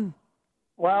 Sean?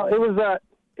 Well, it was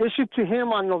issued to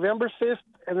him on November 5th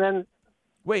and then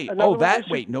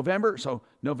November? So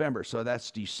November. So that's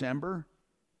December?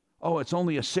 Oh, it's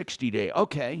only a 60-day.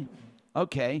 Okay. A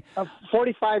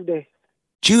 45-day.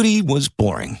 Judy was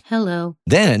boring. Hello.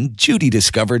 Then Judy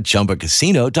discovered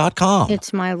ChumbaCasino.com.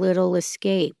 It's my little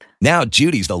escape. Now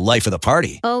Judy's the life of the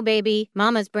party. Oh, baby,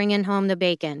 mama's bringing home the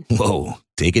bacon. Whoa,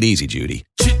 take it easy, Judy.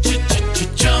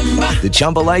 The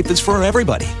Chumba life is for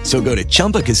everybody. So go to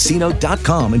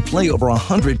ChumbaCasino.com and play over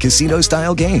 100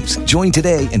 casino-style games. Join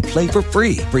today and play for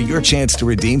free for your chance to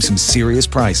redeem some serious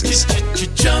prizes.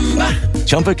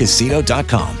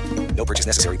 ChumbaCasino.com. No purchase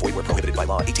necessary. Void where prohibited by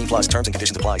law. 18 plus terms and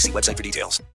conditions apply. See website for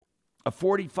details. A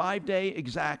 45-day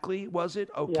exactly, was it?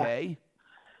 Okay.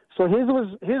 Yeah. So his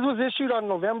was issued on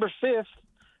November 5th,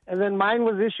 and then mine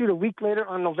was issued a week later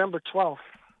on November 12th.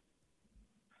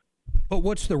 But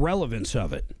what's the relevance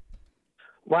of it?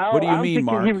 Well, what do you mean,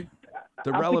 Mark?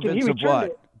 The relevance of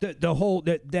what? The whole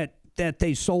that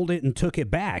they sold it and took it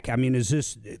back. I mean, is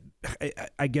this?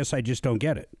 I guess I just don't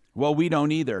get it. Well, we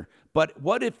don't either. But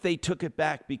what if they took it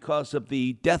back because of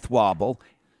the death wobble?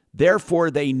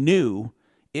 Therefore, they knew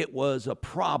it was a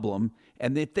problem.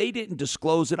 And if they didn't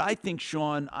disclose it, I think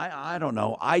Sean, I don't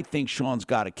know. I think Sean's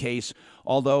got a case,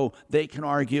 although they can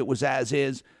argue it was as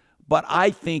is. But I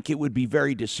think it would be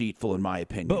very deceitful, in my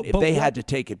opinion, if they had to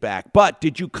take it back. But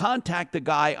did you contact the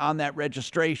guy on that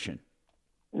registration?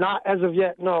 Not as of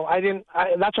yet, no. I didn't.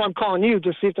 That's why I'm calling you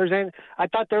to see if there's any. I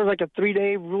thought there was like a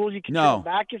 3-day rule you could take it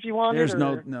back if you wanted. There's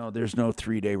no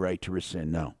 3-day right to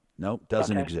rescind. No,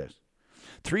 doesn't exist.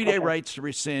 3-day rights to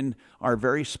rescind are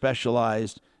very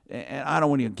specialized, and I don't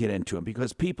want to get into them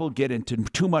because people get into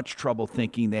too much trouble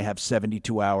thinking they have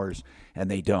 72 hours and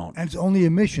they don't. And it's only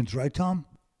emissions, right, Tom?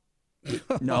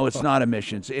 No, it's not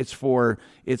emissions. It's for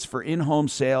in-home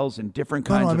sales and different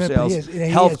kinds of sales. He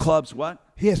Health clubs, what?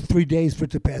 He has 3 days for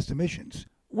it to pass emissions.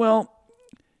 Well,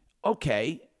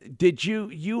 okay. Did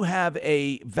you have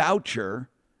a voucher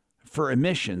for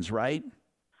emissions, right?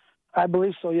 I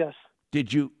believe so, yes.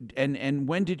 Did you and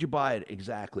when did you buy it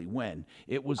exactly? When?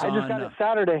 It was I just got it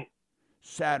Saturday.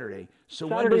 Saturday. So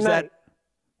Saturday night.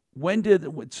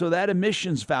 So that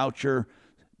emissions voucher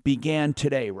began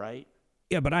today, right?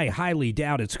 Yeah, but I highly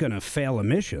doubt it's going to fail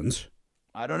emissions.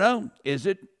 I don't know. Is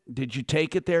it? Did you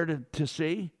take it there to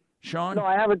see, Sean? No,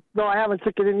 I haven't. No, I haven't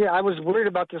took it in yet. I was worried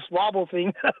about this wobble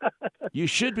thing. You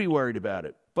should be worried about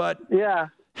it. But yeah,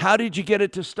 how did you get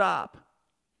it to stop?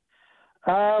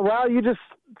 Well,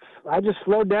 I just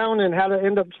slowed down and had to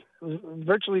end up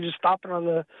virtually just stopping on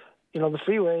the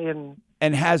freeway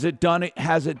And has it done it?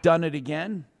 Has it done it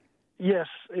again? Yes,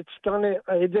 it's done it.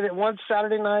 It did it once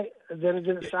Saturday night, then it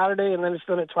did it Saturday, and then it's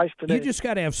done it twice today. You just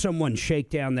got to have someone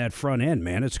shake down that front end,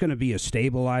 man. It's going to be a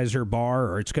stabilizer bar,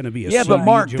 or it's going to be a but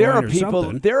Mark, there are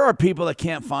something. There are people that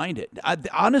can't find it.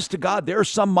 Honest to God, there are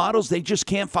some models they just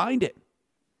can't find it.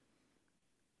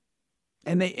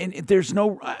 And there's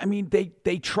no. I mean,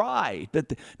 they try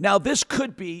that. Now this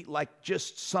could be like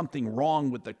just something wrong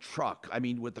with the truck. I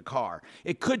mean, with the car,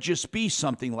 it could just be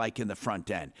something like in the front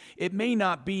end. It may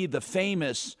not be the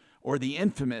famous or the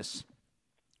infamous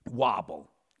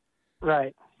wobble,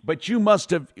 right? But you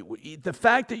must have the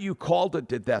fact that you called it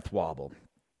the death wobble.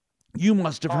 You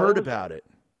must have heard about it.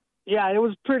 Yeah, it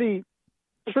was pretty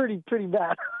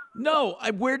bad. No,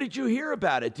 where did you hear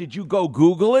about it? Did you go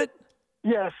Google it?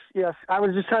 Yes. I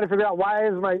was just trying to figure out why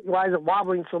is it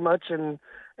wobbling so much, and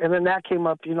then that came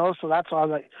up, So that's why I was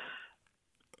like,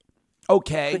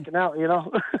 okay, freaking out,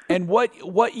 And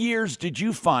what years did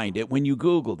you find it when you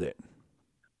Googled it?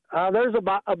 There's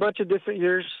a bunch of different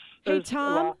years. Hey,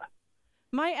 Tom,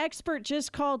 my expert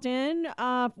just called in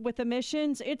with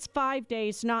emissions. It's 5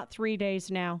 days, not 3 days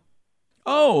now.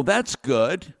 Oh, that's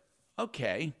good.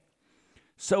 Okay,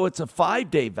 so it's a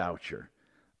 5-day voucher.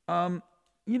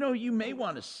 You may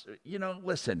want to,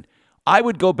 listen, I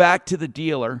would go back to the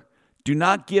dealer. Do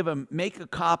not make a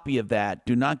copy of that.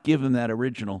 Do not give him that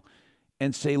original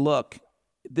and say, look,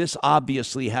 this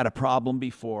obviously had a problem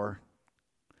before.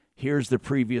 Here's the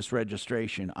previous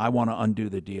registration. I want to undo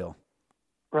the deal.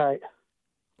 Right.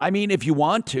 I mean, if you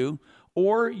want to,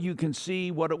 or you can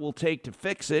see what it will take to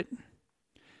fix it.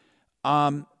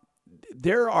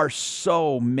 There are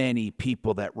so many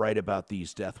people that write about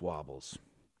these death wobbles.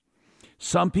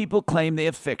 Some people claim they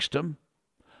have fixed them.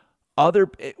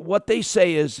 What they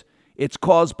say is it's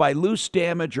caused by loose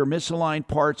damage or misaligned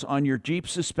parts on your Jeep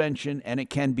suspension, and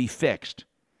it can be fixed.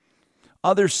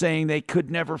 Others saying they could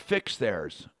never fix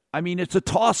theirs. I mean, it's a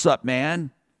toss-up,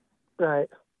 man. Right.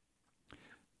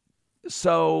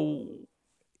 So,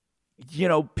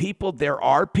 there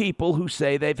are people who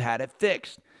say they've had it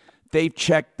fixed. They've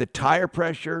checked the tire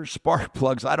pressure, spark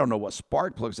plugs. I don't know what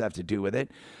spark plugs have to do with it,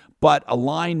 but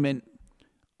alignment,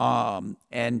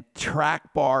 and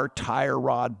track bar, tire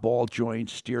rod, ball joint,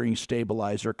 steering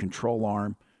stabilizer, control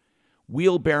arm,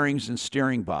 wheel bearings, and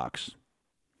steering box.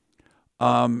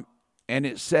 And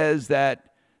it says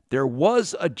that there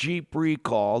was a Jeep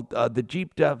recall. The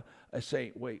Jeep Dev,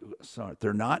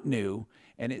 they're not new.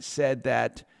 And it said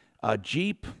that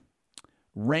Jeep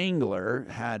Wrangler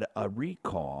had a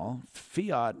recall.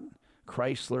 Fiat,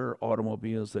 Chrysler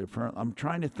automobiles. I'm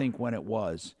trying to think when it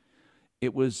was.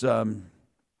 It was, I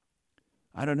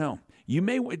don't know. You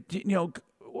may,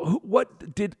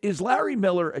 is Larry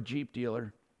Miller a Jeep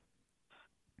dealer?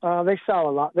 They sell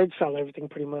a lot. They sell everything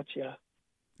pretty much, yeah.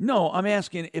 No, I'm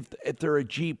asking if they're a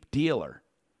Jeep dealer.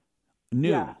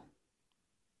 New. Yeah.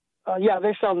 Yeah,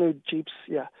 they sell new Jeeps,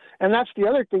 yeah. And that's the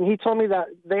other thing. He told me that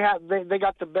they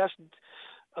got the best,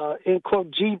 in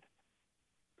quote, Jeep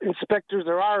inspectors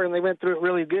there are, and they went through it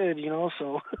really good,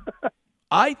 so.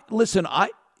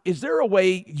 Is there a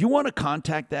way you want to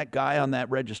contact that guy on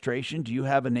that registration? Do you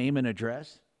have a name and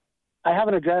address? I have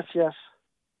an address, yes.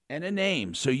 And a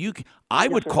name. So I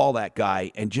would call that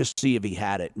guy and just see if he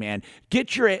had it, man.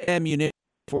 Get your ammunition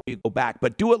before you go back,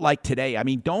 but do it like today. I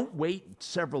mean, don't wait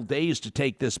several days to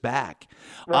take this back.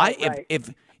 Right.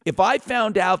 If I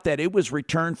found out that it was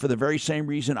returned for the very same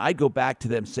reason, I'd go back to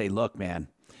them and say, look, man,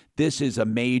 this is a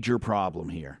major problem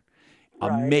here.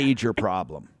 A major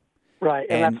problem. Right,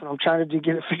 and that's what I'm trying to do,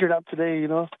 get it figured out today,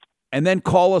 And then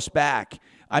call us back.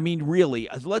 I mean, really,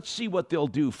 let's see what they'll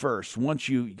do first once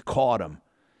you caught them.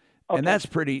 Okay. And that's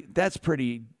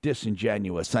pretty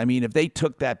disingenuous. I mean, if they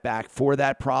took that back for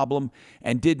that problem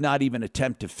and did not even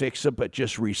attempt to fix it but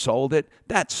just resold it,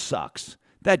 that sucks.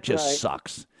 That just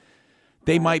sucks.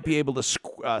 They might be able to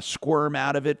squirm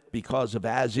out of it because of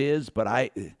as is,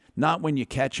 but not when you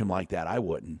catch them like that. I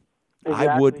wouldn't. Exactly.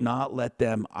 I would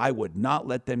not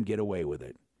let them get away with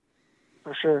it.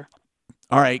 For sure.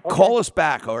 All right. Okay. Call us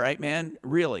back. All right, man.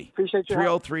 Really. Appreciate you.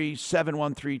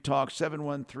 303-713-TALK,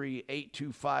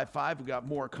 713-8255. We got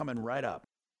more coming right up.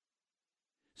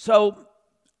 So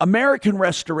American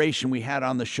Restoration we had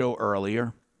on the show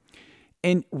earlier.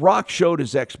 And Rock showed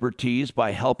his expertise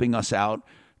by helping us out,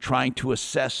 trying to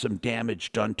assess some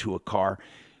damage done to a car.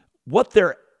 What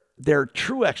their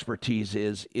true expertise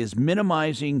is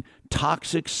minimizing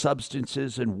toxic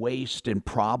substances and waste and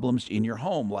problems in your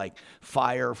home, like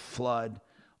fire, flood,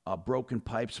 broken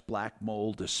pipes, black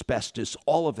mold, asbestos,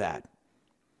 all of that.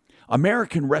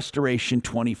 American Restoration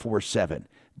 24/7.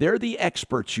 They're the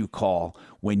experts you call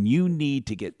when you need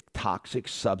to get toxic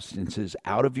substances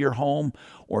out of your home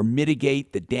or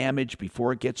mitigate the damage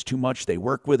before it gets too much. They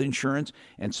work with insurance.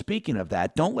 And speaking of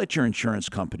that, don't let your insurance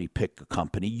company pick a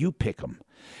company. You pick them.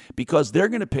 Because they're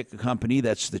going to pick a company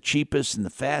that's the cheapest and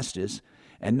the fastest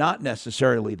and not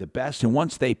necessarily the best. And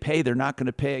once they pay, they're not going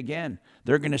to pay again.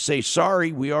 They're going to say,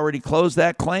 sorry, we already closed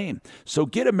that claim. So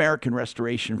get American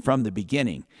Restoration from the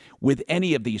beginning with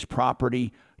any of these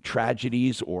property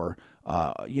tragedies or,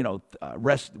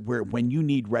 when you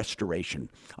need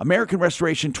restoration. American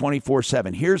Restoration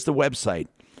 24/7. Here's the website,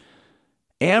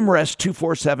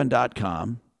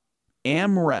 amrest247.com.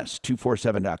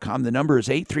 amrest247.com. The number is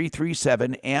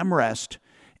 8337-AMREST,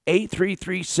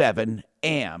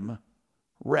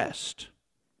 8337-AMREST.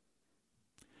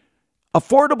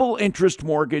 Affordable Interest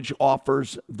Mortgage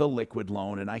offers the liquid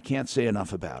loan, and I can't say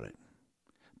enough about it.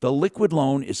 The liquid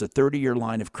loan is a 30-year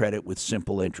line of credit with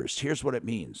simple interest. Here's what it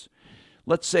means.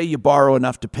 Let's say you borrow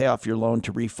enough to pay off your loan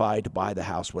to refi, to buy the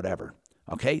house, whatever.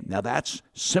 Okay, now that's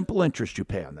simple interest you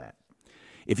pay on that.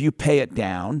 If you pay it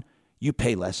down, you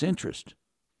pay less interest.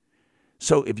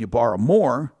 So if you borrow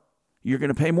more, you're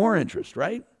going to pay more interest,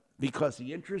 right? Because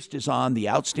the interest is on the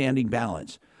outstanding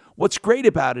balance. What's great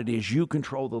about it is you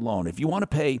control the loan. If you want to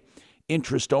pay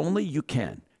interest only, you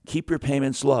can. Keep your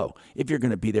payments low. If you're going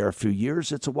to be there a few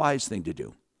years, it's a wise thing to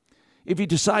do. If you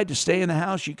decide to stay in the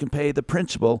house, you can pay the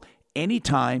principal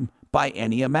anytime by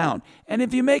any amount. And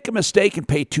if you make a mistake and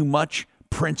pay too much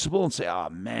principal and say, oh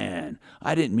man,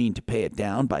 I didn't mean to pay it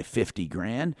down by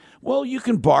 $50,000, well, you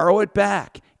can borrow it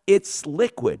back. It's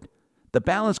liquid. The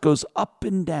balance goes up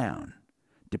and down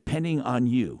depending on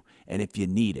you and if you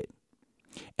need it.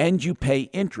 And you pay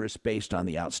interest based on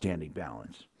the outstanding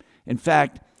balance. In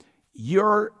fact,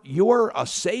 your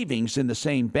savings in the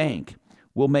same bank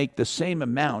will make the same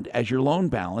amount as your loan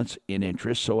balance in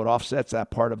interest, so it offsets that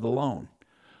part of the loan.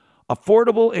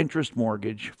 Affordable interest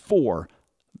mortgage for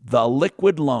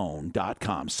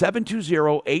theliquidloan.com.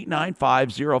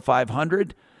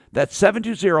 720-895-0500. That's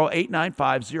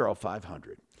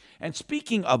 720-895-0500. And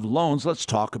speaking of loans, let's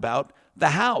talk about the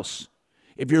house.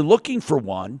 If you're looking for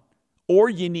one or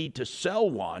you need to sell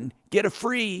one, get a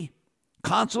free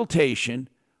consultation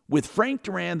with Frank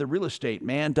Duran,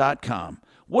 therealestateman.com.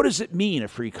 What does it mean, a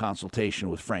free consultation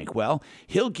with Frank? Well,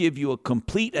 he'll give you a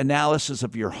complete analysis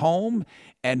of your home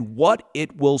and what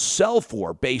it will sell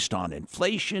for based on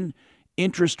inflation,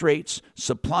 interest rates,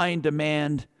 supply and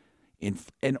demand,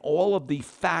 and all of the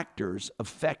factors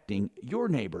affecting your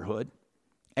neighborhood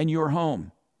and your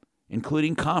home,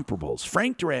 including comparables.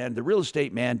 Frank Duran,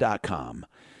 therealestateman.com,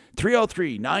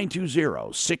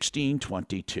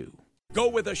 303-920-1622. Go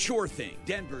with a sure thing.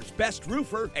 Denver's best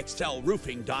roofer,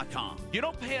 excelroofing.com. You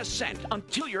don't pay a cent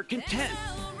until you're content.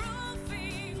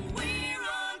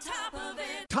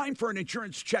 Time for an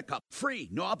insurance checkup. Free,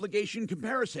 no obligation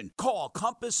comparison. Call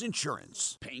Compass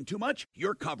Insurance. Paying too much?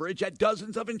 Your coverage at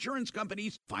dozens of insurance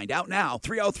companies. Find out now.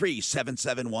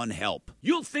 303-771-HELP.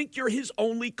 You'll think you're his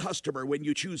only customer when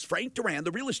you choose Frank Duran,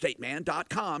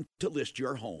 therealestateman.com, to list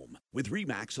your home with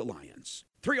RE/MAX Alliance.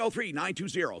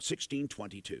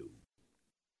 303-920-1622.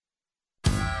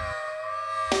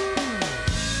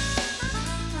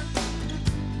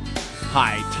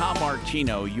 Hi, Tom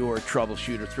Martino, your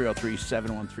troubleshooter,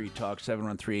 303-713-TALK,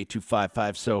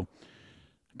 713-8255. So,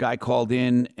 guy called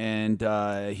in, and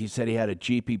he said he had a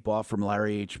Jeep he bought from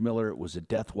Larry H. Miller. It was a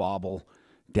death wobble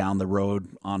down the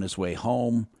road on his way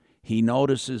home. He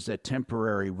notices a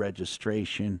temporary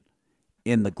registration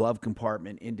in the glove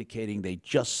compartment indicating they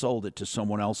just sold it to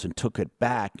someone else and took it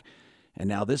back. And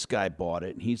now this guy bought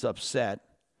it, and he's upset.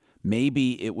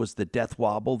 Maybe it was the death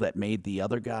wobble that made the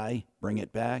other guy bring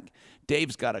it back.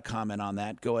 Dave's got a comment on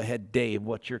that. Go ahead, Dave.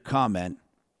 What's your comment?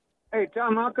 Hey,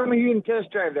 Tom, how come you didn't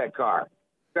test drive that car?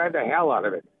 Drive the hell out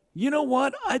of it. You know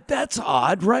what? That's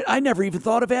odd, right? I never even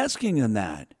thought of asking him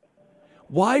that.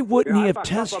 Why wouldn't he have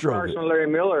test drove it? Larry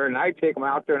Miller, and I take them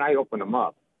out there and I open them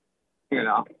up. You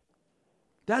know.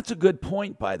 That's a good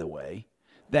point, by the way.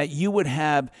 That you would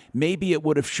have, maybe it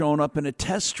would have shown up in a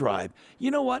test drive.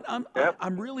 You know what? I'm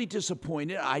really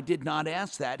disappointed. I did not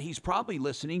ask that. He's probably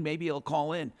listening. Maybe he'll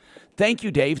call in. Thank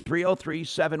you, Dave.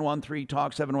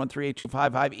 303-713-TALK,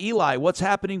 713-8255. Eli, what's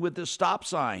happening with this stop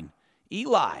sign?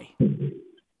 Eli?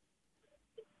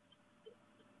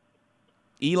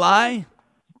 Eli?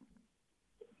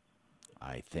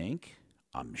 I think.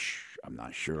 I'm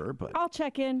not sure, but. I'll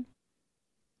check in.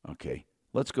 Okay.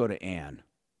 Let's go to Ann.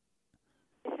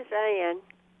 This is Ann.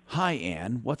 Hi,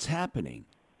 Ann. What's happening?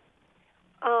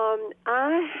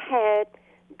 I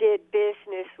did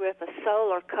business with a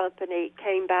solar company,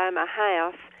 came by my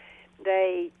house.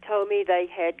 They told me they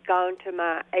had gone to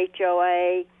my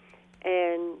HOA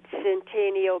and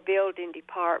Centennial Building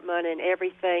Department and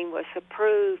everything was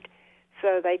approved.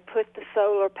 So they put the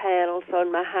solar panels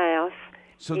on my house.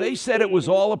 So they said it was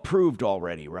all approved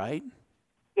already, right?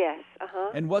 Yes, uh-huh.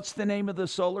 And what's the name of the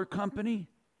solar company?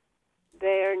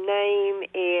 Their name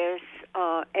is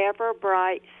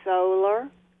Everbright Solar.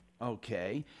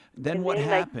 Okay. Then And what then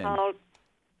happened?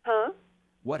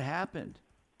 What happened?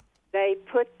 They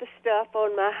put the stuff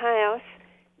on my house.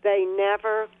 They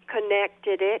never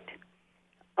connected it.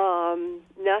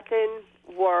 Nothing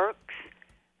works.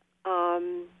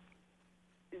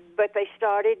 But they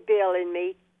started billing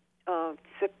me,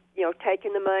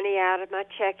 taking the money out of my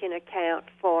checking account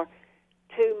for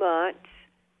 2 months.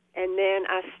 And then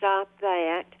I stopped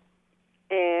that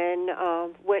and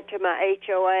went to my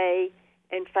HOA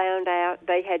and found out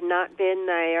they had not been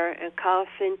there, and called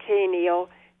Centennial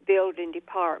Building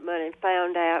Department and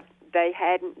found out they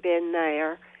hadn't been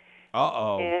there.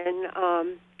 Uh-oh.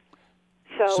 And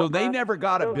So they never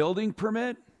got a building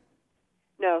permit?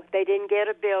 No, they didn't get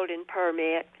a building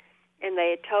permit, and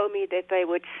they had told me that they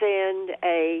would send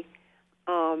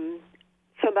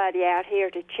somebody out here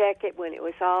to check it when it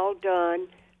was all done.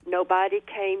 Nobody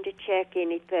came to check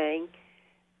anything.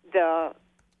 The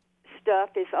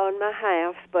stuff is on my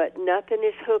house, but nothing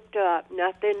is hooked up.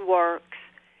 Nothing works.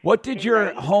 What did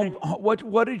your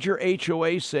what did your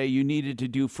HOA say you needed to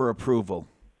do for approval?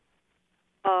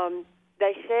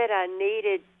 They said I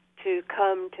needed to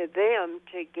come to them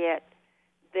to get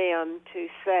them to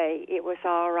say it was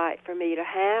all right for me to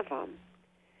have them.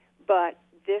 But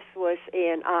this was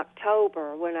in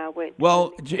October when I went.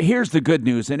 Well, here's the good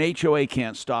news: an HOA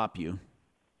can't stop you.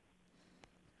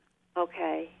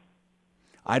 Okay.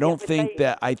 I don't think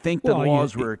that. I think the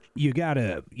laws were. You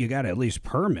gotta at least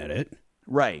permit it.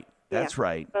 Right. That's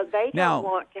right. But they don't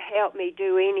want to help me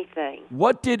do anything.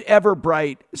 What did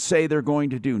Everbright say they're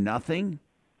going to do? Nothing?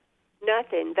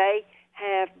 Nothing. They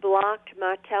have blocked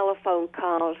my telephone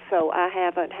calls, so I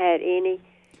haven't had any.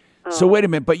 So wait a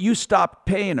minute, but you stopped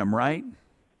paying them, right?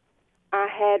 I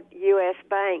had U.S.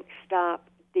 Bank stop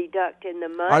deducting the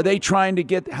money. Are they trying to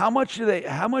get? How much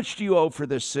do you owe for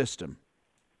this system?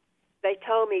 They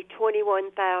told me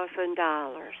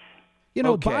 $21,000. You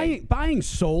know, Okay. buying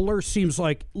solar seems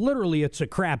like literally it's a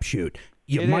crapshoot.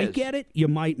 You It might is. get it, you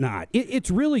might not. It's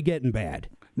really getting bad.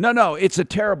 No, it's a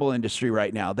terrible industry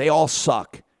right now. They all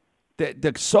suck.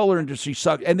 The solar industry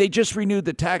sucks. And they just renewed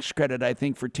the tax credit, I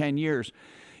think, for 10 years.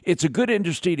 It's a good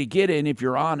industry to get in if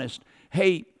you're honest.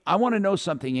 Hey, I want to know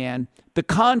something, Ann. The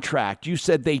contract, you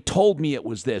said they told me it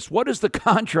was this. What does the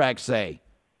contract say?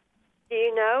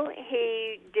 You know,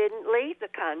 he didn't leave the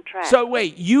contract. So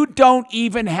wait, you don't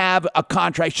even have a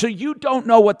contract. So you don't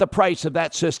know what the price of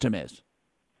that system is.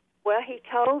 Well, he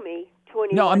told me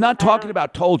 21. No, I'm not talking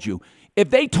about told you. If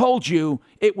they told you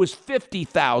it was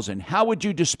 50,000, how would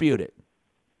you dispute it?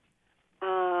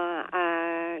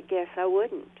 I guess I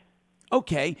wouldn't.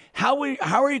 Okay, how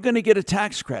are you going to get a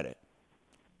tax credit?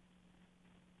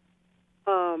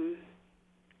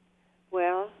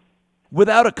 Well,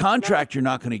 Without a contract, you're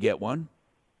not going to get one.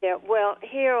 yeah. Well,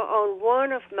 here on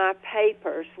one of my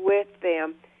papers with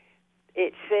them,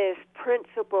 it says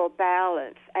principal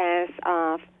balance as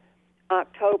of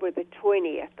October the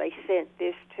 20th. They sent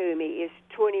this to me. Is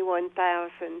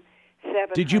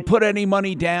 $21,700. Did you put any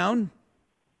money down?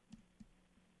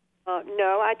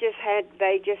 No,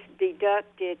 they just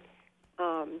deducted.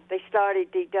 They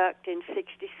started deducting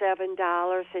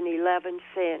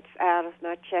 $67.11 out of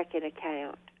my checking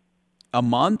account A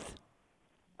month?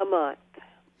 a month.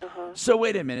 So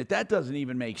wait a minute, that doesn't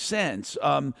even make sense.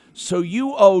 So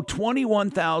you owe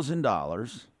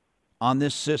 $21,000 on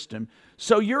this system.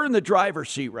 So you're in the driver's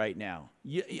seat right now.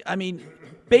 I mean,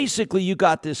 basically you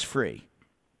got this free.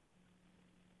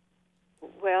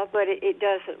 Well, but it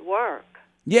doesn't work.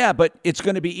 Yeah, but it's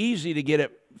going to be easy to get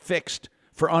it fixed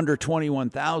for under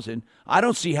 $21,000. I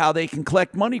don't see how they can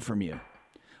collect money from you.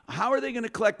 How are they going to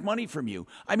collect money from you?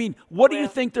 I mean, what do you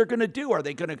think they're going to do? Are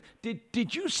they going to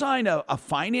did you sign a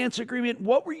finance agreement?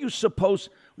 What were you supposed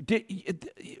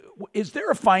is there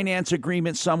a finance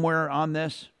agreement somewhere on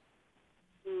this?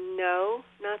 No,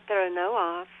 not that I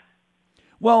know of.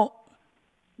 Well,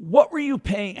 what were you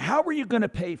paying? How were you going to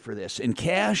pay for this? In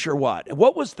cash or what?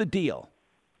 What was the deal?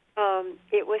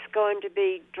 It was going to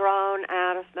be drawn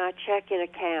out of my checking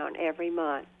account every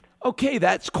month. Okay,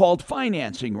 that's called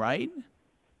financing, right?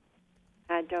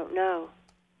 I don't know.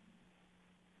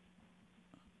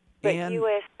 But Ann,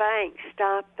 U.S. Bank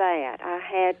stopped that. I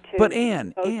had to. But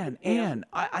Ann,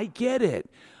 I get it.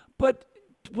 But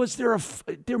was there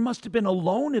there must have been a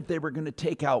loan if they were going to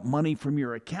take out money from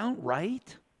your account,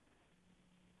 right?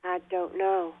 I don't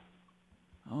know.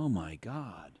 Oh my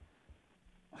God.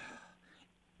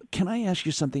 Can I ask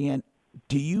you something, Ann?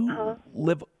 Do you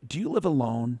live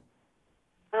alone?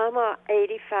 I'm a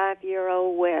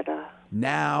 85-year-old widow.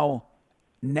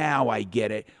 Now I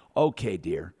get it. Okay,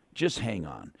 dear, just hang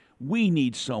on. We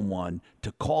need someone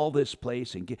to call this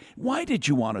place and get. Why did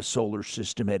you want a solar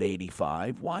system at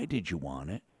 85? Why did you want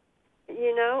it?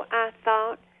 You know, I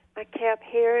kept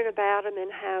hearing about them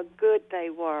and how good they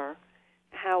were,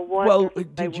 how wonderful they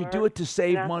were. Did you do it to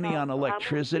save money on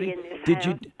electricity? Did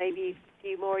you? Maybe a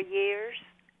few more years.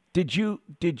 Did you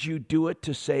do it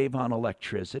to save on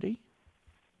electricity?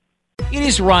 It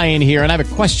is Ryan here, and I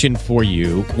have a question for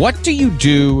you. What do you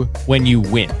do when you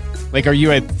win? Like, are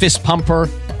you a fist pumper,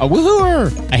 a woo-hooer,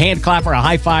 a hand clapper, a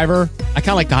high fiver? I kind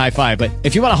of like the high five, but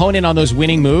if you want to hone in on those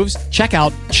winning moves, check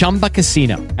out Chumba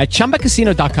Casino. At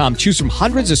ChumbaCasino.com, choose from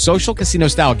hundreds of social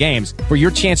casino-style games for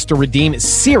your chance to redeem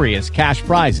serious cash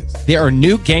prizes. There are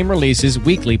new game releases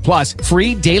weekly, plus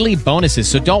free daily bonuses.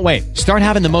 So don't wait. Start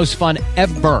having the most fun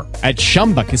ever at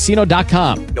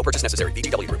ChumbaCasino.com. No purchase necessary.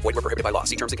 VGW Group. Void where prohibited by law.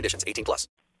 See terms and conditions. 18+.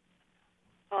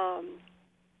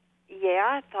 Yeah,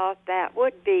 I thought that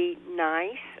would be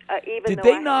nice. Even Did though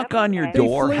they I knock haven't on your had-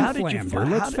 door? How did you Flim-flammed find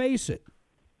her, let's face it.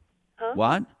 Huh?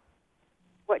 What?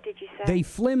 What did you say? They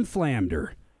flim-flammed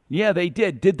her. Yeah, they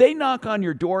did. Did they knock on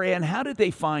your door, Ann? How did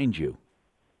they find you?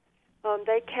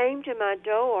 They came to my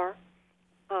door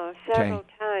several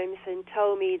times and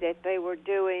told me that they were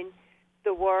doing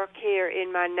the work here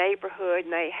in my neighborhood,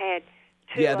 and they had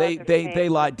two Yeah, they other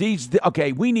lied.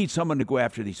 Okay, we need someone to go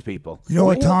after these people. You know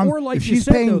what, Tom? Or like If you she's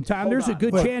said, paying- though, Tom, there's a Hold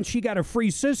good on. chance she got a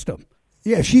free system.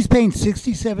 Yeah, if she's paying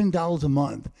 $67 a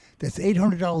month, that's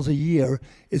 $800 a year.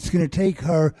 It's going to take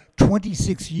her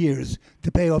 26 years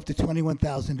to pay off the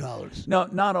 $21,000. No,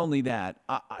 not only that.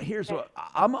 Here's what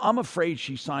I'm afraid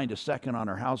she signed a second on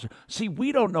her house. See,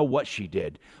 we don't know what she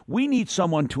did. We need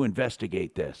someone to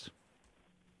investigate this.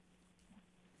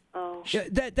 Oh. Yeah,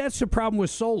 that's the problem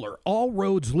with solar. All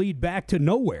roads lead back to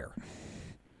nowhere.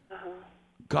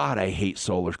 God, I hate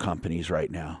solar companies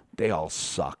right now. They all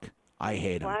suck. I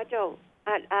hate them. Well,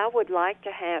 I would like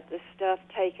to have the stuff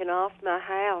taken off my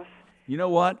house You know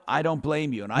what? I don't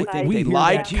blame you. And I think We they hear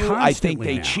lied that to you. I think constantly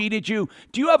they now. cheated you.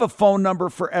 Do you have a phone number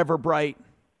for Everbright?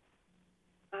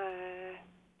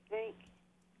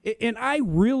 And I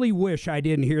really wish I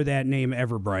didn't hear that name,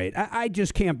 Everbright. I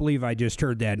just can't believe I just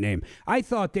heard that name. I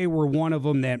thought they were one of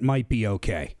them that might be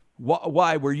okay.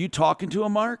 Why? Were you talking to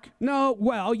him, Mark? No,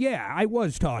 well, yeah, I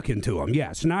was talking to him.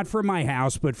 Yes, not for my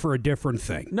house, but for a different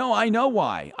thing. No, I know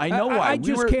why. I know why. I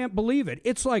just can't believe it.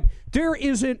 It's like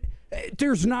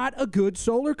there's not a good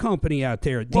solar company out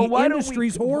there. The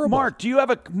industry's horrible. Mark, do you have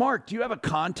a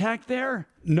contact there?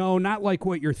 No, not like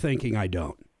what you're thinking. I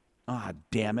don't. Ah,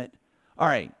 damn it. All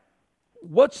right.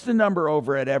 What's the number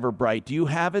over at Everbright? Do you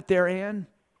have it there, Ann?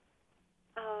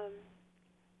 I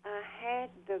had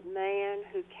the man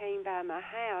who came by my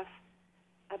house.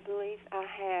 I believe I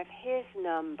have his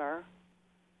number.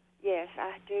 Yes,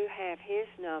 I do have his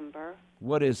number.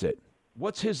 What is it?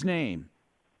 What's his name?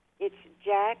 It's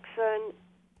Jackson,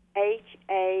 Haight.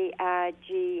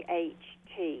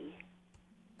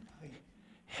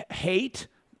 Haight?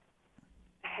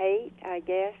 Haight, I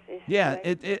guess. Yeah,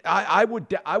 I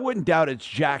wouldn't doubt it's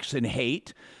Jackson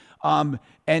Haight. And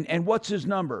what's his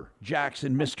number?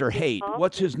 Jackson, Mr. Haight.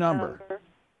 What's his number?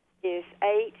 Is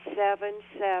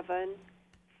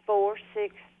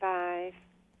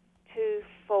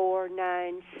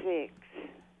 877-465-2496.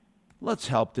 Let's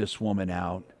help this woman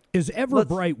out. Is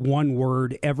Everbright one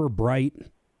word, Everbright?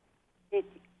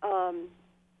 Well,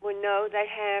 no, they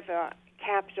have a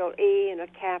capital E and a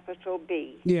capital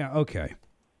B. Yeah, okay.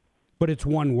 But it's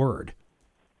one word.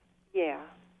 Yeah.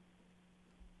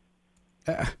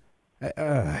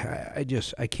 I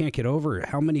can't get over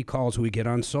how many calls we get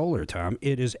on solar, Tom.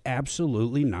 It is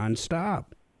absolutely nonstop.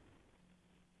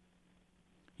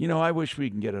 You know, I wish we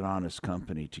can get an honest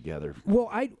company together.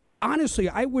 Well, honestly,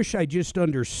 I wish I just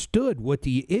understood what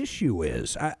the issue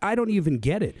is. I don't even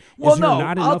get it. Well, is there no,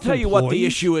 not I'll enough tell you what the employees?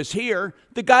 issue is here.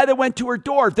 The guy that went to her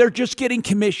door, they're just getting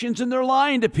commissions and they're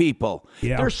lying to people.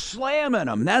 Yeah. They're slamming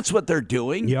them. That's what they're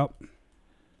doing. Yep.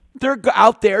 They're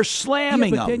out there slamming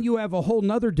but them. then you have a whole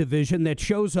nother division that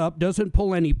shows up, doesn't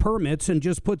pull any permits, and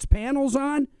just puts panels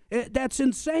on. That's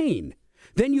insane.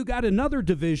 Then you got another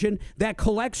division that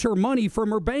collects her money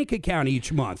from her bank account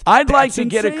each month. I'd like That's to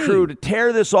get a insane. crew to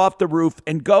tear this off the roof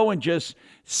and go and just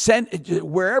send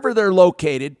wherever they're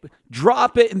located,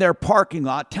 drop it in their parking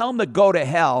lot, tell them to go to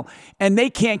hell, and they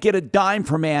can't get a dime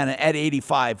from Anna at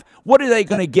 85. What are they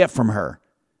going to get from her?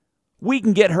 We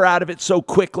can get her out of it so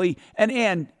quickly. And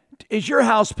Ann, is your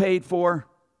house paid for?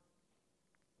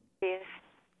 Yes.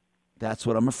 That's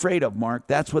what I'm afraid of, Mark.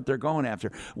 That's what they're going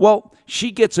after. Well,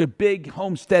 she gets a big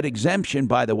homestead exemption,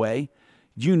 by the way.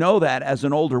 You know that as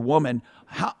an older woman.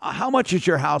 How much is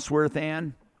your house worth,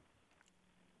 Ann?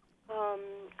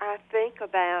 I think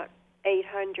about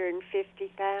 $850,000.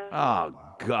 Oh,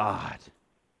 God.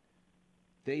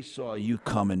 They saw you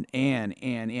coming. Ann,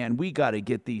 we got to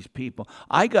get these people.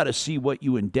 I got to see what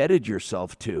you indebted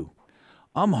yourself to.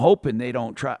 I'm hoping they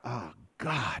don't try. Oh,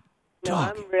 God. No,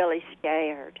 Doug. I'm really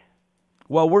scared.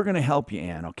 Well, we're going to help you,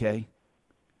 Ann, okay?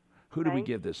 Who do we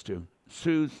give this to?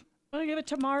 Suze? I'll give it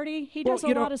to Marty. He Well, does a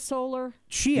you know, lot of solar.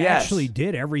 She Yes. actually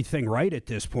did everything right at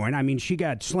this point. I mean, she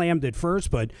got slammed at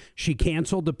first, but she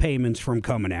canceled the payments from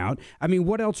coming out. I mean,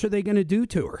 what else are they going to do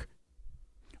to her?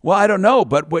 Well, I don't know,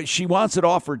 but what she wants it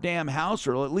off her damn house,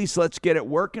 or at least let's get it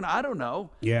working. I don't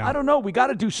know. Yeah. I don't know. We got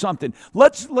to do something.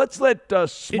 Let's let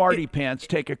Smarty Pants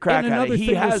take a crack And at another it. thing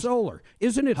He with has solar.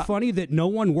 Isn't it funny that no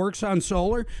one works on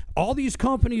solar? All these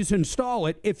companies install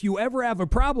it. If you ever have a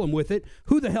problem with it,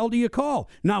 who the hell do you call?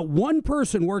 Not one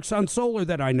person works on solar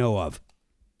that I know of.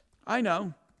 I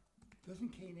know. Doesn't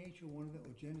K-Nature, one of the, or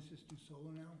Genesis do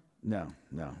solar now?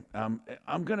 No.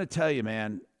 I'm going to tell you,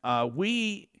 man.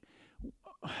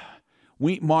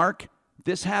 Mark,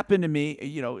 this happened to me.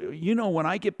 You know, when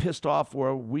I get pissed off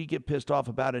or we get pissed off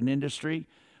about an industry,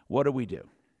 what do?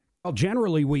 Well,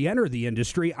 generally, we enter the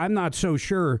industry. I'm not so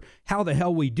sure how the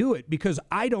hell we do it because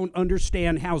I don't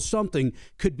understand how something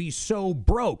could be so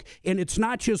broke. And it's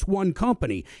not just one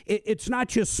company. It's not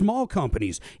just small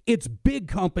companies. It's big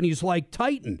companies like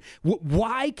Titan.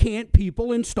 Why can't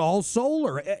people install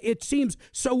solar? It seems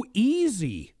so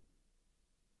easy.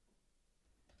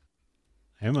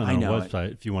 I'm on I our know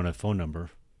website if you want a phone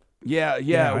number.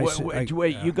 Yeah.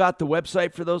 Wait, you got the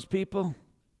website for those people?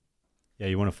 Yeah,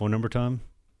 you want a phone number, Tom?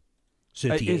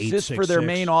 Is this for their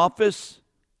main office?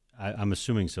 I'm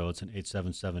assuming so. It's an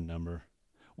 877 number.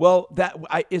 Well,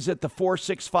 is it the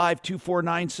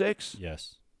 465-2496?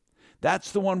 Yes.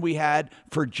 That's the one we had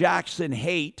for Jackson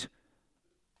Haight,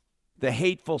 the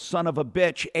hateful son of a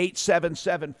bitch,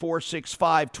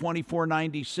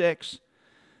 877-465-2496.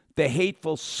 The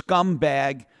hateful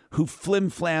scumbag who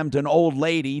flim-flammed an old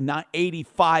lady, not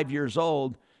 85 years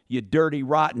old, you dirty,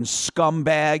 rotten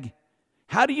scumbag.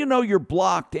 How do you know you're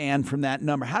blocked, Ann, from that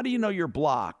number? How do you know you're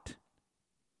blocked?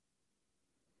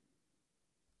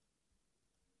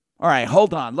 All right,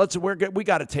 hold on. We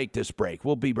got to take this break.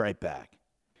 We'll be right back.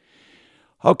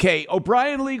 Okay,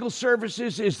 O'Brien Legal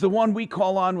Services is the one we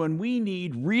call on when we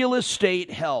need real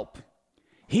estate help.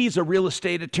 He's a real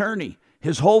estate attorney.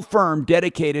 His whole firm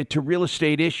dedicated to real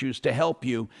estate issues to help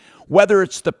you, whether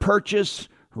it's the purchase,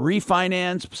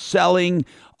 refinance, selling,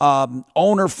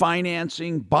 owner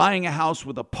financing, buying a house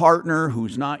with a partner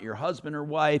who's not your husband or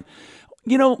wife.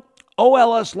 You know,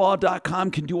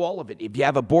 OLSlaw.com can do all of it. If you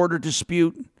have a border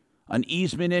dispute, an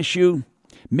easement issue,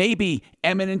 maybe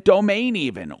eminent domain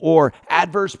even, or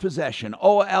adverse possession,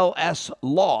 OLSlaw.com,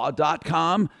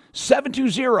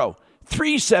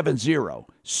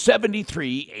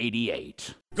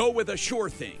 720-370-7388. Go with a sure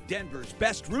thing. Denver's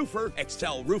best roofer,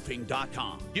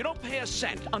 excelroofing.com. You don't pay a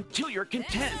cent until you're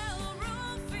content.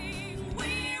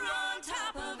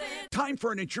 Time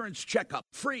for an insurance checkup.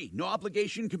 Free, no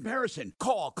obligation comparison.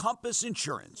 Call Compass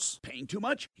Insurance. Paying too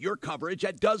much? Your coverage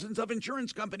at dozens of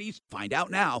insurance companies. Find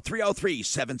out now.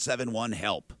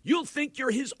 303-771-HELP. You'll think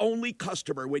you're his only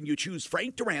customer when you choose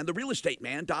Frank Duran,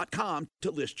 therealestateman.com,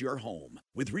 to list your home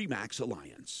with RE/MAX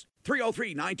Alliance.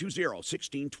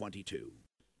 303-920-1622.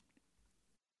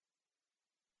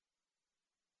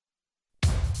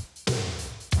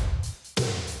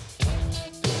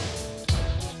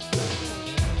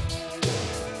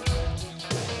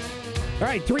 All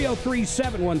right,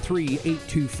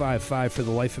 303-713-8255. For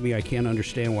the life of me, I can't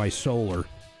understand why solar.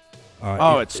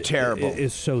 It's terrible. It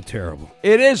is so terrible.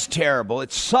 It is terrible.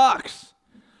 It sucks.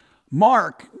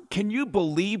 Mark, can you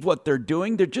believe what they're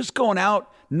doing? They're just going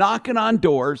out, knocking on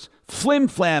doors,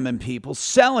 flim-flamming people,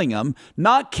 selling them,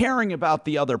 not caring about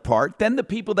the other part. Then the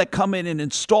people that come in and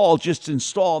install just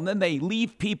install, and then they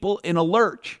leave people in a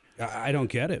lurch. I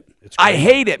don't get it. It's I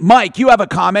hate it. Mike, you have a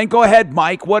comment. Go ahead,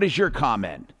 Mike. What is your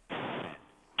comment?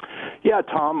 Yeah,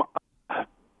 Tom,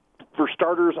 for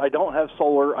starters, I don't have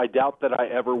solar. I doubt that I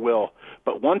ever will.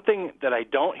 But one thing that I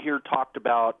don't hear talked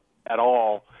about at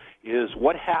all is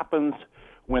what happens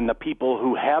when the people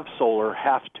who have solar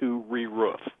have to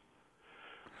re-roof.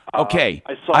 Okay,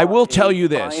 I will tell you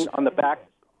this. On the back,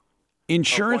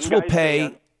 Insurance will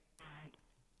pay.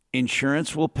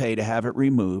 Insurance will pay to have it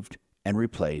removed and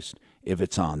replaced if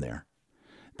it's on there.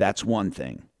 That's one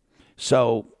thing.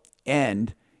 So,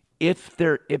 and if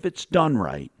it's done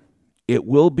right, it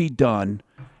will be done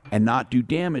and not do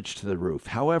damage to the roof.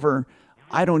 However,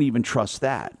 I don't even trust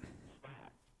that.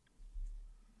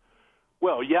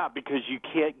 Well, yeah, because you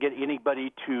can't get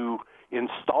anybody to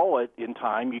install it in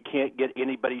time. You can't get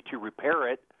anybody to repair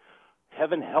it.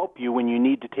 Heaven help you when you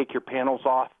need to take your panels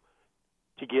off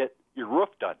to get your roof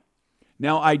done.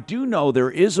 Now, I do know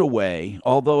there is a way,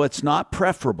 although it's not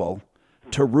preferable,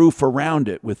 to roof around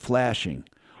it with flashing.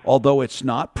 Although it's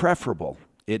not preferable,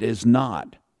 it is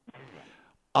not.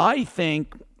 I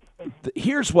think,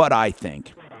 here's what I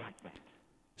think.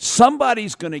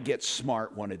 Somebody's going to get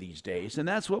smart one of these days, and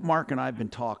that's what Mark and I have been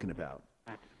talking about.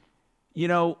 You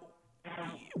know,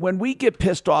 when we get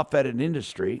pissed off at an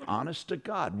industry, honest to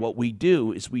God, what we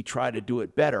do is we try to do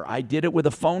it better. I did it with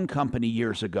a phone company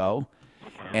years ago,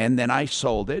 and then I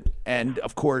sold it. And,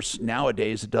 of course,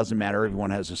 nowadays it doesn't matter.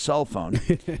 Everyone has a cell phone.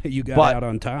 You got out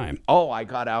on time. Oh, I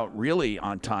got out really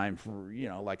on time for,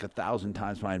 like 1,000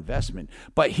 times my investment.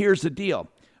 But here's the deal.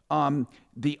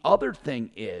 The other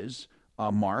thing is,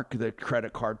 Mark, the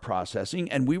credit card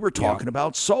processing, and we were talking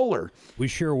about solar. We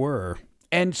sure were.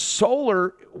 And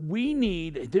solar,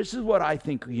 this is what I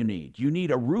think you need. You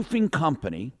need a roofing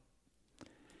company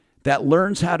that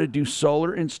learns how to do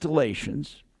solar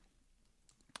installations.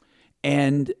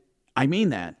 And I mean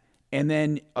that. And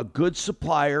then a good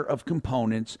supplier of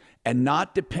components and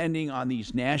not depending on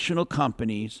these national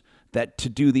companies to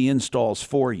do the installs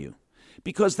for you.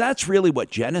 Because that's really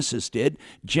what Genesis did.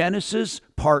 Genesis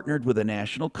partnered with a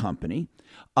national company.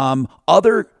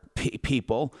 Other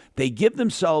people, they give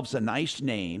themselves a nice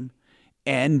name,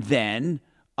 and then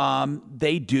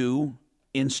they do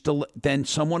then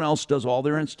someone else does all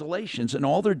their installations, and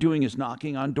all they're doing is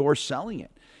knocking on doors selling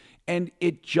it. And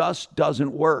it just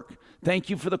doesn't work. Thank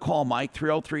you for the call, Mike.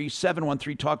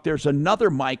 303-713-TALK. There's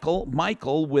another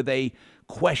Michael with a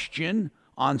question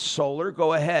on solar.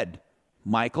 Go ahead.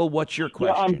 Michael, what's your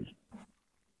question?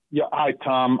 Hi,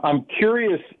 Tom. I'm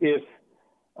curious if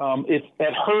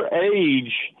at her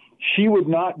age, she would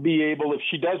not be able, if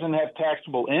she doesn't have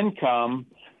taxable income,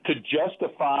 to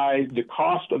justify the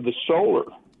cost of the solar.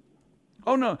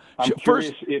 Oh, no. I'm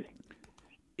curious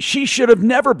she should have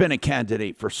never been a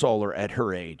candidate for solar at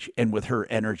her age and with her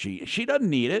energy. She doesn't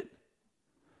need it.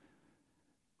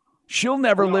 She'll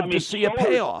never live to see a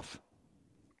payoff.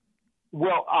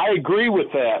 Well, I agree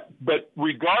with that. But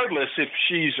regardless, if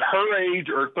she's her age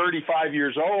or 35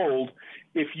 years old,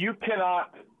 if you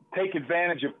cannot take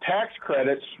advantage of tax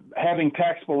credits, having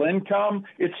taxable income,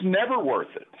 it's never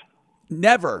worth it.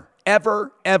 Never,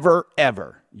 ever, ever,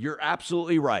 ever. You're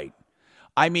absolutely right.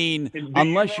 I mean,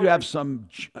 unless you have some,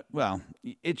 well,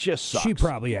 it just sucks. She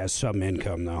probably has some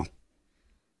income, though.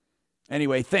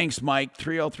 Anyway, thanks, Mike.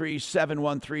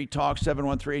 303-713-TALK,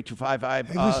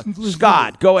 713-8255. Listen,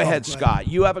 Scott, go ahead, Scott.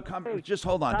 You have a comment. Just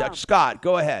hold on, Doug. Scott,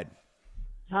 go ahead.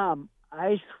 Tom,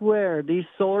 I swear these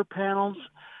solar panels,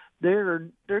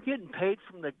 they're getting paid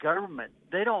from the government.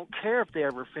 They don't care if they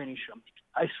ever finish them.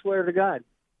 I swear to God.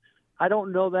 I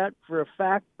don't know that for a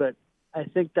fact, but I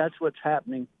think that's what's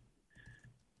happening.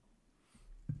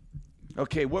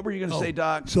 Okay, what were you going to say,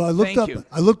 Doc? So I looked up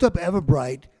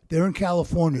Everbright. They're in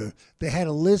California. They had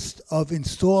a list of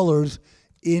installers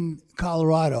in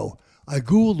Colorado. I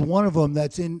Googled one of them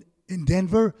that's in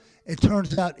Denver. It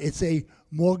turns out it's a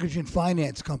mortgage and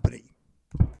finance company.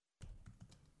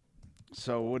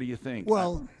 So what do you think?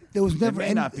 Well, there was never It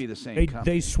may not be the same company.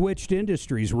 They switched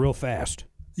industries real fast.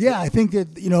 Yeah, I think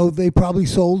that, they probably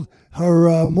sold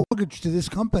her mortgage to this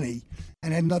company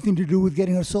and had nothing to do with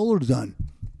getting her solar done.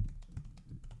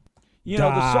 You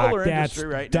know, the solar industry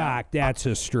right now. Doc, that's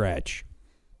a stretch.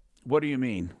 What do you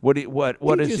mean? What he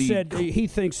is just he? said he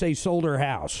thinks they sold her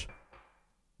house.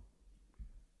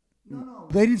 No.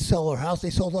 They didn't sell her house. They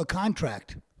sold her a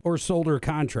contract. Or sold her a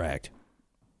contract.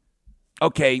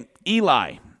 Okay,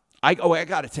 Eli. I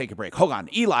got to take a break. Hold on.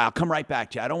 Eli, I'll come right back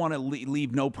to you. I don't want to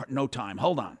leave no time.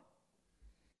 Hold on.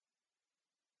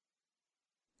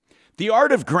 The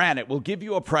Art of Granite will give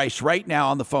you a price right now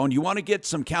on the phone. You want to get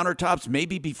some countertops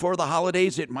maybe before the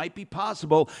holidays? It might be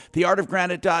possible.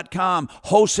 TheArtOfGranite.com.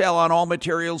 Wholesale on all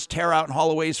materials. Tear out and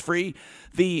haul away is free.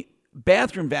 The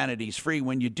bathroom vanity is free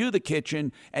when you do the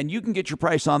kitchen, and you can get your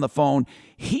price on the phone.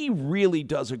 He really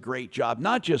does a great job,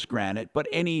 not just granite, but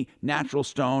any natural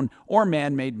stone or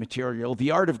man-made material.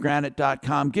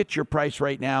 TheArtOfGranite.com. Get your price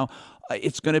right now.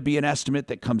 It's going to be an estimate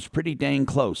that comes pretty dang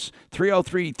close.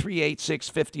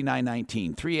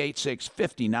 303-386-5919.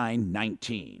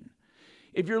 386-5919.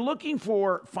 If you're looking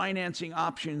for financing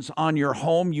options on your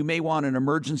home, you may want an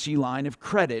emergency line of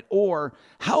credit, or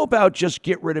how about just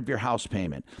get rid of your house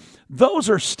payment? Those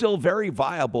are still very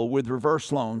viable with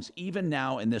reverse loans, even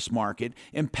now in this market.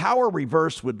 Empower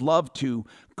Reverse would love to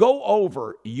go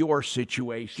over your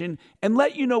situation and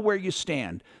let you know where you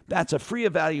stand. That's a free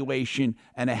evaluation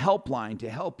and a helpline to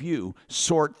help you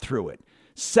sort through it.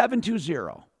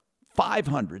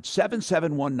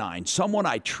 720-500-7719. Someone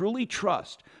I truly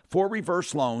trust for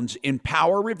reverse loans.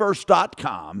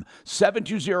 EmpowerReverse.com.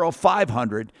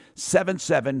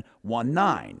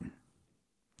 720-500-7719.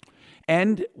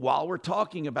 And while we're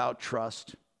talking about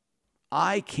trust,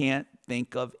 I can't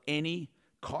think of any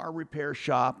car repair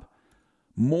shop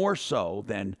more so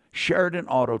than Sheridan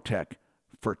Auto Tech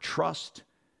for trust,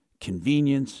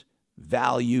 convenience,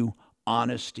 value,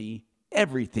 honesty,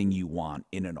 everything you want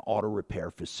in an auto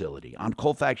repair facility. On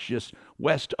Colfax, just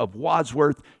west of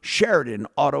Wadsworth,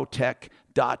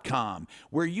 SheridanAutoTech.com,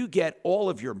 where you get all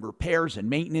of your repairs and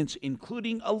maintenance,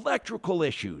 including electrical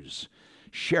issues.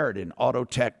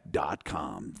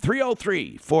 SheridanAutoTech.com.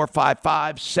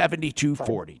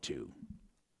 303-455-7242.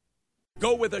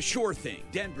 Go with a sure thing.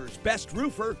 Denver's best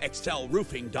roofer,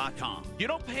 ExcelRoofing.com. You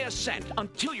don't pay a cent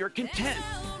until you're content.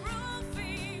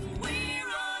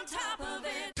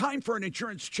 Time for an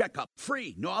insurance checkup.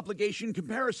 Free, no obligation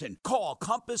comparison. Call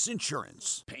Compass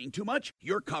Insurance. Paying too much?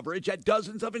 Your coverage at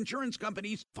dozens of insurance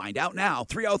companies. Find out now.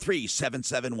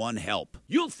 303-771-HELP.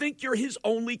 You'll think you're his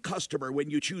only customer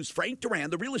when you choose Frank Duran,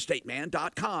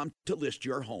 therealestateman.com, to list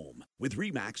your home with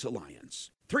RE/MAX Alliance.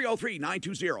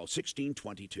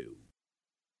 303-920-1622.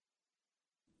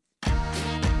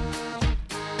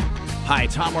 Hi,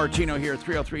 Tom Martino here,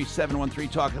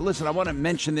 303-713-TALK. Listen, I want to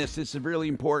mention this. This is really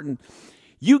important.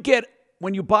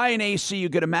 When you buy an AC, you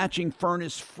get a matching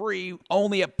furnace free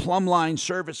only at Plumline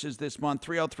Services this month,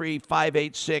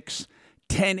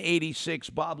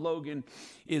 303-586-1086. Bob Logan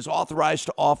is authorized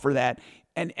to offer that.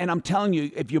 And I'm telling you,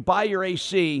 if you buy your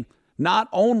AC, not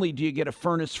only do you get a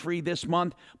furnace free this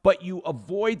month, but you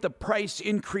avoid the price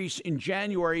increase in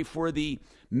January for the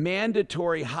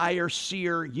mandatory higher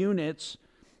SEER units.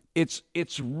 It's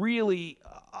really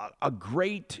a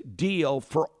great deal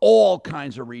for all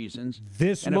kinds of reasons.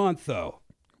 This month, though.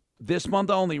 This month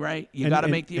only, right? You got to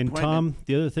make the appointment. And Tom,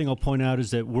 the other thing I'll point out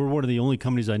is that we're one of the only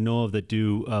companies I know of that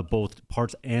do both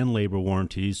parts and labor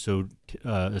warranties. So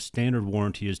a standard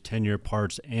warranty is 10-year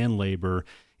parts and labor.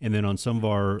 And then on some of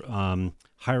our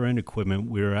higher-end equipment,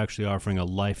 we're actually offering a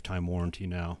lifetime warranty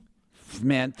now.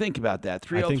 Man, think about that.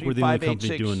 I think we're the only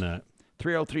company doing that.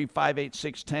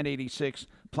 303-586-1086,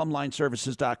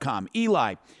 plumlineservices.com.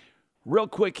 Eli, real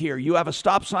quick here. You have a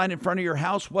stop sign in front of your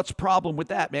house. What's the problem with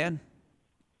that, man?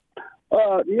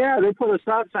 Yeah, they put a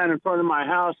stop sign in front of my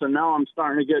house, and now I'm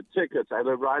starting to get tickets. I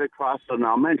live right across an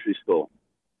elementary school.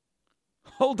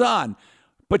 Hold on.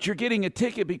 But you're getting a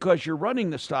ticket because you're running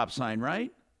the stop sign,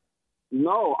 right?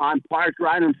 No, I'm parked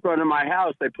right in front of my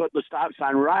house. They put the stop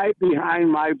sign right behind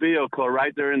my vehicle,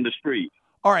 right there in the street.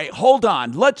 All right, hold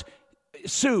on.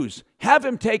 Suze, have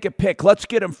him take a pic. Let's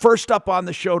get him first up on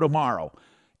the show tomorrow,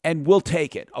 and we'll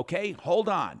take it, okay? Hold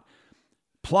on.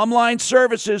 Plumline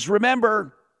Services,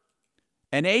 remember,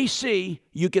 an AC,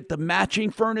 you get the matching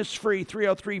furnace free,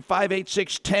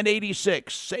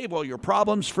 303-586-1086. Save all your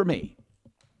problems for me.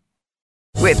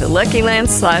 With the Lucky Land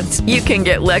Slots, you can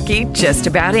get lucky just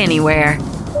about anywhere.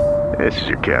 This is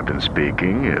your captain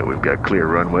speaking. We've got clear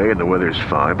runway and the weather's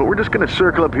fine, but we're just going to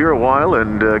circle up here a while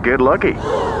and get lucky.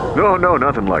 No,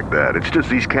 nothing like that. It's just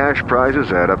these cash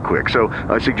prizes add up quick. So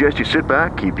I suggest you sit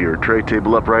back, keep your tray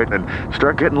table upright, and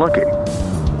start getting lucky.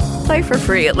 Play for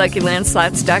free at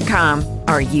LuckyLandSlots.com.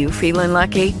 Are you feeling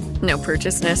lucky? No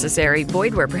purchase necessary.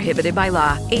 Void where prohibited by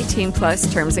law.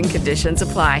 18+ terms and conditions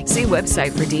apply. See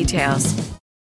website for details.